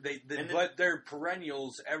even win... But they're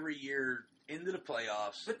perennials every year into the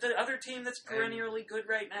playoffs. But the other team that's perennially good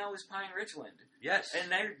right now is Pine Ridgeland. Yes.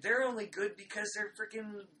 And they're only good because they're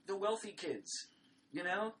freaking the wealthy kids.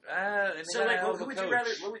 So, like, what would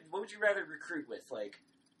you rather recruit with? Like,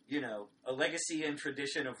 a legacy and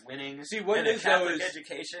tradition of winning and a Catholic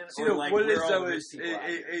education?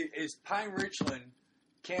 Is Pine Richland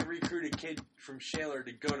can't recruit a kid from Shaler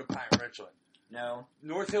to go to Pine Richland. No.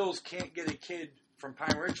 North Hills can't get a kid from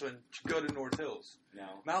Pine Richland to go to North Hills.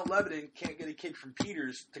 No. Mount Lebanon can't get a kid from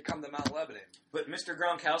Peters to come to Mount Lebanon. But Mr.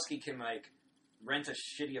 Gronkowski can, like, rent a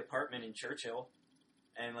shitty apartment in Churchill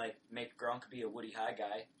and, like, make Gronk be a Woody High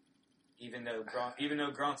guy, even though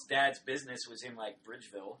Gronk's dad's business was in, like,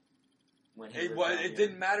 Bridgeville. It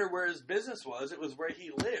didn't matter where his business was; it was where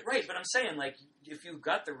he lived. Right, but I'm saying, like, if you've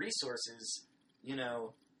got the resources,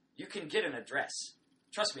 you can get an address.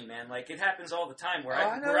 Trust me, man. Like, it happens all the time. Where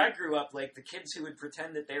I grew up, like, the kids who would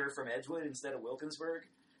pretend that they were from Edgewood instead of Wilkinsburg,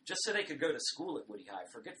 just so they could go to school at Woody High.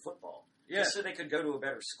 Forget football. Yeah. Just so they could go to a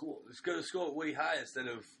better school. Let's go to school at Woody High instead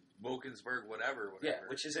of Wilkinsburg, whatever. Yeah,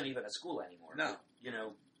 which isn't even a school anymore. No.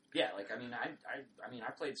 Yeah, like I mean,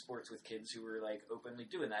 I played sports with kids who were like openly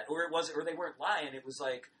doing that, or they weren't lying. It was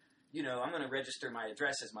like, I'm going to register my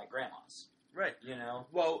address as my grandma's. Right.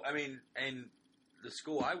 Well, I mean, and the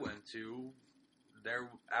school I went to,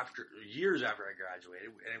 years after I graduated,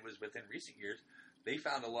 and it was within recent years, they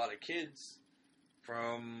found a lot of kids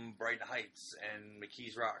from Brighton Heights and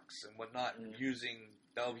McKees Rocks and whatnot using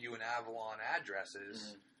Bellevue and Avalon addresses.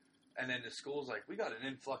 Mm-hmm. And then the school's like, we got an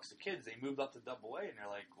influx of kids. They moved up to AA, and they're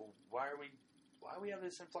like, well, why do we have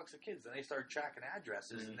this influx of kids? And they started tracking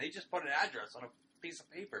addresses, and they just put an address on a piece of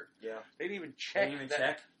paper. Yeah. They didn't even check. They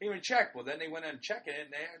didn't even check. Well, then they went in and checked it,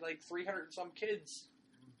 and they had like 300 and some kids,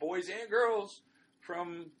 boys and girls,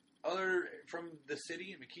 from the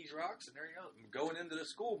city and McKees Rocks, and there you go, going into the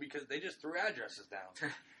school because they just threw addresses down.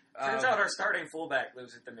 Turns out our starting fullback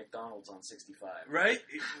lives at the McDonald's on 65. Right?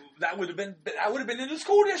 That would have been in the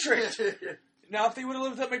school district. Now, if they would have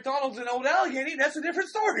lived at McDonald's in Old Allegheny, that's a different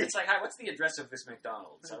story. It's like, hi, what's the address of this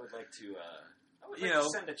McDonald's? I would like to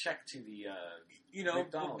send a check to the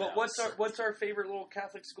McDonald's but house. what's our favorite little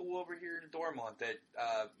Catholic school over here in Dormont that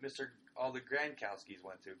all the Gradkowskis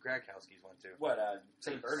went to? What,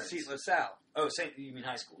 St. Bernard's? St. LaSalle. Oh, you mean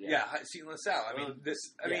high school? Yeah, St. LaSalle.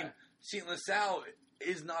 I mean, St. LaSalle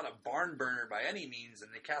is not a barn burner by any means in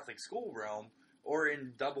the Catholic school realm or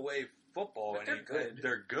in AA football. But they're good.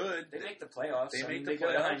 They're good. They make the playoffs. They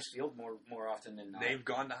go to Heinz Field more often than not. They've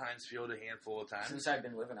gone to Heinz Field a handful of times. Since I've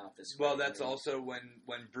been living out this way. Well, that's also when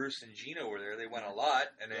Bruce and Gino were there. They went a lot.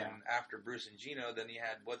 And then after Bruce and Gino, then you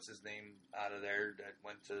had, what's his name out of there that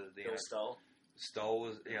went to the... Bill Stull. Stull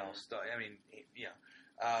was, Stull, I mean,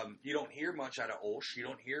 you don't hear much out of Olsh. You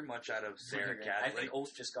don't hear much out of Sarah Catholic. I think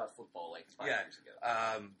Olsh just got football like 5 years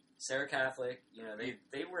ago. Sarah Catholic,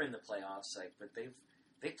 they were in the playoffs, but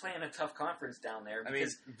they play in a tough conference down there.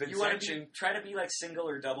 Because you want to try to be like single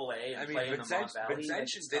or AA and play in the Mont Valley.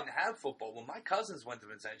 Vincentian didn't have football. When my cousins went to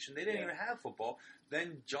Vincentian, they didn't even have football.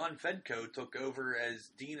 Then John Fedko took over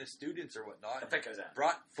as dean of students or whatnot.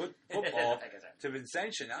 Brought football to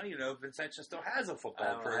Vincentian. I don't even know if Vincentian still has a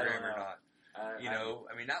football program or not.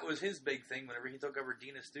 That was his big thing whenever he took over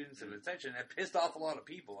dean of students at Vincentian. That pissed off a lot of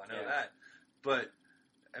people. I know that. But,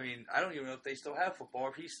 I don't even know if they still have football or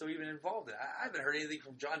if he's still even involved in it. I haven't heard anything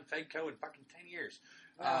from John Fedko in fucking 10 years.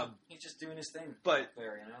 He's just doing his thing. But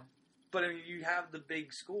there, But, you have the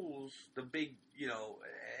big schools, and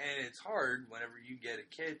it's hard whenever you get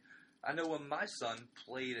a kid. I know when my son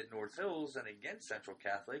played at North Hills and against Central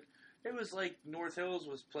Catholic, it was like North Hills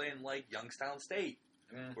was playing like Youngstown State.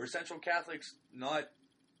 Where Central Catholic's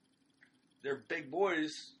they're big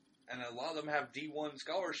boys, and a lot of them have D1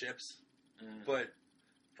 scholarships, but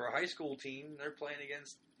for a high school team, they're playing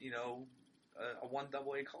against, a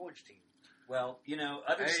 1AA college team. Well,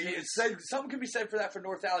 other states... Something can be said for that for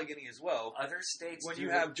North Allegheny as well. Other states... When you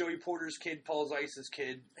have Joey Porter's kid, Paul Zeiss's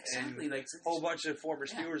kid, exactly, and a whole bunch of former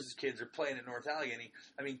Steelers' kids are playing at North Allegheny.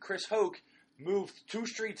 Chris Hoke moved 2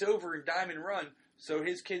 streets over in Diamond Run, so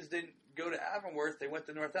his kids didn't go to Avonworth. They went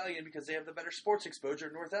to North Allegheny because they have the better sports exposure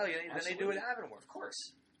at North Allegheny than they do at Avonworth. Of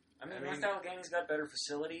course. North Allegheny's got better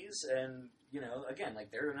facilities, and, again,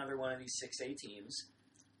 they're another one of these 6A teams,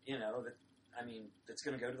 that's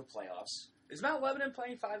going to go to the playoffs. Is Mount Lebanon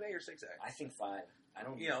playing 5A or 6A? I think 5. I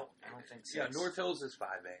don't think 6. Yeah, North Hills is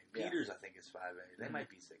 5A. Peters, I think, is 5A. They might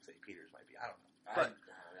be 6A. Peters might be. I don't know. But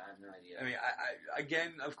I have no idea. I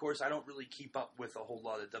again, of course, I don't really keep up with a whole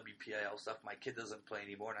lot of WPIL stuff. My kid doesn't play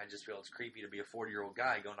anymore, and I just feel it's creepy to be a 40-year-old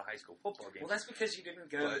guy going to high school football games. Well, that's because you didn't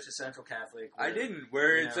go to Central Catholic. I didn't.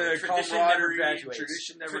 Where it's a camaraderie,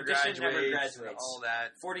 tradition never graduates, all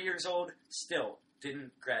that. 40 years old, still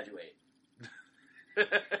didn't graduate.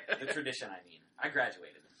 The tradition, I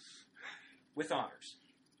graduated with honors.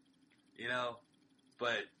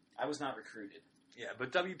 But I was not recruited. Yeah,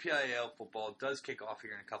 but WPIAL football does kick off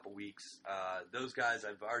here in a couple weeks. Those guys,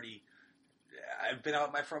 I've been out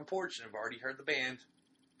on my front porch and I've already heard the band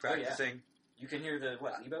practicing. Oh, yeah. You can hear the,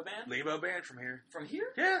 Lebo band? Lebo band from here. From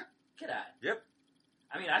here? Yeah. Get at it. Yep.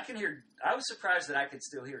 I can hear, I was surprised that I could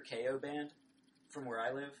still hear KO band from where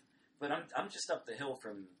I live, but I'm just up the hill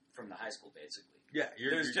from the high school, basically. Yeah.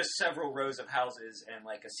 There's just several rows of houses and,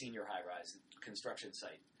 a senior high-rise construction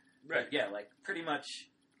site. Right. But, yeah, pretty much,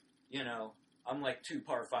 I'm 2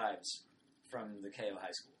 par 5s from the KO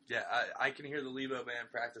high school. Yeah, I can hear the Lebo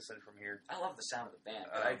band practicing from here. I love the sound of the band.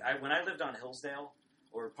 But when I lived on Hillsdale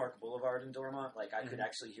or Park Boulevard in Dormont, I could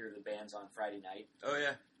actually hear the bands on Friday night. Oh,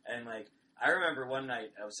 yeah. And, I remember one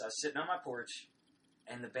night I was sitting on my porch,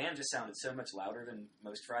 and the band just sounded so much louder than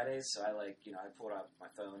most Fridays, so I pulled out my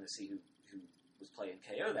phone to see who was playing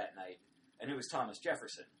KO that night, and it was Thomas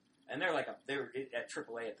Jefferson. And they were at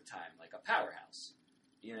AAA at the time, a powerhouse.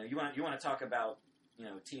 You know, you want to talk about, you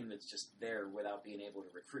know, a team that's just there without being able to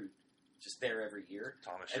recruit, just there every year.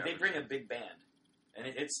 Thomas And they Jefferson. bring a big band, and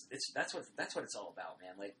that's what it's all about,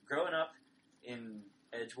 man. Like growing up in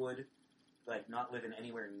Edgewood, like not living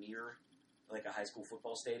anywhere near like a high school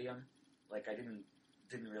football stadium, like I didn't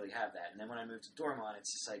really have that. And then when I moved to Dormont,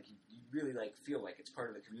 it's just like you really like feel like it's part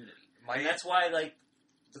of the community. And that's why like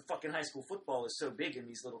the fucking high school football is so big in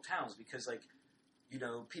these little towns, because like, you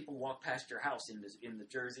know, people walk past your house in the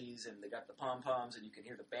jerseys, and they got the pom poms, and you can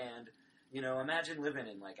hear the band. You know, imagine living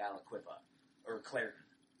in like Aliquippa or Clairton.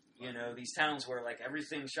 You know, these towns where like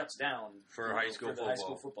everything shuts down For you know, high school for the high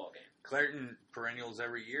school football game. Clairton perennials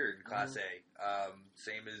every year in Class A.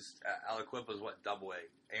 Same as Aliquippa's Double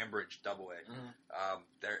A. Ambridge Double A.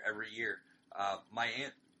 They're every year. My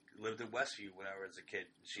aunt lived in Westview when I was a kid.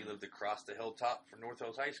 She lived across the hilltop from North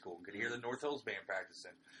Hills High School. Could hear the North Hills band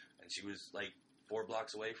practicing, and she was like 4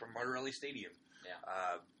 blocks away from Martorelli Stadium.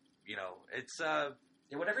 Yeah. You know, it's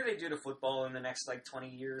Yeah, whatever they do to football in the next like 20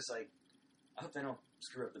 years, like I hope they don't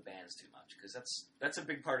screw up the bands too much, because that's a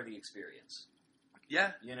big part of the experience.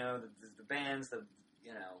 yeah. You know, the bands,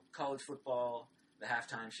 you know, college football, the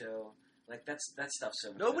halftime show, like that stuff's so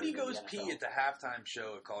much Nobody better than goes the pee NFL. at the halftime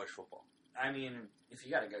show at college football. I mean, if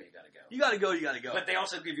you gotta go, you gotta go. You gotta go. You gotta go. But they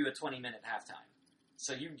also give you a 20-minute halftime,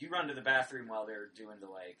 so you run to the bathroom while they're doing the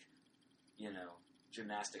like, you know,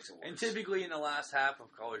 gymnastics awards. And typically in the last half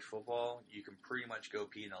of college football, you can pretty much go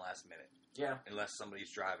pee in the last minute, yeah, unless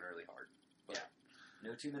somebody's driving really hard.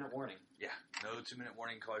 no 2-minute warning. Yeah, no 2-minute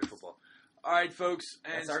warning in college football. All right, folks.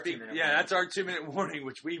 And That's our 2-minute yeah, warning. that's our 2-minute warning,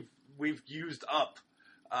 which we've used up.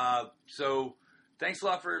 So thanks a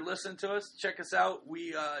lot for listening to us. Check us out.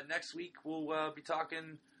 We next week we'll be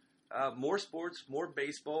talking more sports, more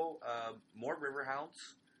baseball, more Riverhounds,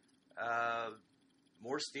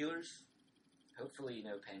 more Steelers. Hopefully,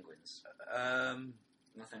 no Penguins.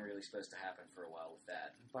 Nothing really supposed to happen for a while with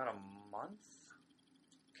that. About a month.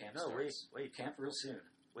 Camp No, starts. wait. Camp real soon.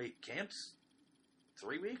 Wait, camps?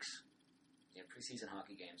 3 weeks? Yeah, preseason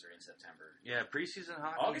hockey games are in September. Yeah, preseason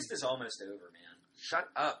hockey. August is almost over, man. Shut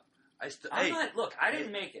up. Look, I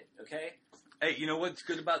didn't make it, okay? Hey, you know what's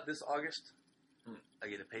good about this August? I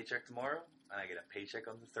get a paycheck tomorrow, and I get a paycheck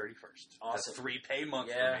on the 31st. Awesome. That's a 3-pay month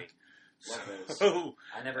Yeah. for me. Love those. So,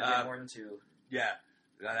 I never get more than 2. yeah,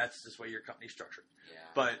 that's just the way your company's structured. Yeah.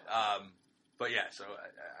 But yeah, so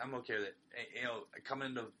I'm okay with it. You know, coming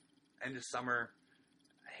into end of summer,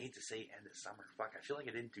 I hate to say end of summer. Fuck, I feel like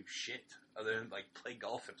I didn't do shit other than like play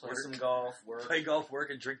golf and Play work. some golf, work. Play golf,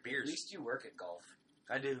 work, and drink beers. At least you work at golf.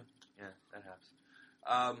 I do. Yeah, that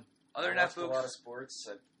happens. Other than that, watched a lot of folks, sports.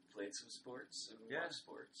 I played some sports and Yeah. watched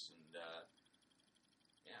sports, and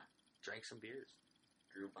drank some beers.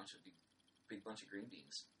 grew a bunch of big bunch of green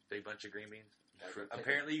beans. Big bunch of green beans. Gotta go pick 'em.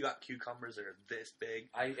 Apparently, you got cucumbers that are this big.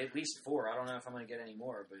 At least 4. I don't know if I'm gonna get any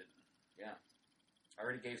more, but yeah, I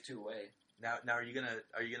already gave 2 away. Now, are you gonna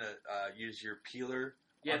use your peeler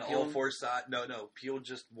Yeah, on peel all them. 4 sides? No, peel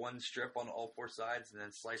just one strip on all 4 sides, and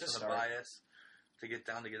then slice Just on the start. bias to get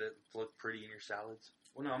down to get it to look pretty in your salads.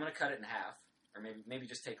 Well, no, I'm gonna cut it in half, or maybe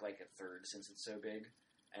just take like a third since it's so big,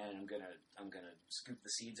 and I'm gonna scoop the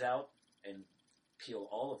seeds out and peel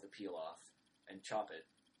all of the peel off and chop it,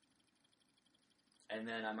 and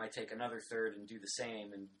then I might take another third and do the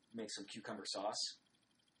same and make some cucumber sauce.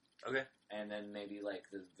 Okay. And then maybe like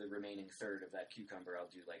the remaining third of that cucumber, I'll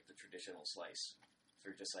do like the traditional slice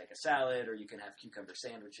for just like a salad, or you can have cucumber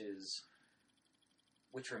sandwiches.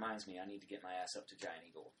 Which reminds me, I need to get my ass up to Giant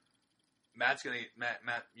Eagle. Matt,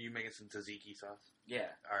 you making some tzatziki sauce?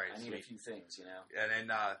 Yeah, All right, I need sweet. a few things, you know. And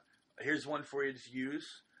then here's one for you to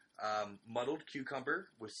use: muddled cucumber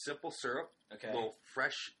with simple syrup, Okay. a little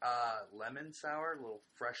fresh lemon sour, a little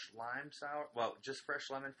fresh lime sour. Well, just fresh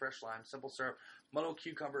lemon, fresh lime, simple syrup, muddled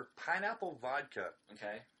cucumber, pineapple vodka,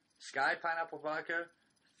 Okay. Sky pineapple vodka,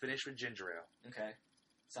 finished with ginger ale. Okay.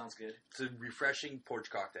 Sounds good. It's a refreshing porch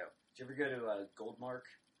cocktail. Did you ever go to Goldmark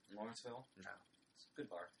in Lawrenceville? No. It's a good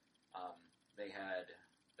bar. They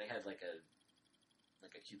had like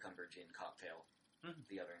a cucumber gin cocktail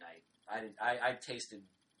the other night. I tasted,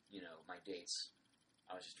 you know, my dates.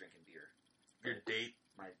 I was just drinking beer. Your date?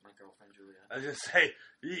 My girlfriend Julia. I was just say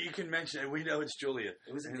you can mention it. We know it's Julia.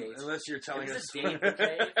 It was a date. Unless you're telling It us. was a date,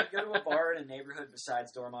 okay? If you go to a bar in a neighborhood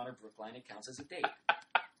besides Dormont or Brookline, it counts as a date.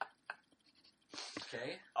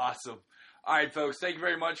 Okay? Awesome. All right, folks. Thank you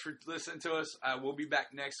very much for listening to us. We'll be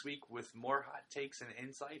back next week with more hot takes and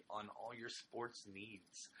insight on all your sports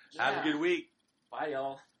needs. Have a Yeah. good week. Bye,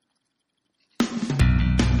 y'all.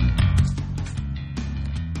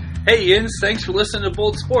 Hey, Yins, thanks for listening to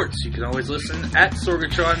Bold Sports. You can always listen at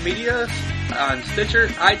Sorgatron Media on Stitcher,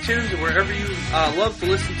 iTunes, or wherever you love to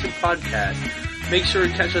listen to podcasts. Make sure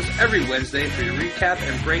to catch us every Wednesday for your recap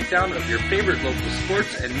and breakdown of your favorite local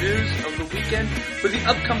sports and news of the weekend for the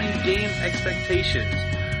upcoming game expectations.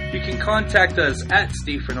 You can contact us at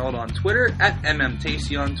Steve Fernald on Twitter, at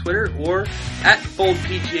MMTacey on Twitter, or at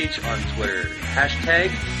BoldPGH on Twitter.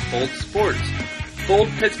 Hashtag Bold Sports. Bold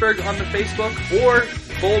Pittsburgh on the Facebook or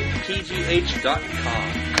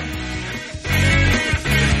boldpgh.com.